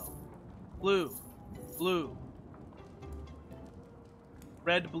 Yellow. Blue. Blue.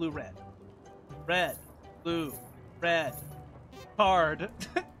 Red, blue, red. Red, blue, red, card.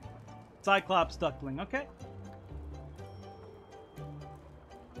 Cyclops duckling, okay.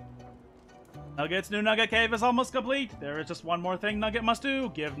 Nugget's new Nugget Cave is almost complete. There is just one more thing Nugget must do.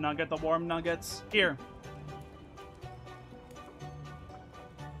 Give Nugget the warm nuggets. Here.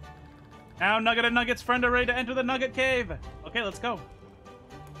 Now Nugget and Nugget's friend are ready to enter the Nugget Cave. Okay, let's go.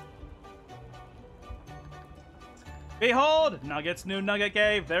 Behold, Nugget's new Nugget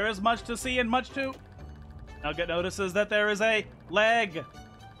Cave. There is much to see and much to... Nugget notices that there is a leg.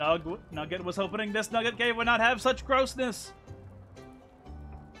 Nugget was hoping this Nugget Cave would not have such grossness.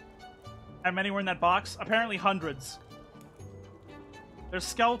 How many were in that box? Apparently hundreds. There's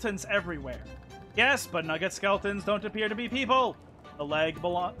skeletons everywhere. Yes, but Nugget skeletons don't appear to be people. The leg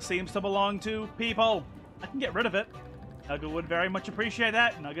seems to belong to people. I can get rid of it. Nugget would very much appreciate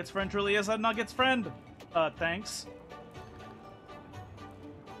that. Nugget's friend truly is a Nugget's friend. Thanks.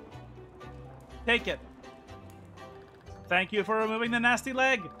 Take it. Thank you for removing the nasty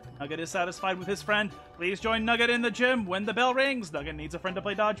leg. Nugget is satisfied with his friend. Please join Nugget in the gym when the bell rings. Nugget needs a friend to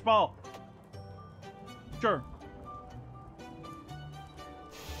play dodgeball. Sure.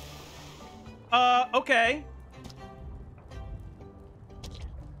 Okay.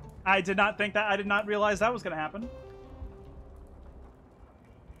 I did not realize that was gonna happen.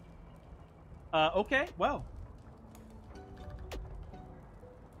 Okay, well.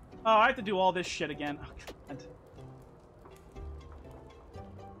 Oh, I have to do all this shit again. Oh, God.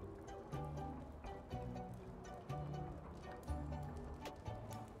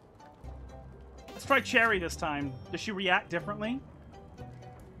 Let's try Cherry this time. Does she react differently?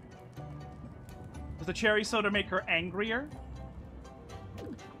 Does the cherry soda make her angrier?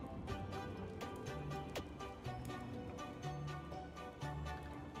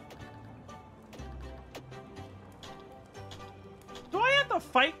 Do I have to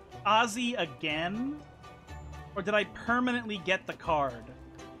fight Ozzy again? Or did I permanently get the card?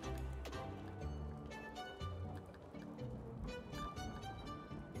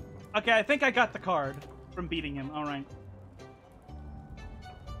 Okay, I think I got the card from beating him. Alright.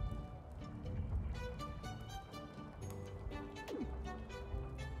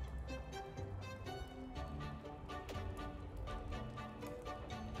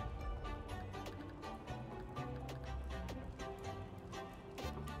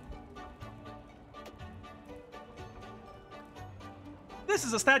 This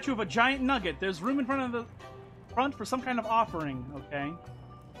is a statue of a giant nugget. There's room in front of the front for some kind of offering, okay?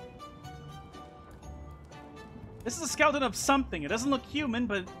 This is a skeleton of something. It doesn't look human,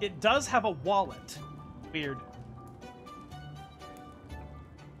 but it does have a wallet. Weird.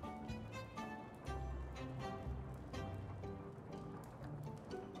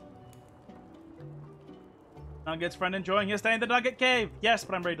 Nugget's friend enjoying his stay in the Nugget Cave. Yes,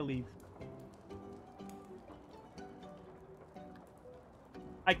 but I'm ready to leave.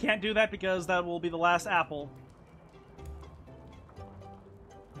 I can't do that because that will be the last apple.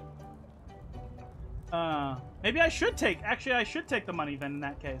 Maybe I should take... Actually, I should take the money then in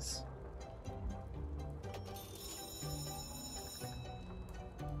that case.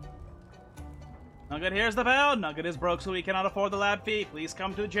 Nugget hears the bell. Nugget is broke, so he cannot afford the lab fee. Please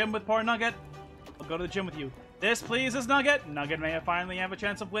come to the gym with poor Nugget. I'll go to the gym with you. This pleases Nugget. Nugget may finally have a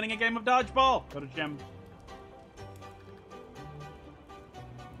chance of winning a game of dodgeball. Go to gym.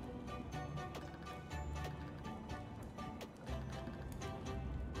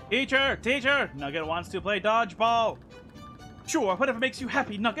 Teacher! Teacher! Nugget wants to play dodgeball. Sure, whatever makes you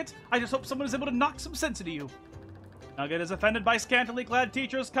happy, Nugget. I just hope someone is able to knock some sense into you. Nugget is offended by scantily clad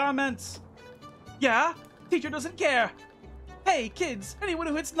teacher's comments. Yeah? Teacher doesn't care. Hey, kids, anyone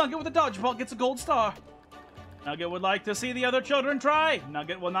who hits Nugget with a dodgeball gets a gold star. Nugget would like to see the other children try.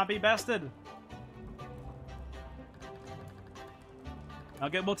 Nugget will not be bested.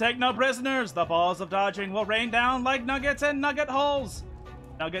 Nugget will take no prisoners. The balls of dodging will rain down like nuggets in nugget holes.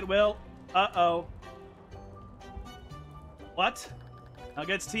 Nugget will... Uh-oh. What?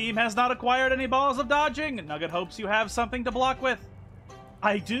 Nugget's team has not acquired any balls of dodging. Nugget hopes you have something to block with.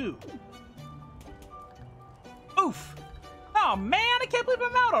 I do. Oof. Oh, man, I can't believe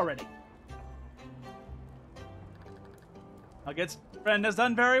I'm out already. Nugget's friend has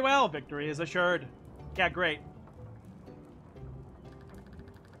done very well. Victory is assured. Yeah, great.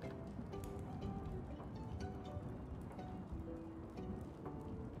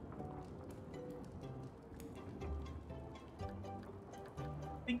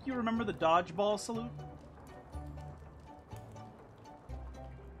 Think you remember the dodgeball salute?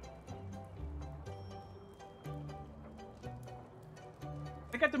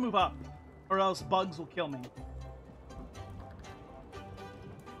 I got to move up, or else bugs will kill me.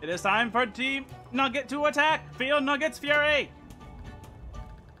 It is time for Team Nugget to attack! Feel Nugget's fury!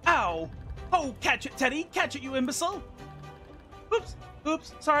 Ow! Oh, catch it, Teddy! Catch it, you imbecile! Oops!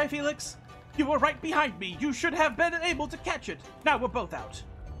 Oops! Sorry, Felix. You were right behind me. You should have been able to catch it. Now we're both out.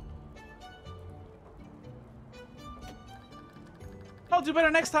 I'll do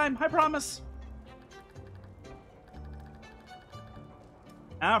better next time, I promise.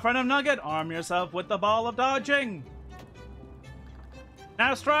 Now, friend of Nugget, arm yourself with the ball of dodging.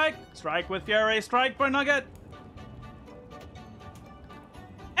 Now strike! Strike with fury, strike for Nugget!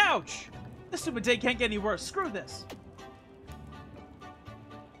 Ouch! This stupid day can't get any worse. Screw this.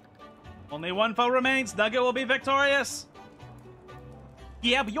 Only one foe remains. Nugget will be victorious.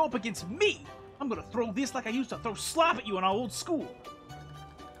 Yeah, but you're up against me. I'm gonna throw this like I used to throw slap at you in our old school.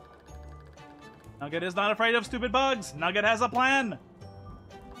 Nugget is not afraid of stupid bugs. Nugget has a plan.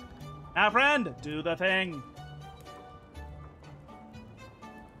 Now, friend, do the thing.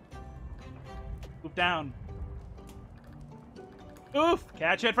 Move down. Oof!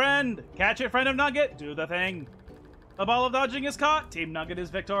 Catch it, friend! Catch it, friend of Nugget! Do the thing. The ball of dodging is caught. Team Nugget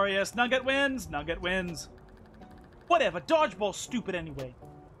is victorious. Nugget wins. Nugget wins. Whatever. Dodgeball's stupid anyway.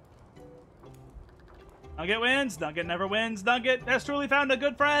 Nugget wins. Nugget never wins. Nugget has truly found a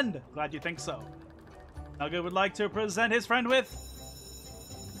good friend. Glad you think so. Nugget would like to present his friend with...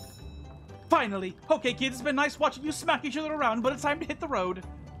 Finally! Okay, kids, it's been nice watching you smack each other around, but it's time to hit the road.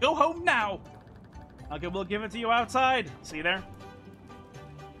 Go home now! Nugget will give it to you outside. See you there?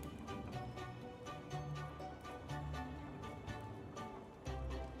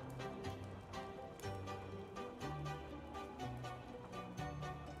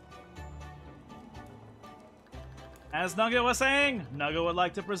 As Nugget was saying, Nugget would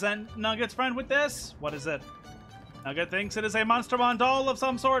like to present Nugget's friend with this. What is it? Nugget thinks it is a Monstermon doll of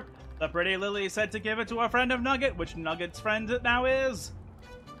some sort. The pretty Lily said to give it to a friend of Nugget, which Nugget's friend it now is.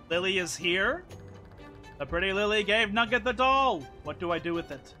 Lily is here. The pretty Lily gave Nugget the doll. What do I do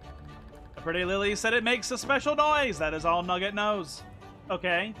with it? The pretty Lily said it makes a special noise. That is all Nugget knows.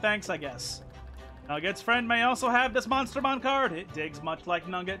 Okay, thanks, I guess. Nugget's friend may also have this Monstermon card. It digs much like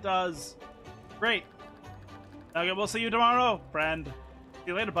Nugget does. Great. Nugget, we'll see you tomorrow, friend. See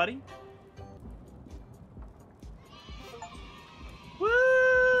you later, buddy.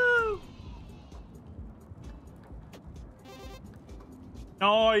 Woo!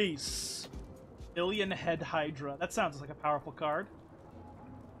 Nice! Alien Head Hydra. That sounds like a powerful card.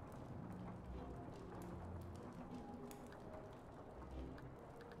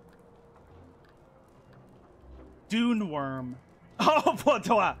 Dune Worm. Oh,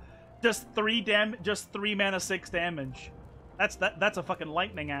 what? Just 3 mana 6 damage. That's a fucking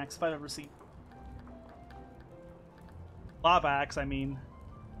lightning axe if I've ever seen. Lava axe, I mean.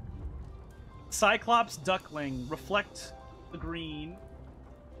 Cyclops Duckling. Reflect the green.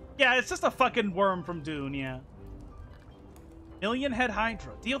 Yeah, it's just a fucking worm from Dune, yeah. Million Head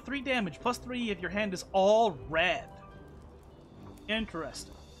Hydra. Deal 3 damage, +3 if your hand is all red.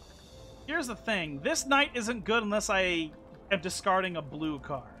 Interesting. Here's the thing. This knight isn't good unless I am discarding a blue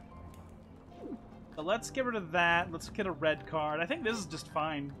card. So let's get rid of that. Let's get a red card. I think this is just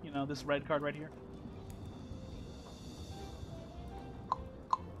fine. You know, this red card right here.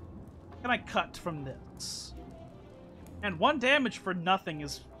 Can I cut from this? And 1 damage for nothing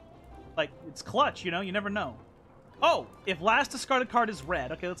is, like, it's clutch, you know? You never know. Oh, if last discarded card is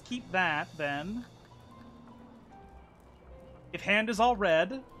red. Okay, let's keep that, then. If hand is all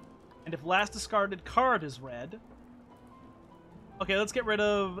red, and if last discarded card is red. Okay, let's get rid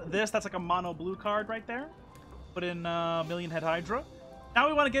of this. That's like a mono blue card right there. Put in Million Head Hydra. Now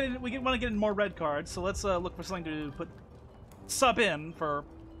we want to get in. We want to get in more red cards. So let's look for something to put sub in for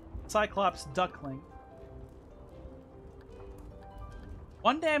Cyclops Duckling.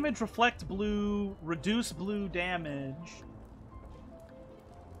 1 damage, reflect blue, reduce blue damage.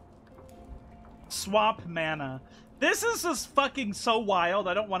 Swap mana. This is just fucking so wild.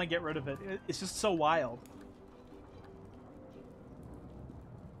 I don't want to get rid of it. It's just so wild.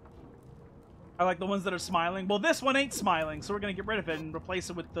 I like the ones that are smiling. Well, this one ain't smiling, so we're going to get rid of it and replace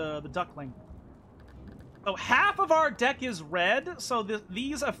it with the Duckling. So half of our deck is red, so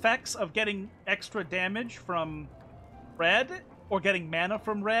these effects of getting extra damage from red or getting mana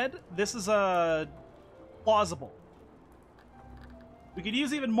from red, this is plausible. We could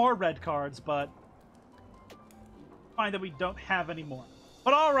use even more red cards, but find that we don't have any more.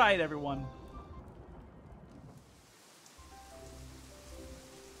 But all right, everyone.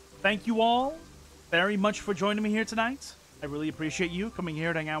 Thank you all very much for joining me here tonight. I really appreciate you coming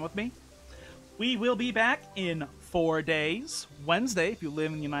here to hang out with me. We will be back in 4 days. Wednesday, if you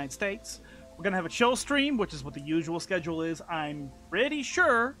live in the United States. We're going to have a chill stream, which is what the usual schedule is. I'm pretty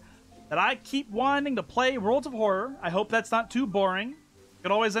sure that I keep wanting to play Worlds of Horror. I hope that's not too boring.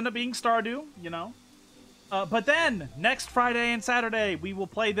 Could always end up being Stardew, you know. But then, next Friday and Saturday, we will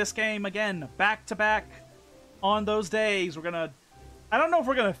play this game again, back-to-back on those days. We're going to... I don't know if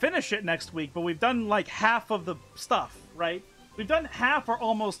we're going to finish it next week, but we've done like half of the stuff, right? We've done half or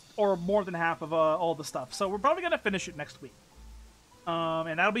almost, or more than half of all the stuff. So we're probably going to finish it next week.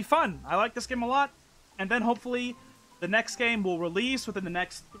 And that'll be fun. I like this game a lot. And then hopefully the next game will release within the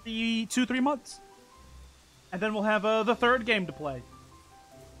next 2-3 months. And then we'll have the third game to play.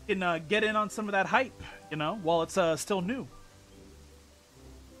 We can get in on some of that hype, you know, while it's still new.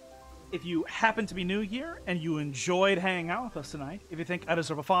 If you happen to be new here and you enjoyed hanging out with us tonight, if you think I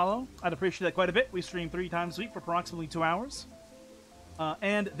deserve a follow, I'd appreciate that quite a bit. We stream 3 times a week for approximately 2 hours.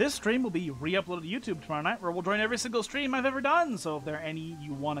 And this stream will be re-uploaded to YouTube tomorrow night, where we'll join every single stream I've ever done. So if there are any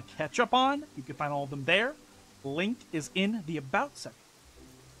you want to catch up on, you can find all of them there. Link is in the About section.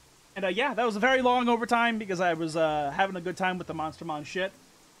 And yeah, that was a very long overtime because I was having a good time with the Monstermon shit.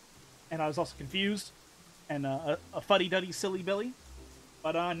 And I was also confused. And a fuddy-duddy silly Billy.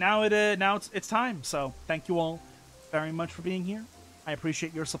 But now it's time. So thank you all very much for being here. I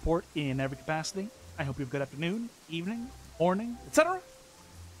appreciate your support in every capacity. I hope you have a good afternoon, evening, morning, etc.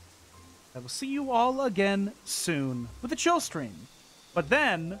 I will see you all again soon with a chill stream. But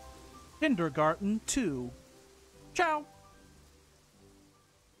then, Kindergarten 2. Ciao!